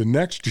 But the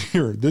next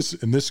year, this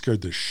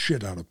scared the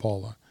shit out of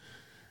Paula.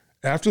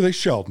 After they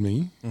shelled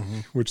me,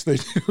 which they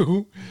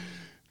do,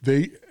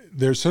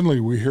 there suddenly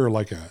we hear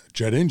like a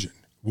jet engine.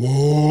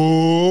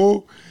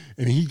 Whoa!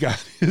 And he got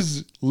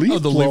his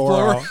leaf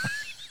blower out.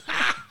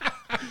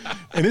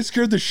 And it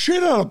scared the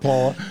shit out of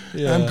Paula.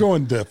 Yeah. And I'm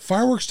going, the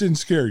fireworks didn't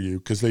scare you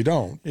because they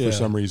don't for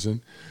some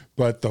reason.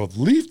 But the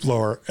leaf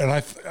blower, and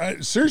I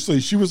seriously,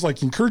 she was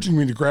like encouraging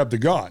me to grab the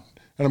gun.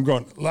 And I'm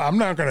going, I'm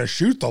not going to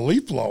shoot the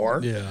leaf blower.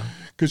 Yeah.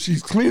 Because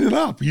she's cleaning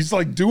up. He's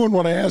like doing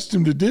what I asked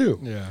him to do.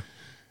 Yeah.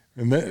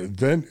 And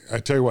then I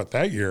tell you what,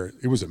 that year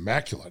it was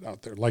immaculate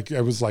out there. Like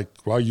I was like,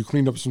 wow, you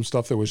cleaned up some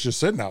stuff that was just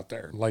sitting out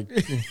there. Like,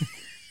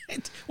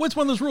 what's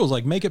one of those rules?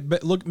 Like make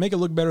it look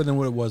better than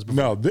what it was before.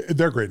 No,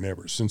 they're great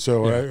neighbors, and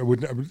so I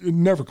would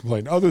never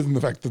complain, other than the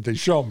fact that they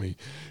shell me,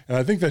 and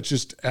I think that's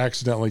just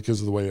accidentally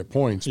because of the way it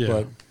points.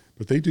 Yeah.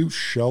 But they do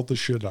shell the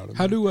shit out of me.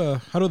 How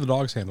do the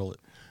dogs handle it?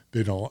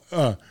 They don't.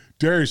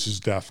 Darius is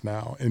deaf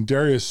now, and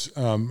Darius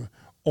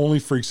only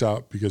freaks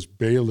out because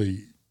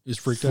Bailey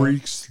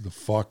freaks the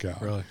fuck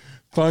out. Really?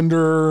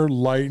 Thunder,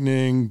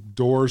 lightning,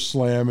 door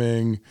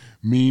slamming,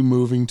 me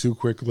moving too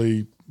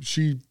quickly.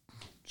 She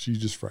She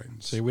just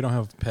frightens. See, we don't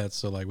have pets,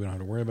 so like we don't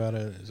have to worry about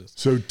it. It's just...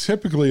 So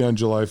typically on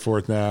July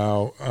 4th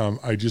now,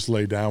 I just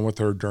lay down with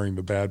her during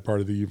the bad part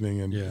of the evening,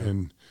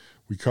 and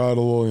we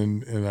cuddle,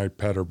 and I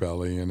pet her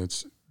belly, and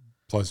it's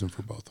pleasant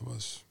for both of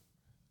us.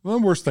 One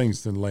of the worst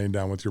things than laying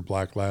down with your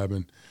black lab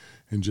and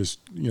just,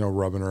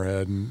 rubbing her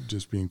head and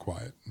just being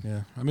quiet.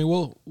 Yeah. I mean,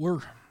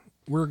 we're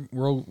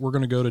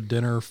going to go to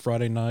dinner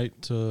Friday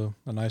night to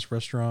a nice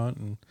restaurant,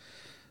 and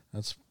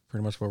that's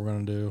pretty much what we're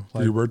going to do.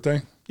 For your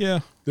birthday? Yeah.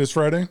 This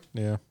Friday?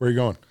 Yeah. Where are you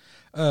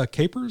going?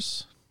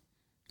 Capers.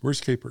 Where's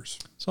Capers?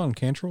 It's on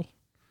Cantrell.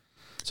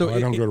 So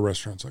I don't go to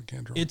restaurants on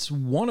Cantrell. It's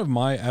one of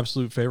my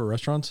absolute favorite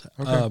restaurants.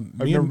 Okay.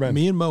 I've never been.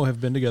 Me and Mo have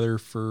been together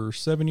for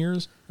 7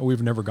 years, and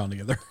we've never gone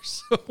together.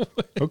 So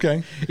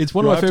okay. It's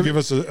one of my favorite. You'll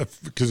have to give us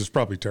because it's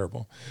probably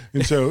terrible.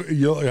 And so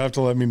you'll have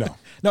to let me know.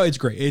 No, it's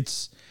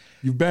great.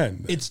 You've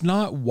been. It's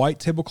not white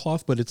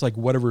tablecloth, but it's like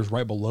whatever's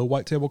right below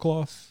white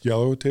tablecloth.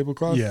 Yellow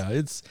tablecloth? Yeah,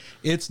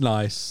 it's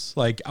nice.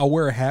 Like I'll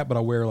wear a hat, but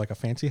I'll wear like a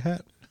fancy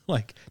hat.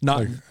 Like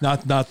not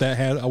that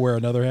hat. I'll wear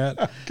another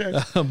hat.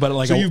 Okay. But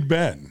like so you've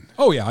been.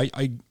 Oh yeah,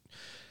 I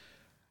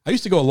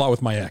used to go a lot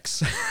with my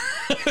ex.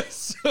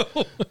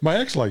 So my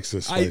ex likes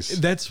this place.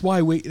 That's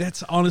why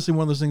that's honestly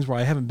one of those things where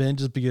I haven't been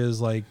just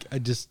because like I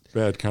just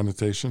bad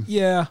connotation.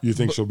 Yeah. You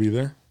think she'll be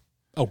there?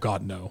 Oh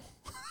God, no.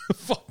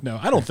 Fuck no.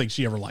 I don't think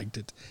she ever liked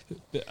it.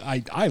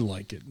 I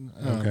like it.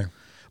 Okay.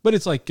 But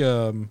it's like, you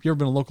ever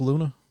been to Local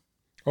Luna?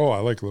 Oh, I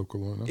like Local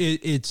Luna.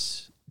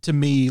 It's to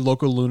me,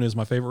 Local Luna is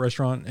my favorite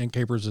restaurant, and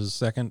Capers is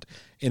second.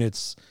 And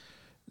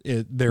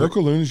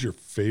Local Luna is your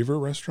favorite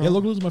restaurant? Yeah,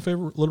 Local Luna is my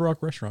favorite Little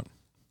Rock restaurant.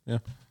 Yeah,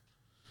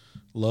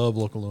 love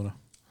Local Luna.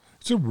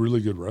 It's a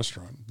really good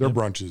restaurant. Their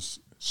brunch is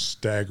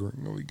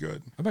staggeringly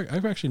good.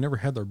 I've actually never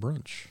had their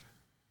brunch.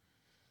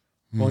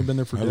 I've only been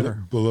there for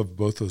dinner. I love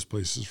both those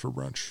places for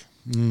brunch.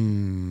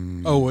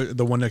 Oh,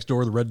 the one next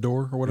door, the Red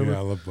Door or whatever? Yeah,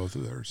 I love both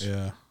of theirs.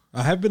 Yeah.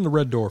 I have been to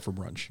Red Door for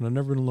brunch, and I've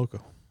never been to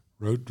Loco.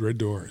 Red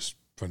Door is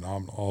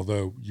phenomenal,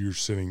 although you're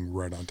sitting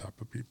right on top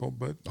of people.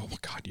 But oh, my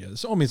God, yeah.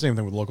 It's, same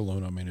thing with Local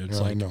Luna. I mean, it's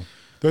like... I know.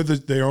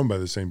 They're owned by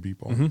the same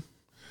people. Mm-hmm.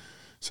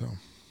 So...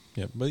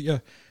 Yeah, but yeah,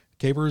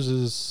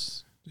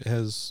 Capers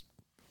has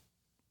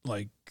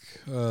like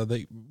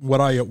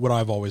what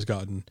I've always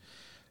gotten.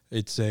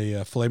 It's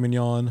a filet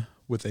mignon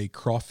with a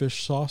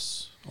crawfish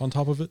sauce on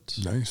top of it.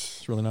 Nice,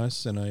 it's really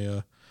nice, and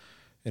a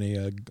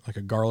like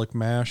a garlic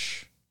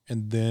mash,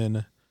 and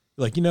then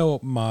like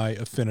my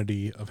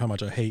affinity of how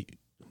much I hate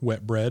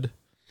wet bread,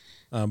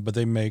 but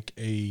they make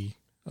a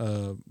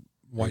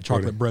white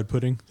chocolate bread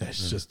pudding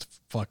that's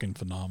just fucking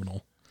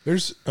phenomenal.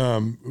 There's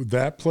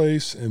that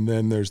place, and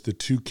then there's the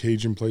two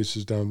Cajun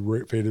places down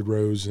Faded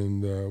Rose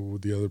and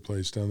the other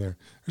place down there.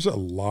 There's a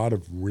lot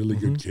of really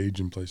good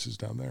Cajun places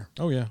down there.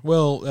 Oh, yeah.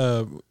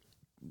 Well,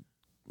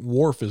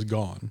 Wharf is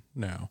gone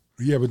now.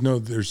 Yeah, but no,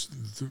 there's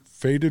the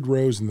Faded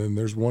Rose, and then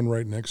there's one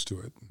right next to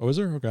it. Oh, is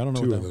there? Okay, I don't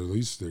know. Two, at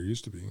least there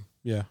used to be.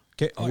 Yeah.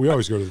 We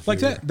always go to the like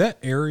that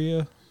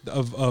area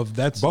of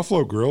that's...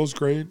 Buffalo Grill is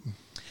great.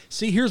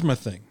 See, here's my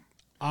thing.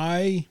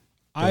 I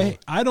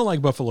don't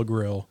like Buffalo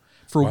Grill.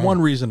 For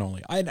one reason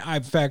only.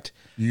 In fact...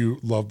 You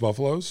love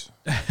buffaloes?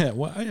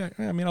 Well,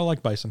 I mean, I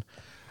like bison.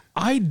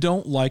 I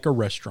don't like a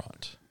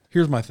restaurant.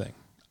 Here's my thing.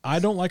 I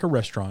don't like a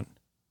restaurant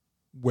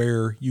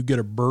where you get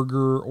a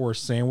burger or a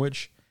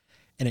sandwich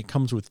and it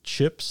comes with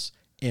chips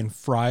and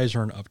fries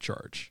are an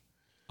upcharge.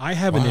 I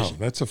have an issue.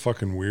 That's a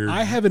fucking weird...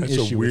 I have an issue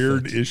That's a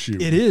weird with it. issue.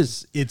 It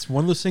is. It's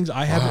one of those things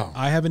I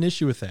have an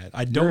issue with that.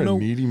 I don't know.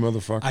 You're a needy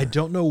motherfucker. I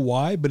don't know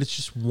why, but it's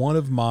just one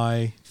of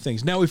my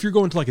things. Now, if you're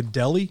going to like a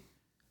deli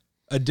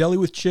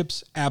with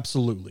chips,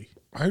 absolutely.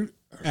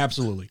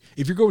 Absolutely.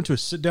 If you're going to a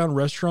sit-down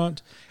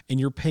restaurant and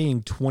you're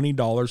paying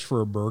 $20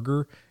 for a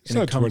burger, it's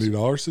not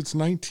 $20, it's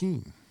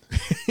 $19.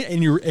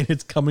 and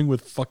it's coming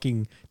with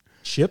fucking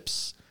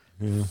chips,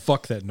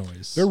 fuck that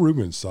noise. Their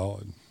Reuben's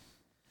solid.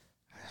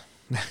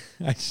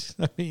 I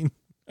mean,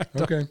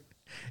 okay.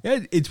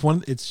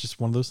 It's just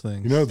one of those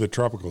things. The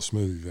tropical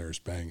smoothie there is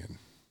banging.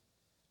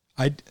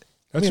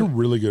 That's a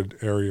really good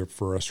area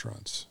for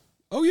restaurants.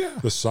 Oh yeah.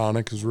 The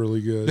Sonic is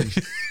really good.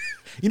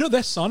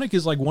 That Sonic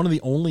is like one of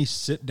the only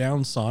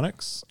sit-down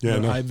Sonics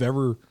that I've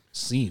ever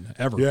seen,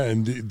 ever. Yeah,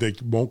 and they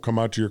won't come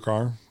out to your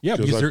car? Yeah,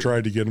 because I've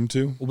tried to get them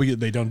to. Well,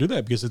 they don't do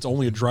that because it's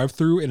only a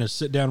drive-through and a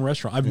sit-down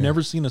restaurant. I've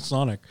never seen a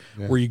Sonic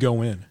where you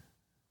go in.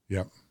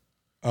 Yep.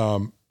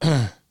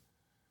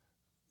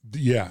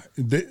 Yeah.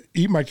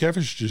 Eat My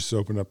Catfish just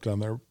opened up down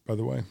there, by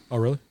the way. Oh,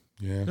 really?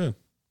 Yeah. Good.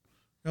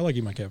 I like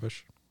Eat My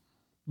Catfish.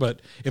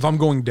 But if I'm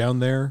going down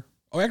there...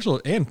 Oh,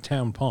 actually, and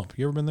Town Pump.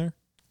 You ever been there?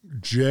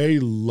 Jay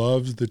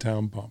loves the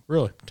Town Pump.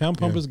 Really? Town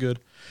Pump is good.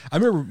 I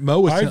remember Mo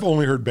was... I've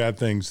only heard bad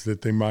things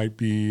that they might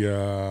be...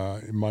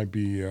 it might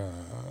be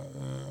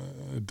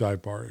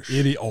dive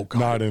bar-ish. Oh, God.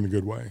 Not in a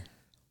good way.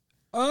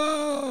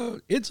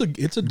 It's a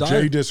dive...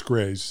 Jay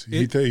disagrees.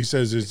 He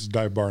says it's a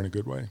dive bar in a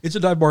good way. It's a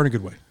dive bar in a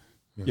good way.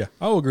 Yeah,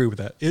 I will agree with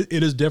that.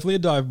 It is definitely a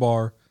dive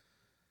bar.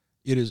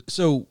 It is.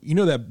 So,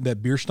 that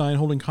beer stein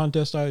holding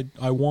contest I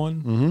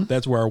won? Mm-hmm.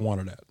 That's where I won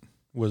it at,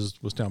 was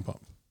Town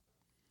Pump.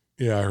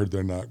 Yeah, I heard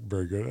they're not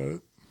very good at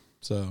it.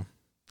 So,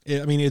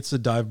 I mean, it's a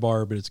dive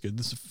bar, but it's good.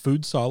 This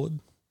food's solid.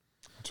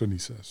 That's what he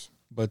says.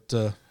 But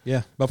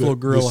yeah, Buffalo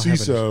Grill. The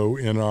CISO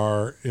in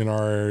our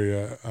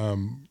area,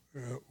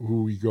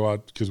 who we go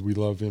out because we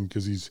love him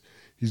because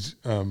he's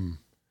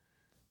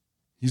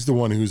the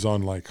one who's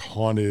on like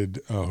haunted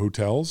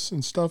hotels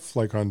and stuff,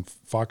 like on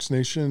Fox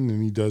Nation,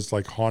 and he does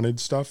like haunted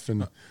stuff,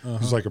 and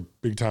he's like a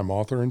big time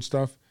author and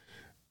stuff.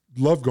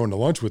 Love going to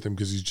lunch with him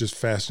because he's just a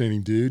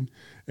fascinating dude,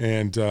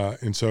 and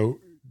so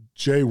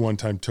Jay one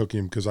time took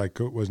him because I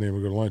wasn't able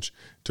to go to lunch.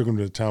 Took him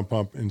to the Town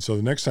Pump, and so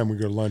the next time we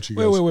go to lunch, he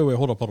goes, wait,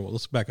 hold up,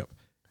 let's back up.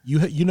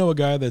 You know a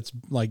guy that's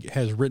like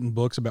has written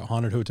books about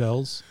haunted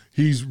hotels?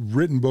 He's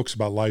written books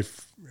about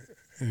life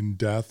and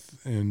death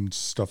and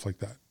stuff like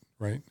that,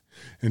 right?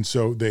 And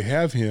so they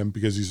have him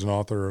because he's an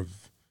author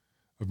of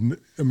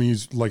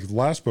he's like, the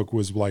last book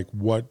was like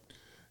what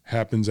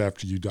happens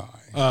after you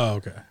die. Oh,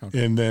 okay.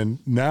 And then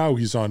now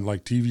he's on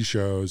like TV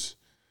shows.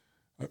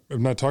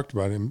 I've not talked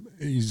about him.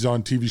 He's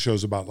on TV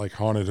shows about like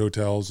haunted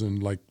hotels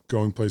and like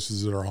going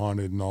places that are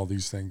haunted and all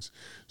these things.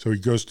 So he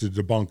goes to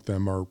debunk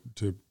them or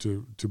to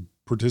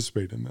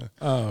participate in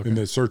in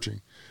the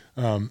searching.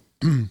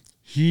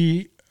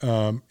 He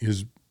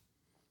has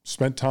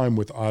spent time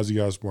with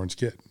Ozzy Osbourne's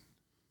kid.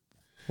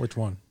 Which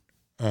one?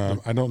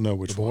 I don't know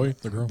which one. The boy?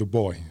 The girl? The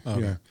boy,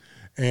 yeah.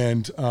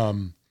 And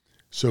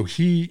so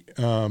he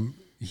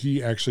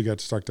actually got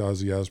to talk to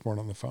Ozzy Osbourne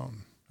on the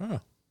phone. Oh.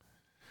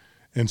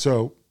 And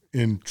so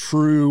in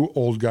true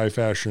old guy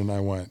fashion, I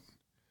went,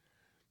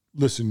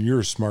 listen, you're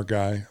a smart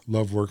guy.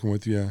 Love working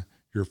with you.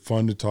 You're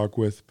fun to talk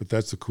with, but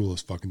that's the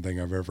coolest fucking thing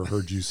I've ever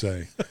heard you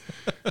say.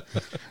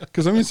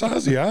 Because, I mean, it's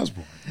Ozzy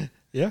Osbourne.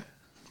 Yeah.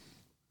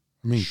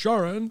 I mean,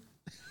 Sharon.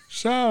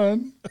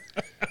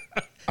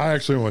 I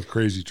actually went with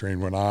Crazy Train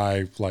when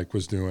I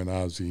was doing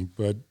Ozzy,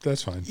 but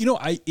that's fine. You know,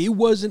 it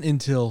wasn't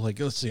until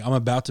let's see, I'm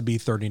about to be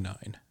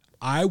 39.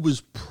 I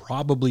was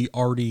probably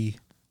already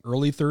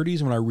early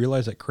 30s when I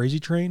realized that Crazy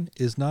Train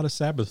is not a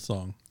Sabbath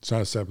song. It's not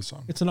a Sabbath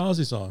song. It's an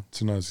Ozzy song.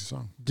 It's an Ozzy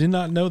song. Did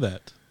not know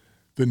that.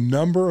 The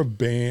number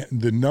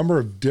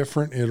of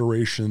different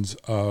iterations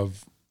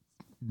of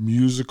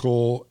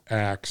musical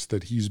acts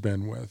that he's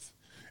been with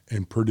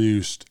and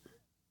produced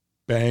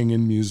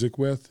banging music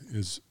with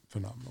is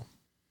phenomenal.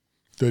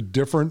 The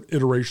different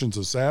iterations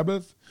of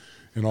Sabbath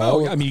and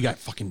all. I mean, you got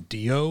fucking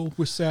Dio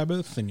with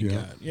Sabbath, and you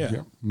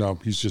got. No,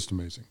 he's just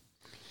amazing.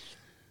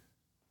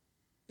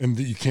 And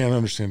you can't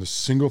understand a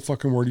single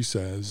fucking word he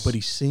says. But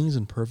he sings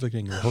in perfect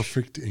English.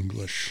 Perfect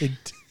English.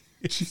 It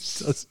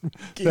doesn't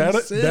make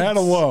any sense. That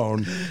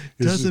alone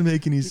doesn't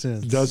make any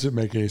sense. Doesn't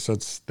make any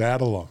sense.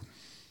 That alone.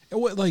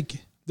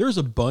 There's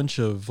a bunch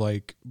of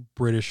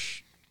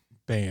British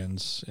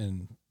bands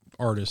and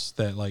artists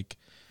that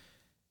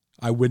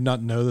I would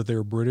not know that they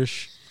were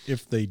British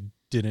if they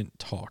didn't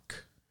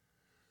talk.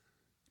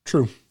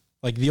 True.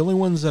 The only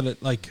ones that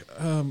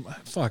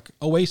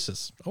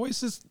Oasis,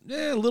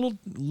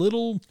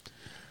 little.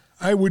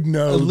 I would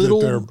know that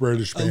they're a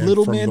British band. A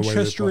little from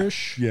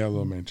Manchesterish. Yeah, a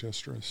little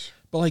Manchesterish.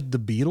 But the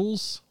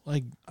Beatles,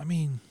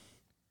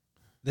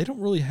 they don't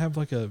really have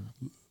a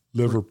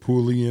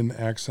Liverpoolian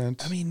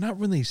accent. I mean, not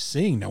when they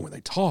sing, not when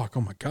they talk.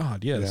 Oh my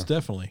God, yes,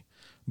 definitely.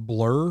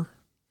 Blur.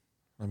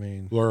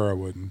 Blur, I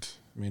wouldn't.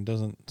 It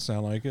doesn't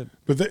sound like it.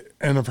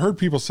 And I've heard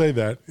people say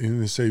that,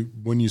 and they say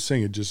when you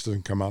sing, it just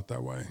doesn't come out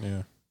that way.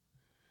 Yeah.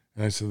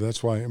 And I said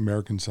that's why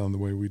Americans sound the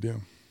way we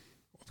do.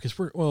 Because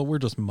we're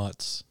just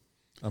mutts.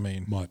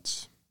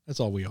 Mutts.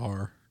 That's all we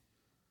are.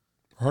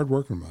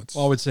 Hard-working mutts.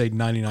 Well, I would say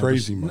 99%.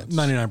 Crazy mutts.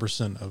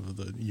 99% of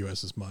the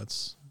U.S. is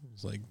mutts.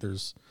 It's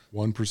there's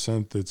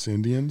 1% that's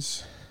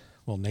Indians.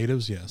 Well,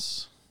 natives,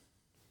 yes.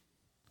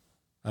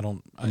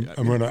 I'm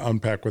going to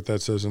unpack what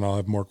that says, and I'll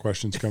have more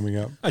questions coming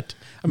up.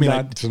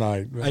 Not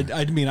tonight.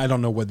 I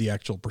don't know what the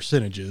actual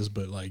percentage is,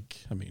 but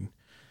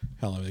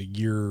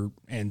your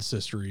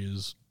ancestry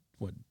is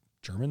what,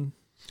 German?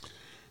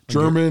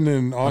 German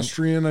and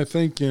Austrian, I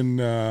think, and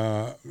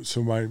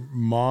so my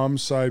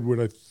mom's side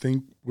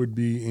would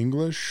be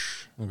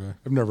English. Okay.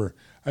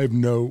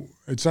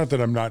 It's not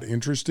that I'm not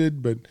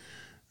interested, but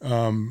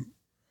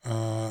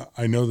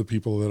I know the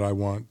people that I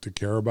want to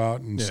care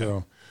about, and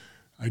so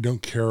I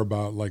don't care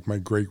about my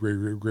great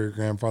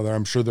grandfather.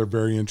 I'm sure they're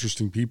very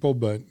interesting people,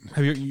 but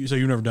so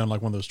you've never done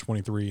one of those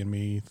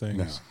 23andMe things?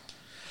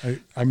 No.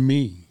 I'm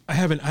me. I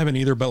haven't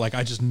either, but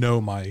I just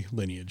know my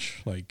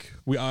lineage.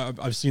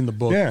 I've seen the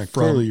book. Yeah,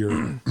 clearly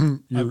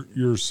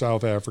you're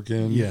South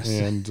African. Yes,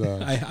 and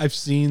I've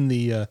seen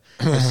the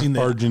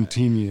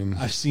Argentinian.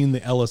 I've seen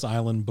the Ellis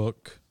Island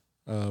book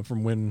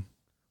from when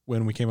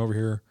we came over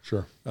here.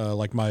 Sure.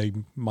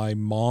 My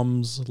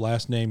mom's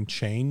last name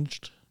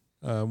changed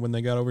when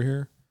they got over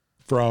here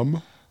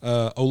from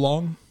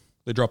Olong.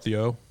 They dropped the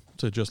O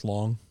to just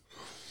Long,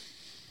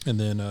 and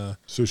then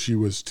so she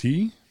was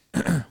T.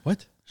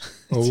 What?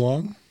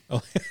 Olong?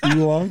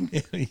 Oolong?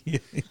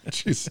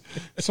 Jeez,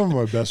 some of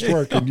my best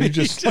work, and you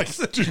just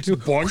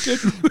bonk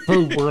it?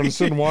 Boom, we're going to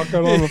sit and walk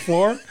out on the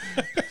floor?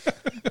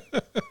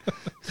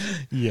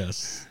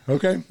 Yes.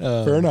 Okay,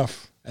 fair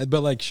enough.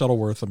 But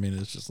Shuttleworth,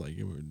 it's just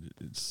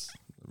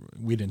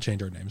we didn't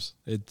change our names.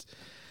 It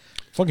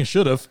fucking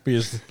should have,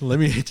 because let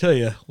me tell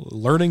you,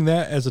 learning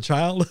that as a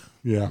child,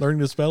 learning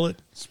to spell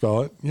it.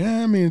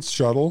 Yeah, I mean, it's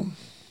shuttle.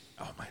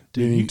 Oh my,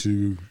 meaning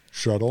to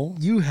shuttle.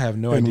 You have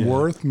no idea. And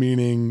worth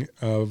meaning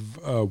of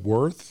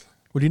worth.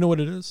 Well, do you know what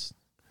it is?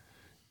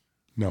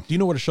 No. Do you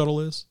know what a shuttle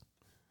is?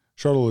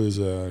 Shuttle is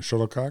a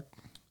shuttlecock.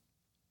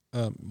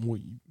 Well,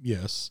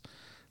 yes,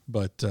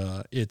 but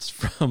it's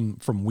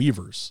from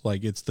weavers.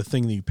 Like, it's the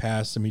thing that you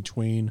pass in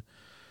between.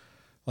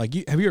 Like,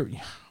 have you ever?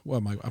 Well,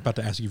 I'm about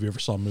to ask you if you ever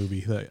saw a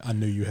movie that I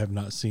knew you have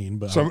not seen.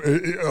 But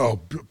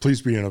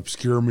please be an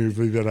obscure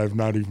movie that I've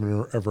not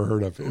even ever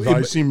heard of. Have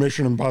I seen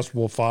Mission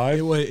Impossible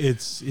 5?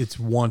 It's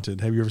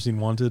Wanted. Have you ever seen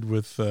Wanted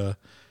with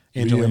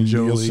Angelina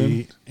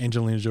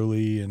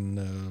Jolie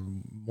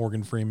and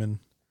Morgan Freeman?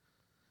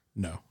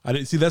 No, I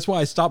didn't see. That's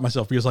why I stopped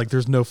myself, because like,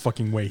 there's no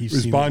fucking way he's seen.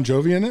 Is Bon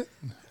Jovi in it,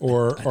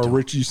 or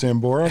Richie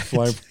Sambora,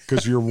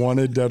 because you're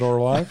wanted, dead or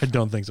alive? I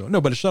don't think so. No,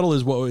 but a shuttle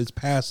is what is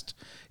passed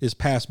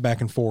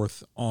back and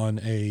forth on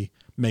a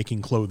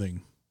making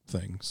clothing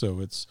thing. So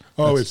it's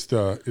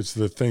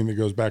the thing that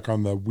goes back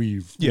on the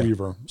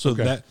weaver. So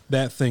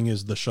that thing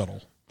is the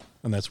shuttle,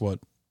 and that's.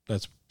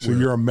 So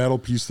you're a metal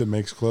piece that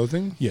makes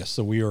clothing? Yes.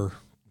 So we are,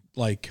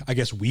 like, I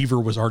guess weaver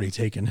was already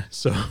taken,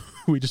 so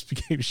we just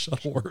became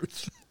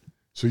Shuttleworth.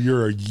 So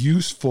you're a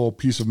useful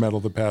piece of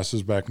metal that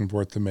passes back and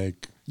forth to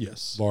make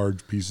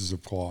large pieces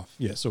of cloth.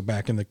 Yeah, so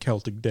back in the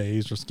Celtic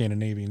days or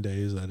Scandinavian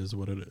days, that is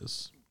what it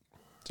is.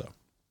 So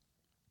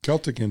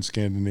Celtic and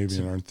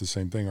Scandinavian aren't the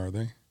same thing, are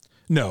they?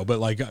 No, but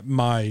like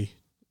my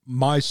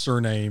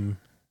surname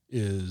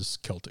is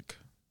Celtic,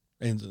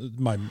 and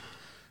my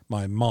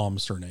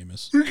mom's surname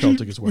is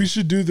Celtic as well. We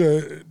should do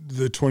the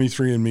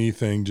 23andMe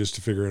thing just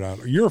to figure it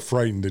out. You're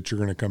frightened that you're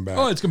going to come back.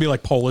 Oh, it's going to be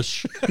like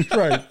Polish.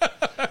 Right.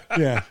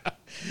 Yeah.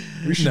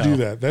 We should do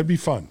that. That'd be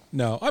fun.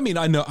 No, I mean,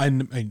 I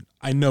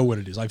know what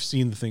it is. I've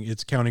seen the thing.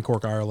 It's County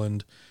Cork,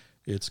 Ireland.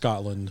 It's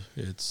Scotland.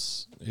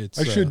 It's.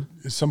 I should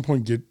at some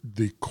point get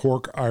the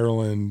Cork,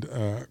 Ireland,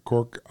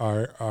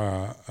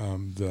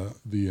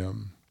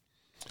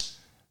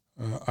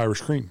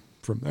 Irish cream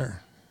from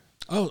there.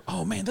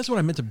 Oh man, that's what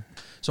I meant to.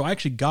 So I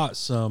actually got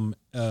some.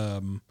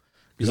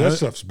 Because that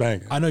stuff's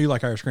banging. I know you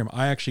like Irish cream.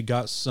 I actually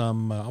got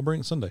some. I'll bring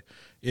it Sunday.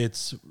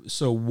 It's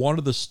so one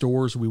of the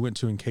stores we went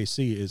to in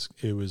KC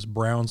it was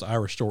Brown's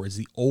Irish Store. It's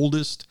the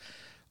oldest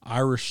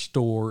Irish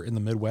store in the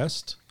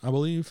Midwest, I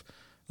believe,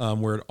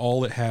 where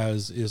all it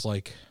has is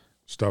like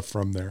stuff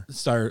from there,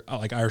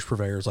 like Irish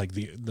purveyors, like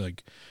the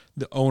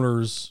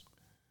owner's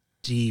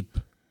deep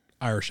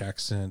Irish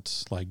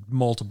accent, like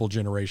multiple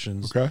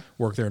generations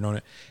work there and own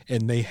it,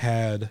 and they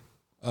had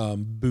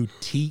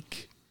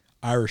boutique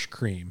Irish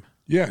cream.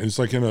 Yeah, it's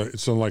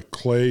in like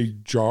clay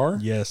jar.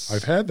 Yes,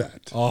 I've had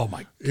that. Oh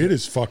my! It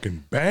is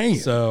fucking banging.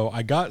 So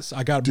I got.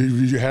 Have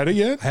you had it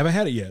yet? I haven't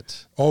had it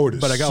yet. Oh, it is.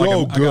 But I got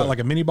good. I got like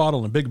a mini bottle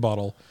and a big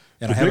bottle.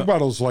 And the big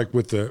bottle's like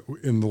it's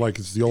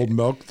the old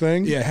milk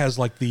thing. Yeah, it has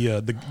like the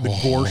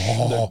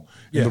gorsh.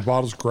 And the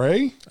bottle's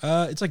gray.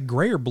 It's like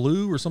gray or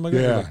blue or something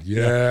like that.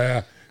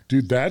 Yeah.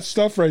 Dude, that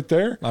stuff right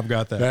there. I've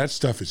got that. That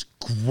stuff is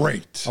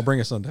great. I'll bring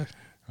it Sunday.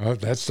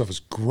 That stuff is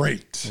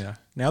great. Yeah.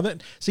 Now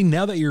that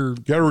you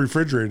got to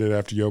refrigerate it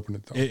after you open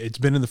it, though. It's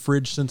been in the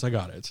fridge since I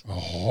got it.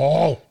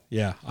 Oh.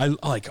 Yeah.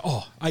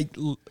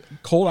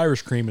 Cold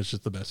Irish cream is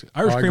just the best.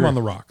 Irish cream on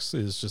the rocks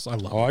is just, I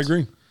love it. I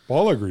agree.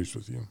 Paul agrees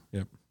with you.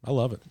 Yep. I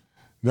love it.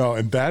 No,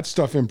 and that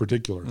stuff in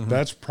particular,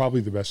 that's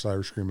probably the best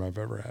Irish cream I've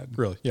ever had.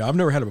 Really? Yeah, I've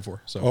never had it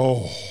before.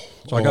 So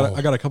I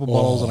got a couple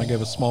bottles and I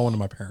gave a small one to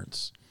my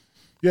parents.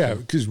 Yeah,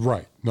 because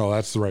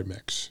that's the right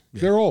mix.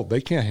 Yeah. They're old;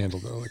 they can't handle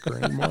their liquor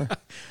anymore.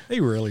 They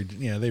rarely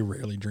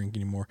drink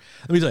anymore.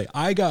 Let me tell you,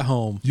 I got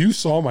home. You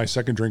saw my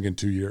second drink in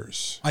 2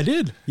 years. I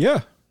did,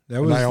 yeah.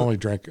 I only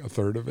drank a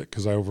third of it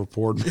because I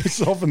overpoured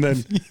myself, and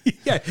then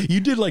you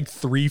did like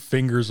 3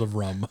 fingers of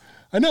rum.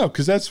 I know,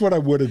 because that's what I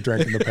would have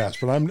drank in the past,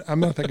 but I'm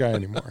not that guy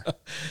anymore.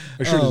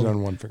 I should have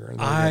done 1 finger.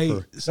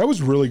 That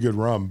was really good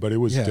rum, but it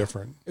was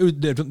different. It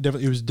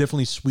was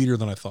definitely sweeter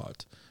than I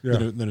thought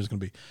than it was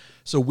going to be.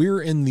 So we're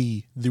in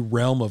the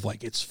realm of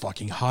like, it's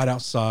fucking hot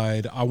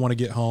outside. I want to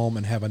get home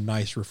and have a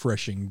nice,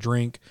 refreshing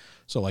drink.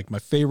 So like my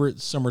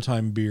favorite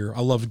summertime beer, I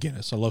love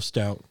Guinness. I love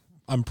stout.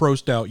 I'm pro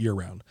stout year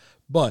round,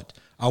 but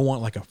I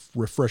want like a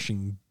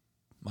refreshing,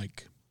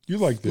 like you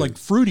like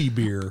fruity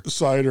beer,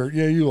 cider.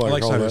 Yeah, you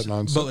like all that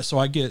nonsense. But so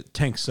I get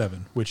Tank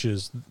 7, which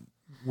is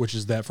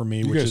that for me.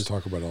 You which guys is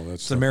talk about all that.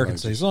 It's American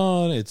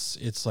Saison.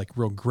 It's like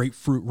real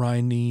grapefruit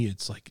rindy.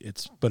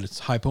 But it's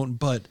high potent.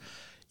 But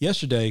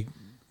yesterday,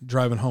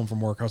 driving home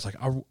from work, I was like,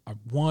 I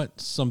want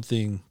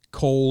something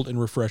cold and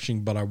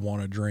refreshing, but I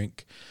want a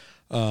drink.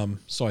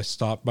 So I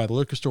stopped by the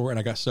liquor store and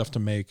I got stuff to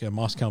make a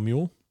Moscow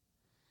Mule.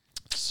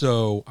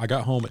 So I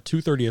got home at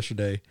 2:30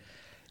 yesterday,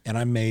 and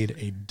I made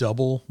a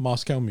double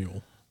Moscow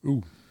Mule.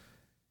 Ooh.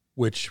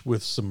 Which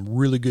with some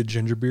really good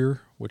ginger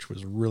beer, which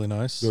was really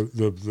nice.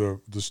 The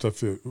stuff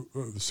the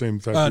same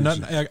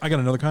factory. I got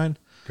another kind.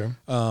 Okay.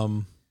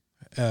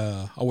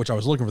 Which I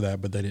was looking for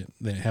that, but they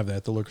didn't have that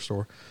at the liquor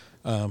store.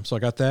 So I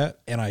got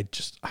that, and I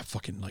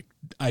fucking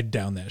I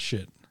downed that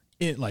shit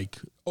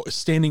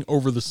standing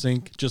over the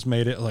sink, just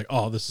made it like,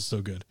 oh, this is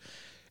so good.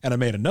 And I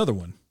made another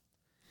one.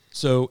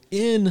 So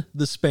in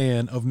the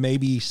span of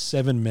maybe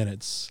 7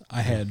 minutes,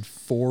 I had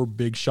 4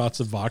 big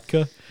shots of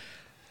vodka.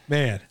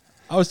 Man,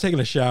 I was taking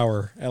a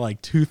shower at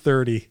like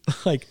 2:30,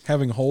 like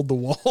having hold the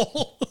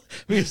wall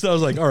because I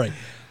was like, all right,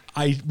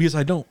 because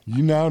I don't.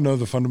 You now know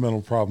the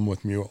fundamental problem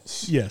with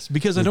mules. Yes,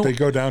 because they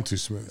go down too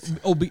smooth.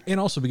 Oh, and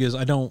also because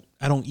I don't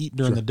eat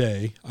during the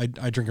day.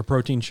 I drink a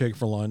protein shake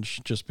for lunch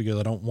just because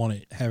I don't want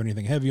to have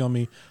anything heavy on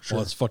me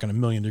while it's fucking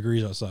 1,000,000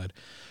 degrees outside.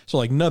 So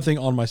like nothing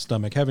on my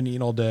stomach, haven't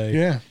eaten all day.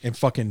 Yeah, and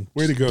fucking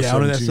way to go,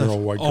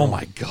 17-year-old white girl. Oh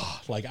my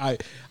god! Like I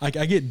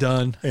get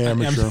done,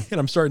 and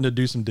I'm starting to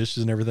do some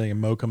dishes and everything,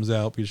 and Mo comes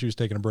out because she was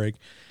taking a break,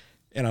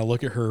 and I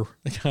look at her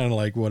kind of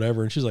like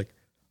whatever, and she's like,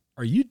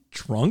 "Are you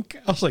drunk?"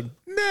 I was like,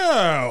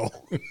 "No."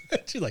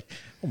 She's like,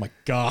 "Oh my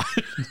god."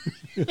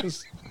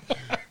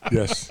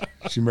 Yes,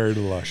 she married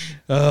a lush.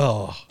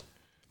 Oh.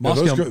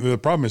 The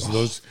problem is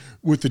those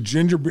with the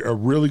ginger beer, a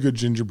really good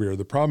ginger beer.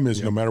 The problem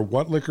is no matter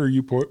what liquor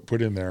you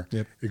put in there,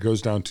 it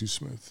goes down too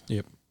smooth.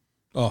 Yep.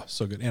 Oh,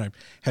 so good. And I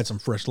had some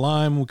fresh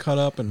lime we cut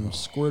up and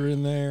squirted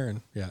in there,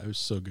 and yeah, it was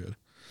so good.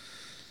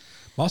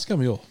 Moscow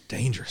Mule,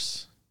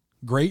 dangerous,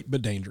 great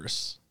but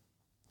dangerous.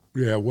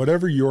 Yeah,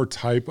 whatever your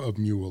type of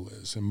mule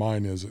is, and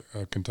mine is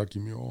a Kentucky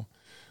Mule.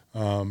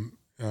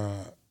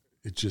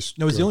 It just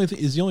no. Is the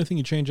only thing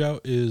you change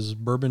out is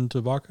bourbon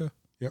to vodka?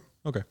 Yep.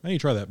 Okay, I need to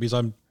try that because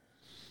I've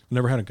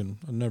never had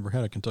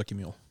a Kentucky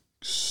Mule.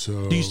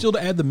 So do you still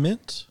add the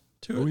mint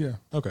to it? Oh yeah.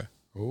 Okay.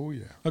 Oh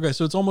yeah. Okay,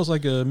 so it's almost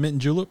like a mint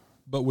and julep,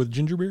 but with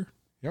ginger beer.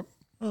 Yep.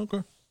 Oh,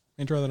 okay.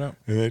 And try that out.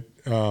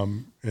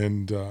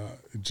 And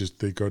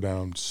they go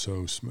down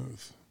so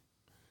smooth.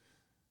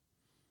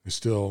 It's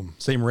still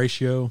same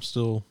ratio.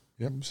 Still.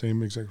 Yep.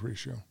 Same exact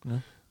ratio. Yeah.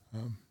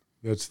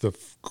 That's the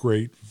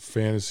great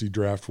fantasy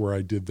draft where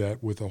I did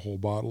that with a whole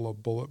bottle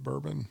of Bullet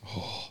bourbon.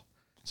 Oh.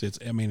 See,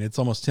 it's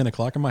almost 10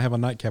 o'clock. I might have a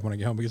nightcap when I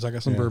get home because I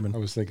got some bourbon. I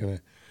was thinking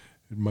it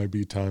might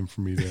be time for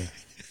me to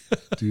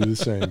do the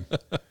same.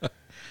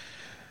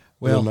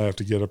 Well, then I have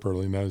to get up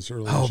early, not as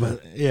early. Oh,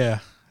 but yeah.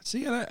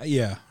 See,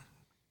 yeah.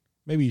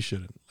 Maybe you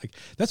shouldn't. Like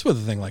that's what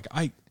the thing. Like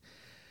I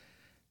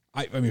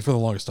mean, for the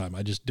longest time,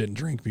 I just didn't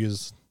drink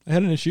because I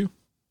had an issue.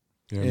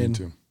 Yeah, me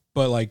too.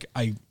 But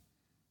I'm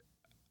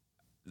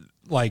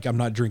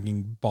not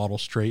drinking bottle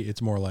straight.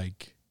 It's more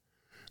like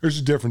there's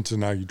a difference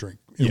in how you drink.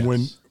 And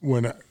yes.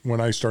 when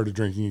I started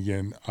drinking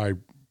again, I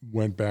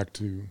went back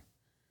to.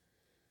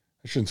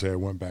 I shouldn't say I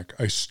went back.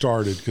 I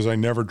started because I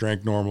never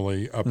drank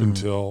normally up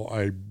until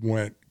I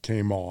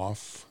came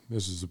off.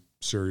 This is a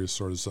serious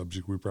sort of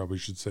subject we probably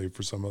should save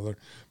for some other,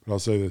 but I'll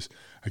say this.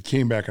 I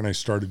came back and I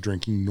started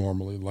drinking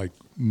normally, like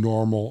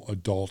normal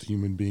adult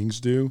human beings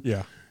do.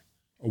 Yeah.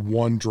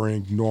 One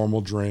drink,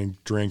 normal drink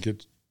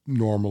it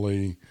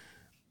normally,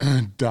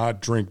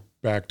 not drink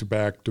back to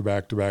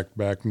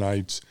back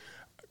nights,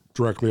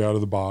 directly out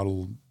of the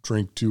bottle,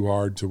 drink too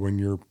hard to when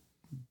you're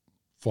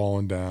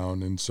falling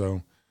down. And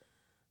so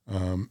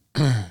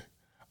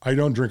I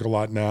don't drink a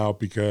lot now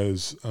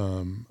because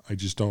I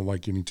just don't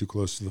like getting too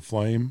close to the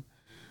flame.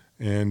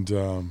 And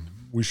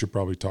we should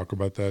probably talk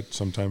about that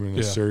sometime in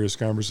a serious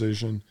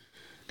conversation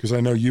because I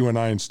know you and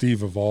I and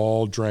Steve have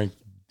all drank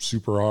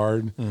super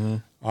hard. Mm-hmm.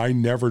 I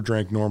never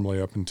drank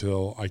normally up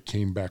until I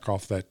came back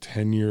off that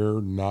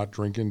 10-year not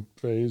drinking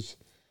phase.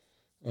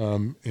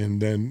 And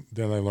then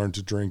I learned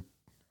to drink.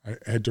 I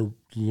had to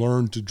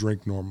learn to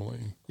drink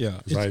normally. Yeah.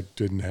 Because I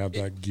didn't have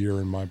that gear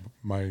in my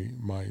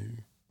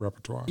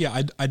repertoire.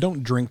 Yeah, I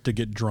don't drink to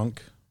get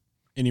drunk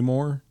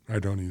anymore. I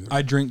don't either.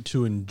 I drink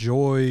to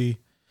enjoy.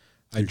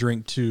 I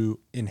drink to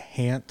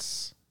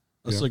enhance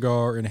a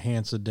cigar,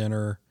 enhance a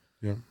dinner,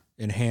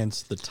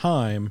 enhance the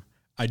time.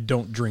 I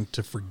don't drink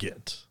to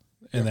forget.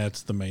 And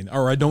that's the main,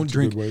 or I don't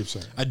drink. A good way of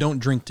saying it. I don't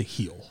drink to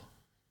heal.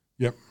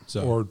 Yep.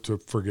 So, or to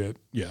forget.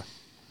 Yeah.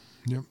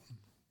 Yep.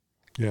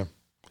 Yeah.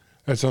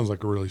 That sounds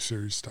like a really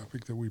serious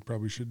topic that we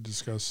probably should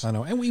discuss. I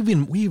know. And we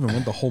even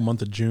went the whole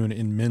month of June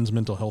in Men's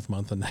Mental Health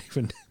Month and not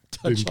even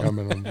touched Didn't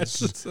comment on this.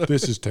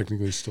 This is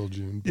technically still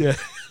June. Yeah.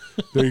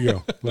 There you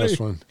go.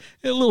 Last one.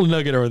 A little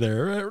nugget over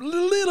there. A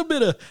little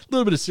bit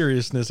of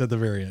seriousness at the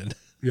very end.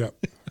 Yeah.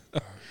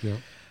 Yeah.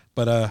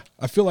 But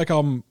I feel like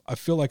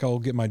I'll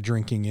get my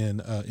drinking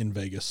in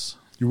Vegas.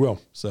 You will.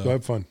 So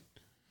have fun.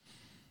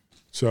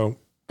 So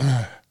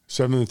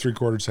 7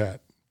 3/4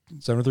 hat.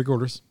 7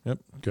 3/4. Yep.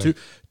 Okay.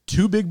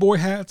 Two big boy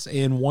hats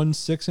and 1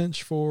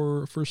 6-inch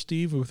for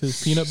Steve with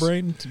his peanut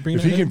brain.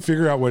 If he can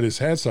figure out what his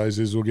hat size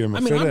is, we'll give him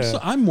a fitted hat.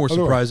 I'm more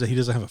surprised that he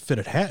doesn't have a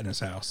fitted hat in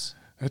his house.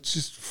 That's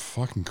just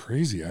fucking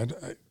crazy. I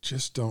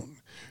just don't.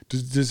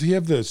 Does he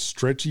have the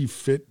stretchy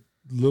fit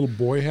little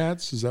boy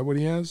hats? Is that what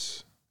he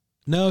has?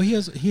 No, he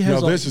has.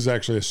 No, this is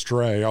actually a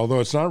stray, although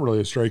it's not really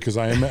a stray because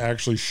I am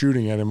actually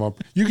shooting at him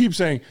up. You keep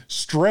saying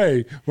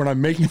stray when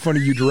I'm making fun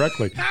of you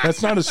directly.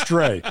 That's not a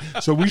stray.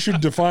 So we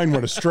should define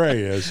what a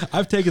stray is.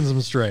 I've taken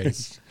some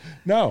strays.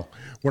 No,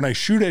 when I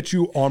shoot at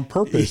you on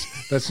purpose,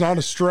 that's not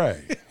a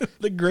stray.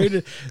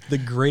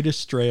 The greatest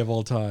stray of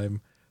all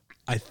time.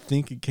 I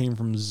think it came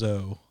from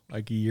Zoe.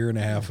 like a year and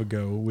a half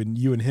ago when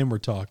you and him were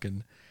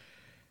talking,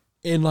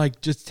 and like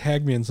just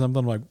tagged me in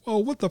something. I'm like, oh,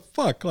 what the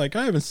fuck? Like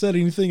I haven't said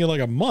anything in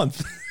like a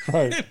month.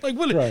 Right. Like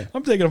what? Right.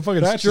 I'm taking a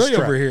fucking stray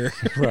over here.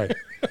 Right.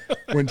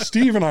 When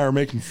Steve and I are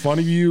making fun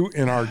of you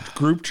in our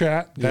group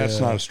chat, that's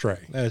not a stray.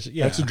 That's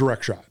a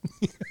direct shot.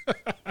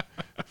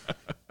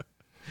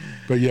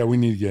 But yeah, we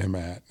need to get him a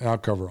hat. I'll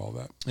cover all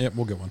that. Yep,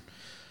 we'll get one.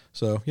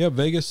 So yeah,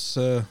 Vegas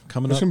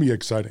coming up. It's gonna be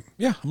exciting.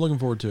 Yeah, I'm looking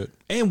forward to it.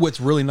 And what's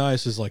really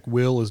nice is like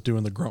Will is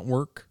doing the grunt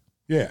work.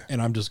 Yeah,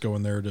 and I'm just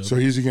going there to. So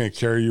he's gonna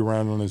carry you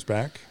around on his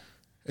back.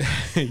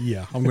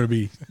 Yeah, I'm gonna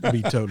be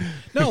totally.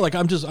 No, like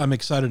I'm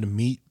excited to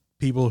meet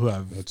people who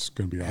I've that's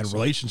gonna be had awesome.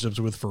 relationships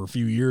with for a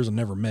few years and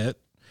never met.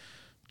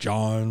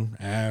 John,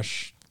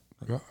 Ash,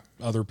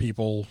 other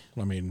people.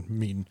 I mean,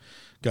 meeting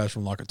guys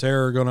from La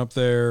Catera going up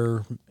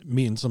there,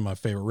 meeting some of my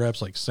favorite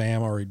reps like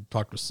Sam. I already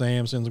talked to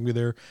Sam. Sam's gonna be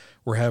there.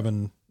 We're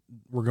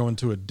going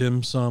to a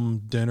dim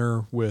sum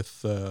dinner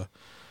with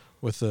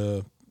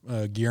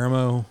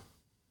Guillermo.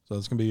 So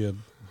it's gonna be a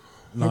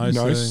nice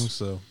thing.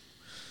 So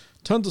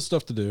tons of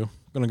stuff to do.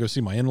 Gonna go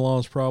see my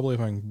in-laws probably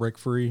if I can break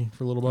free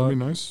for a little bit. That'd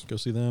be nice. Go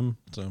see them.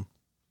 So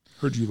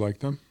heard you like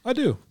them. I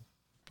do.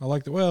 I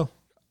like the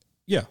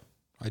yeah.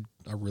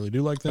 I really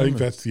do like them. I think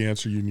that's the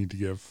answer you need to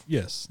give.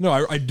 Yes. No,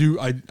 I do.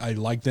 I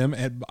like them,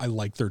 and I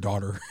like their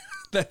daughter.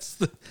 That's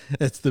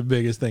the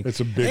biggest thing. It's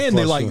a big and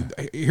plus they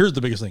like. Here's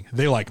the biggest thing.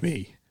 They like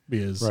me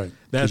because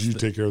that's you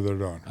take care of their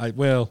daughter.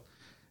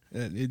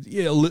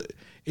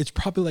 It's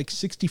probably like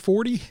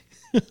 60-40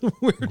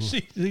 where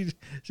she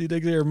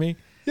takes care of me.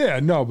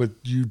 Yeah, no, but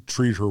you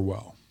treat her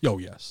well. Oh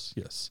yes.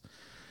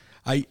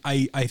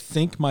 I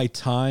think my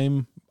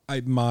time,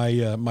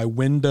 my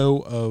window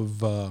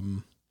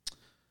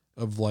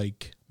of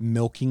like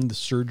milking the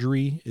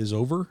surgery is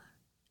over.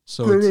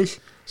 So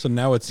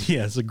now it's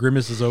the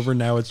grimace is over.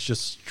 Now it's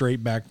just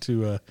straight back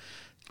to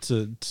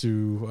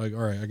like, all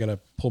right, I got to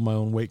pull my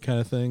own weight kind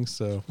of thing.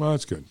 So well,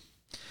 that's good.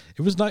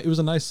 It was not. It was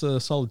a nice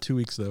solid 2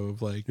 weeks though.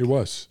 Of like it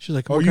was. She's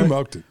like, oh, you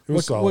milked it. It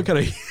was solid. What kind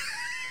of?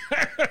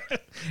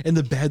 And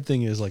the bad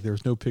thing is like there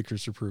was no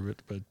pictures to prove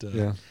it. But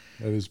yeah,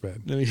 that is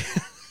bad.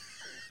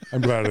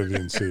 I'm glad I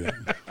didn't see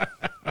that.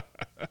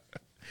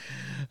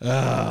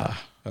 Oh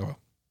well.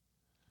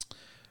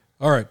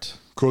 All right.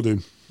 Cool,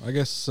 dude. I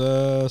guess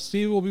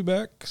Steve will be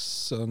back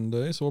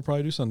Sunday, so we'll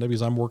probably do Sunday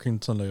because I'm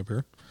working Sunday up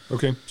here.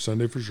 Okay,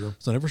 Sunday for sure.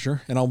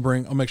 And I'll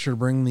make sure to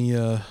bring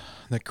the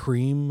that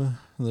cream,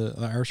 the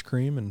Irish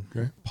cream,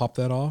 and pop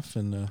that off.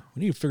 And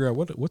we need to figure out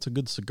what's a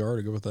good cigar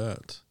to go with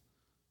that.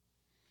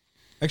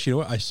 Actually, you know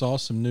what? I saw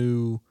some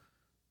new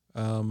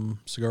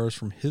cigars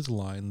from his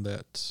line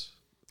that.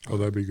 Oh,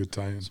 that'd be a good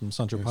tie-in. Some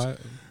Sancho Pie.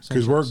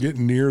 Because we're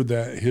getting near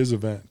his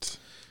event.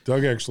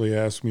 Doug actually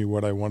asked me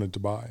what I wanted to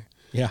buy.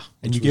 Yeah,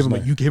 and you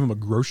gave him a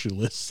grocery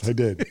list. I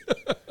did,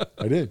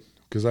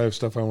 because I have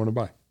stuff I want to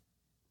buy.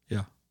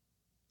 Yeah,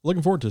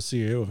 looking forward to a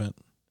CAO event.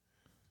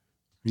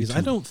 Because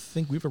I don't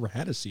think we've ever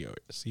had a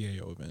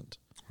CAO event.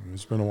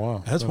 It's been a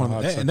while. That's one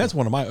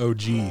of my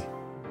OG.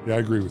 Yeah, I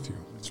agree with you.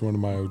 It's one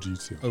of my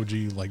OGs too.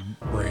 OG like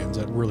brands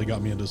that really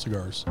got me into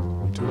cigars.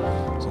 Me too.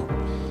 So,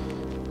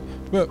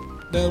 but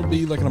that'll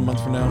be like in a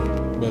month from now.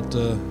 But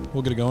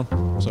we'll get it going.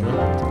 So,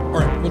 all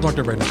right, we'll talk to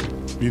everybody next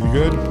week. Be the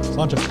good.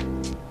 Sancho.